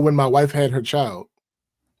brother know when my wife had her child?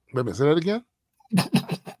 Wait a minute, say that again?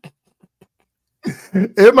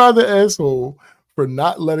 Am I the asshole for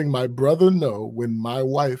not letting my brother know when my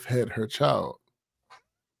wife had her child?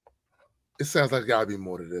 It sounds like gotta be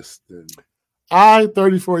more to this than I,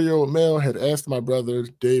 34-year-old male, had asked my brother,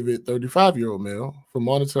 David, 35-year-old male, for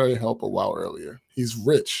monetary help a while earlier. He's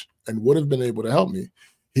rich and would have been able to help me.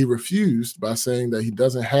 He refused by saying that he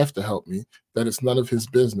doesn't have to help me, that it's none of his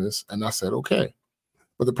business, and I said, okay.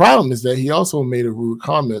 But the problem is that he also made a rude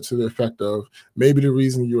comment to the effect of, maybe the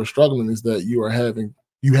reason you are struggling is that you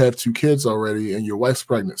have 2 kids already and your wife's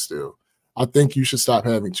pregnant still. I think you should stop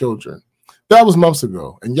having children. That was months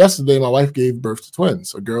ago. And yesterday, my wife gave birth to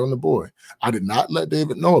twins, a girl and a boy. I did not let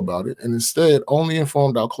David know about it and instead only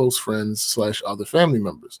informed our close friends / other family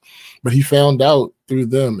members. But he found out through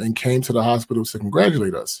them and came to the hospital to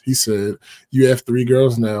congratulate us. He said, you have 3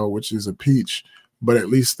 girls now, which is a peach, but at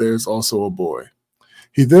least there's also a boy.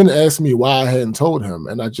 He then asked me why I hadn't told him,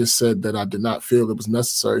 and I just said that I did not feel it was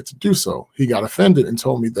necessary to do so. He got offended and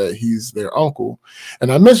told me that he's their uncle,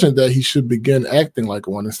 and I mentioned that he should begin acting like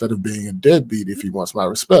one instead of being a deadbeat if he wants my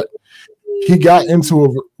respect. He got into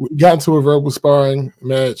a verbal sparring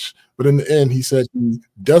match, but in the end, he said he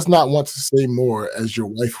does not want to say more as your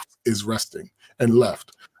wife is resting, and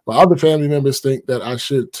left. My other family members think that I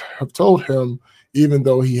should have told him, even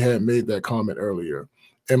though he had made that comment earlier.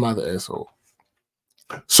 Am I the asshole?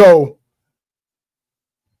 So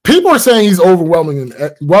people are saying he's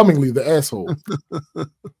overwhelmingly the asshole. I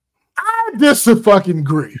fucking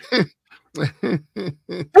agree. Here's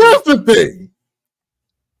the thing.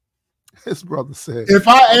 His brother said, if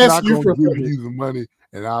I ask you for give you the money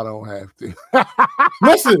and I don't have to.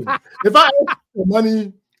 Listen, if I ask you for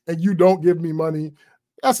money and you don't give me money,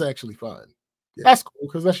 that's actually fine. Yeah. That's cool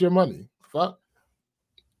because that's your money. Fuck.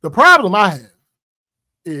 The problem I have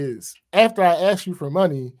is after I ask you for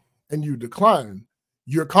money and you decline,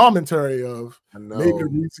 your commentary of maybe the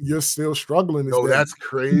reason you're still struggling is that's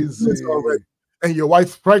crazy. And your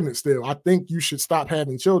wife's pregnant still. I think you should stop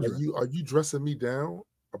having children. Are you dressing me down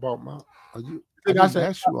about my? I should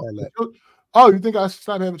ask you all that? Oh, you think I should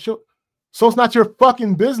stop having children? So it's not your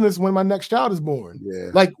fucking business when my next child is born.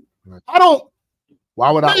 Yeah. Like I don't.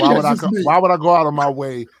 Why would I go out of my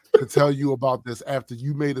way to tell you about this after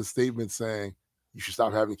you made a statement saying you should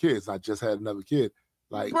stop having kids? I just had another kid.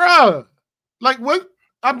 Like, bruh, like what?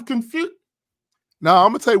 I'm confused. Now,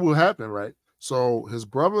 I'm going to tell you what happened, right? So his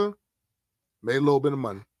brother made a little bit of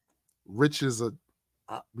money. Rich is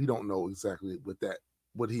we don't know exactly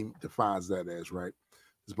what he defines that as, right?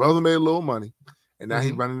 His brother made a little money, and now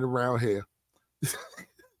he's running around here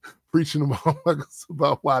preaching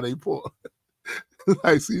about why they poor.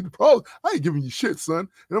 Like, see, the problem, I ain't giving you shit, son. And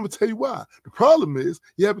I'm going to tell you why. The problem is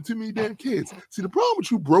you having too many damn kids. See, the problem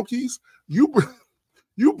with you brokies, you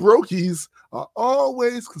brokies are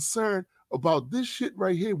always concerned about this shit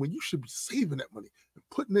right here when you should be saving that money and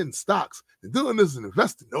putting it in stocks and doing this and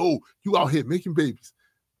investing. No, you out here making babies.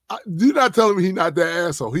 Do not tell me he's not that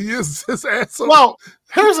asshole. He is this asshole. Well,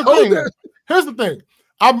 here's the thing. Here's the thing.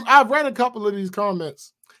 I've read a couple of these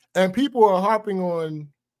comments, and people are harping on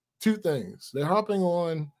two things. They're harping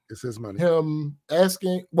on it's his money. Him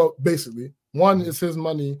asking, well, basically, one is his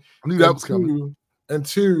money. I knew that was coming. And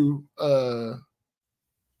two,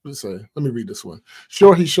 let me read this one.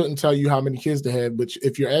 Sure, he shouldn't tell you how many kids to have, but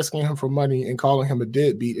if you're asking him for money and calling him a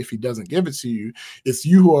deadbeat if he doesn't give it to you, it's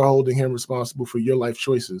you who are holding him responsible for your life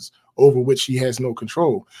choices over which he has no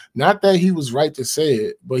control. Not that he was right to say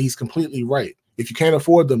it, but he's completely right. If you can't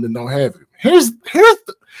afford them, then don't have it. Here's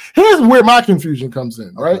where my confusion comes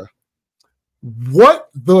in, right? Okay. What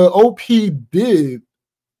the OP did,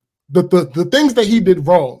 the things that he did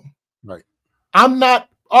wrong, right? I'm not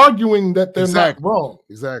arguing that they're not wrong.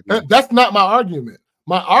 Exactly. That's not my argument.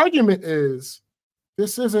 My argument is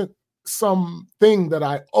this isn't something that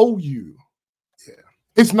I owe you. Yeah.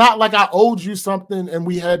 It's not like I owed you something and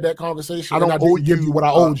we had that conversation. I don't owe give you what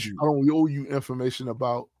I owed you. I don't owe you information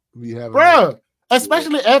about me having. Bruh,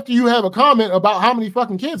 especially after you have a comment about how many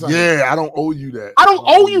fucking kids I have. I don't owe you that. I don't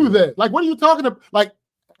owe you that. Like, what are you talking about? Like,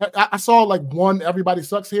 I saw like one everybody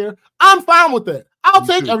sucks here. I'm fine with that. I'll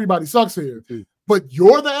take everybody sucks here. But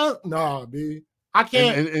you're nah, B. I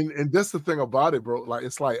can't. And that's the thing about it, bro. Like,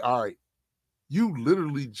 it's like, all right, you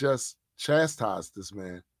literally just chastised this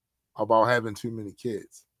man about having too many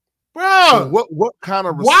kids, bro. So what kind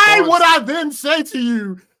of response? Why would I then say to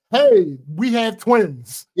you, "Hey, we have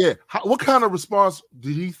twins"? Yeah. What kind of response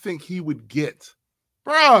did he think he would get,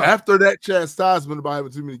 bro, after that chastisement about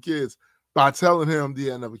having too many kids by telling him he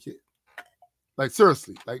had another kid? Like,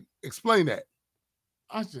 seriously, like, explain that.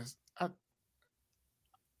 I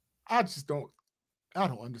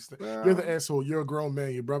don't understand. You're the asshole. You're a grown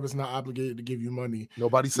man. Your brother's not obligated to give you money.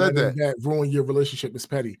 Nobody said that. Ruin your relationship is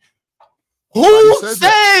petty. Who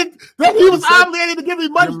said that he was obligated to give me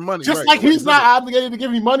money? Just like he's not obligated to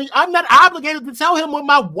give me money. I'm not obligated to tell him when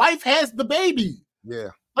my wife has the baby. Yeah.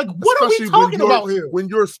 Like, what are we talking about here? When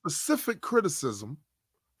your specific criticism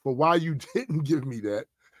for why you didn't give me that,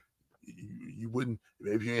 you wouldn't,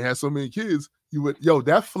 if you ain't had so many kids, you would,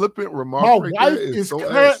 that flippant remark. My wife is so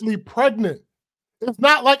currently pregnant. It's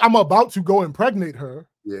not like I'm about to go impregnate her.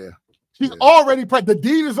 Yeah. She's already pregnant. The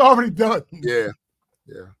deed is already done. Yeah.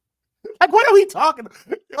 Yeah. Like, what are we talking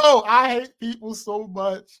about? Yo, I hate people so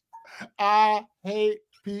much. I hate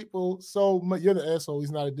people so much. You're the asshole.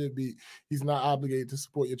 He's not a deadbeat. He's not obligated to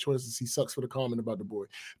support your choices. He sucks for the comment about the boy.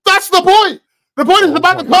 That's the point. The point is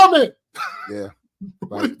about the comment. Yeah.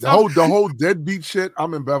 Like, the whole deadbeat shit,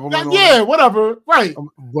 I'm ambivalent. Yeah, whatever. Right.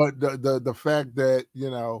 But the fact that,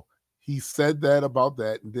 he said that about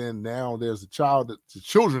that, and then now there's the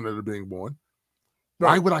children that are being born. Right.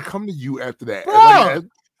 Why would I come to you after that? Like,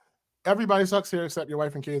 everybody sucks here except your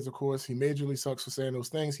wife and kids, of course. He majorly sucks for saying those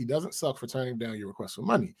things. He doesn't suck for turning down your request for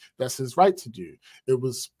money. That's his right to do. It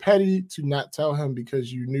was petty to not tell him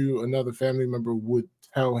because you knew another family member would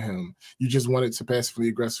tell him. You just wanted to passively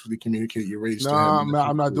aggressively communicate your rage to him.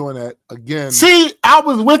 I'm not doing that again. See, I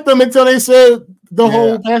was with them until they said the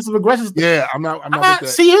whole passive aggression thing. Yeah, I'm not with that.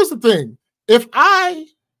 See, here's the thing. If I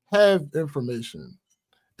have information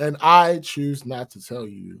and I choose not to tell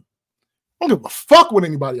you, I don't give a fuck what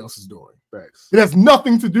anybody else is doing. Facts. It has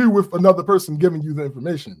nothing to do with another person giving you the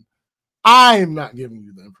information. I'm not giving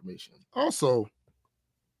you the information. Also,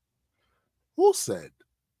 who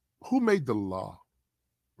made the law,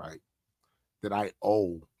 right, that I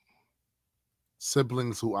owe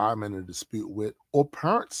siblings who I'm in a dispute with or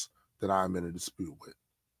parents that I'm in a dispute with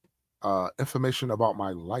information about my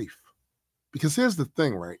life? Because here's the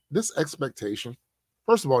thing, right? This expectation,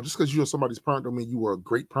 first of all, just because you're somebody's parent don't mean you were a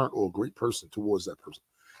great parent or a great person towards that person.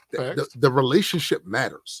 The relationship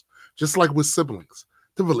matters. Just like with siblings,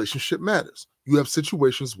 the relationship matters. You have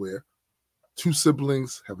situations where two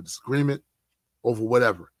siblings have a disagreement over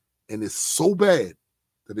whatever, and it's so bad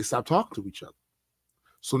that they stop talking to each other.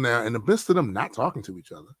 So now, in the midst of them not talking to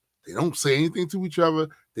each other, they don't say anything to each other.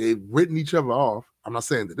 They've written each other off. I'm not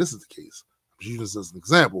saying that this is the case. I'm using this as an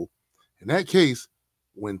example. In that case,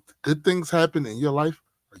 when good things happen in your life,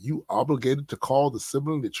 Are you obligated to call the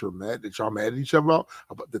sibling that y'all mad at each other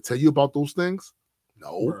about to tell you about those things?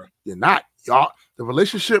 No, Bruh. you're not. Y'all, the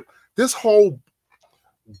relationship, this whole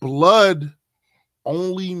blood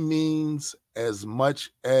only means as much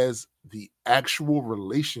as the actual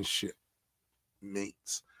relationship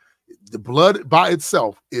means. The blood by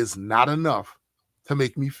itself is not enough to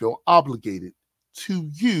make me feel obligated to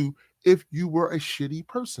you if you were a shitty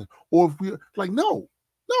person, or if we're like, no.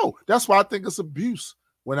 That's why I think it's abuse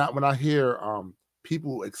when I hear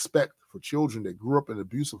people expect for children that grew up in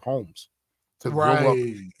abusive homes to grow up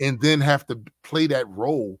and then have to play that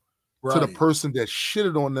role to the person that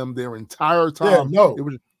shitted on them their entire time. Yeah,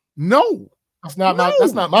 no. That's not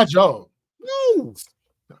my job. No.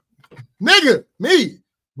 Nigga, me.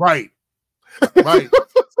 Right.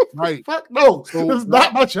 Fuck no. So it's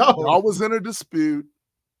not my job. Y'all was in a dispute.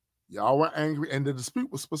 Y'all were angry, and the dispute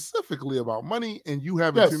was specifically about money and you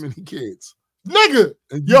having too many kids. Nigga,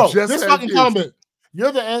 and this fucking comment.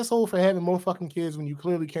 You're the asshole for having more fucking kids when you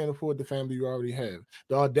clearly can't afford the family you already have.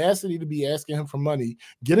 The audacity to be asking him for money,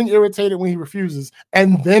 getting irritated when he refuses,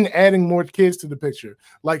 and then adding more kids to the picture.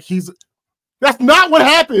 Like that's not what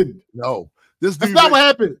happened. No. That's not what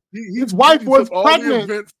happened. His wife was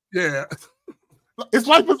pregnant. Yeah. His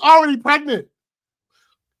wife was already pregnant.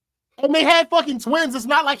 And they had fucking twins. It's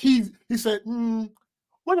not like he said,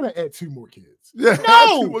 we're going to add 2 more kids. Yeah,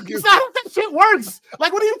 no, it's not how that shit works.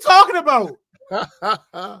 Like, what are you talking about?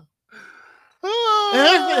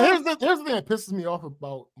 Here's the thing that pisses me off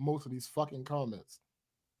about most of these fucking comments.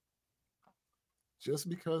 Just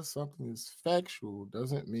because something is factual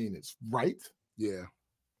doesn't mean it's right. Yeah.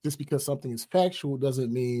 Just because something is factual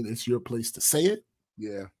doesn't mean it's your place to say it.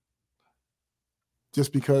 Yeah.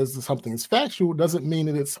 Just because something is factual doesn't mean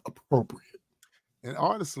that it's appropriate. And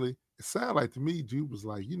honestly, it sounded like to me, dude was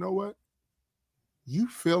like, you know what? You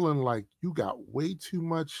feeling like you got way too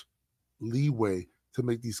much leeway to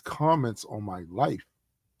make these comments on my life.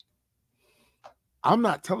 I'm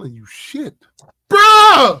not telling you shit.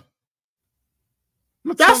 Bruh!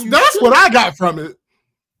 That's what I got from it.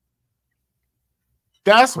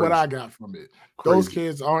 That's what I got from it. Crazy. Those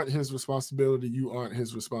kids aren't his responsibility. You aren't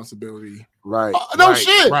his responsibility. Right.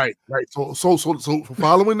 Shit. Right. So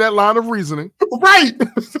following that line of reasoning. Right.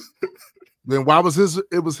 Then why was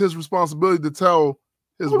it was his responsibility to tell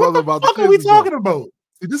his brother about the kids? What are we talking about?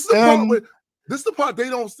 See, this is the part they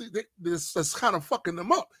don't see. That's kind of fucking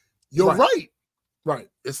them up. You're right. Right.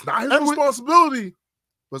 It's not his responsibility,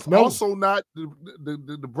 but it's also not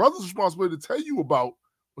the brother's responsibility to tell you about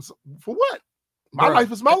for what? My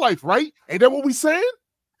life is my life, right? Ain't that what we saying?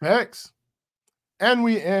 Facts. And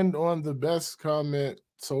we end on the best comment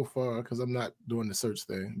so far, because I'm not doing the search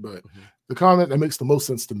thing, but the comment that makes the most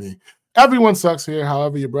sense to me. Everyone sucks here.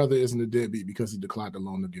 However, your brother isn't a deadbeat because he declined the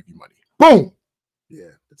loan to give you money. Boom.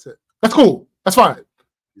 Yeah, that's it. That's cool. That's fine.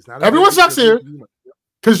 Everyone sucks here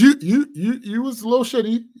because you was a little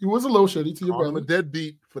shitty. You was a little shitty to your brother. I'm a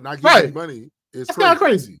deadbeat for not giving you money. It's kind of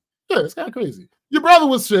crazy. Yeah, it's kind of crazy. Your brother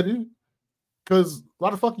was shitty. Because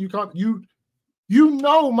why the fuck you can't you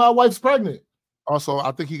know my wife's pregnant. Also,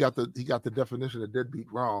 I think he got the definition of deadbeat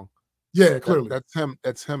wrong. Yeah, clearly.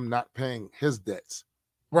 That's him not paying his debts.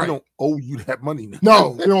 Right. He don't owe you that money now.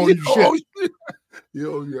 No, he don't owe you shit. He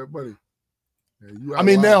owe you that money. Yeah,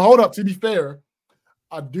 now hold up. To be fair,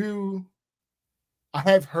 I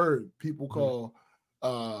have heard people call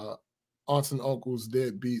aunts and uncles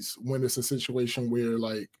deadbeats when it's a situation where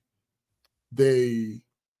like they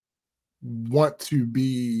want to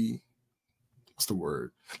be, what's the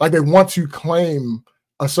word? Like they want to claim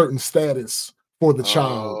a certain status for the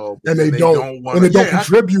child, and they don't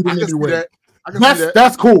contribute in any way.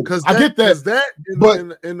 That's cool because I get that.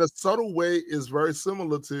 But in a subtle way, is very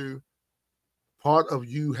similar to part of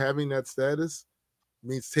you having that status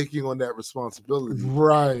means taking on that responsibility,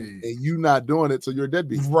 right? And you not doing it, so you're a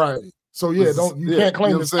deadbeat, right? So you can't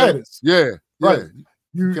claim the status, right?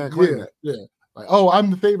 You can't claim that, Like, oh, I'm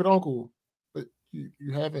the favorite uncle, but you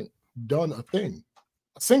haven't done a thing,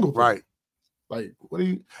 a single thing. Right. Like, what are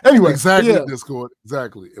you? Anyway, exactly, Discord.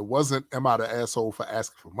 Exactly. It wasn't, am I the asshole for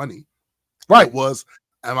asking for money? Right. It was,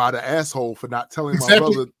 am I the asshole for not telling my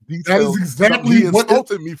brother details that is exactly he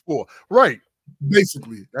insulted me for? Right.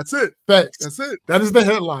 Basically. That's it. Facts. That's it. That is the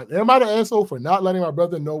headline. Am I the asshole for not letting my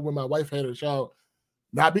brother know when my wife had a child?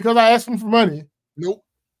 Not because I asked him for money. Nope.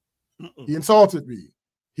 He insulted me.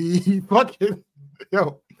 He fucking,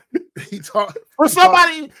 he talked for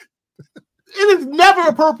somebody. It is never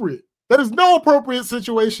appropriate. That is no appropriate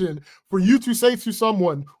situation for you to say to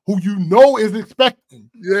someone who you know is expecting.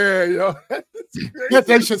 Yeah, that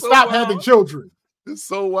they should stop having children. It's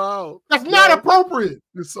so wild. That's not appropriate.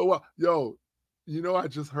 It's so wild. Yo, You know, I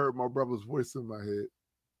just heard my brother's voice in my head.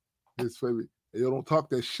 His favorite. Hey, yo, don't talk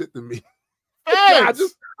that shit to me. I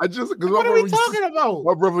just, because what are we talking about?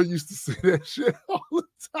 My brother used to say that shit all the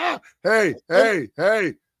time. Hey,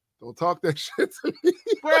 don't talk that shit to me,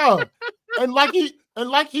 bro. And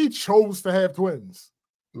like he chose to have twins.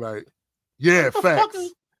 Right. Yeah, facts.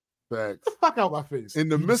 Get the fuck out my face. In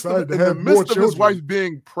the midst of his wife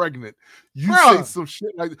being pregnant, you say some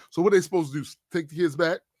shit like, so what are they supposed to do? Take the kids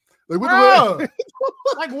back? Like, what?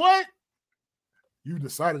 Like what? You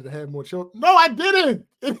decided to have more children? No, I didn't.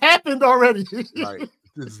 It happened already. Right.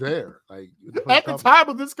 It's there. Like at the time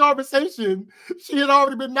of this conversation, she had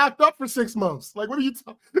already been knocked up for 6 months. Like, what are you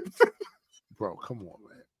talking? Bro, come on,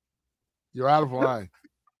 man. You're out of line.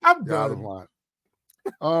 You're out of line.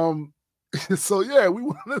 So yeah, we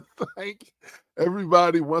want to thank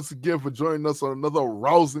everybody once again for joining us on another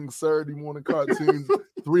rousing Saturday morning cartoon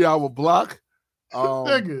 3-hour block.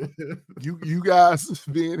 You guys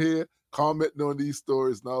being here, commenting on these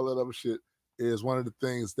stories and all that other shit is one of the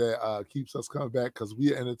things that keeps us coming back because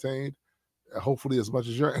we are entertained. Hopefully, as much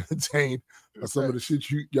as you're entertained by some of the shit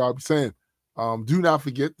y'all be saying. Do not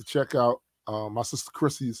forget to check out my sister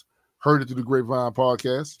Chrissy's Heard It Through the Grapevine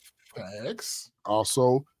podcast. Thanks.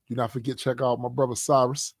 Also, do not forget to check out my brother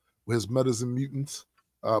Cyrus with his Metas and Mutants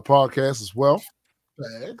podcast as well.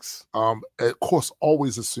 Thanks. Of course,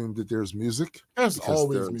 always assume that there's music. There's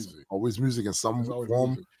always music. Always music in some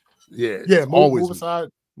form. Music. Yeah. Move aside.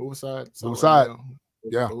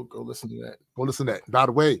 Yeah. Go listen to that. Go listen to that. By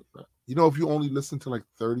the way, you know, if you only listen to like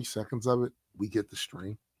 30 seconds of it, we get the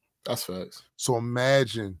stream. That's facts. So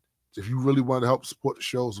imagine if you really want to help support the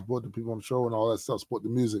show, support the people on the show and all that stuff, support the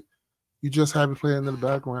music, you just have it playing in the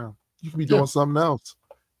background. You can be doing something else.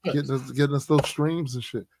 Getting us those streams and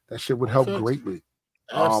shit. That shit would help greatly.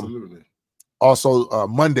 Absolutely. Also,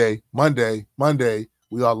 Monday,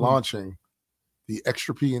 we are launching the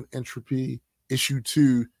Extra P and Entropy Issue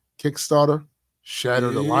 2 Kickstarter,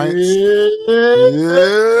 Shattered Alliance.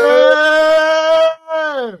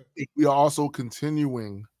 We are also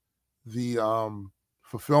continuing the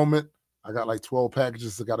fulfillment. I got like 12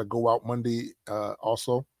 packages that got to go out Monday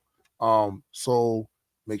also. So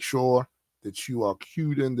make sure that you are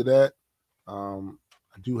queued into that. I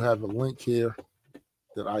do have a link here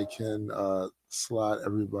that I can slide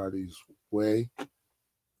everybody's way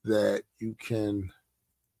that you can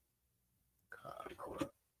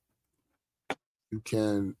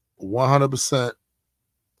 100%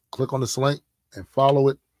 click on this link and follow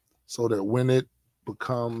it so that when it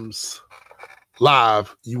becomes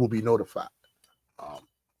live, you will be notified.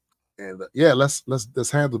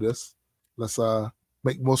 Let's handle this. Let's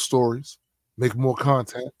make more stories, make more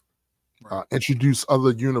content, introduce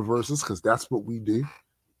other universes, because that's what we do.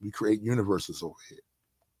 We create universes over here. You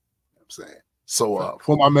know what I'm saying? So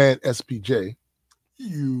for my man SPJ,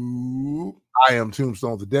 I am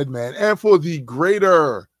Tombstone the Dead Man, and for the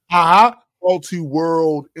greater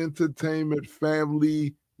multi-world entertainment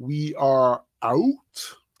family, we are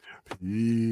out. Peace.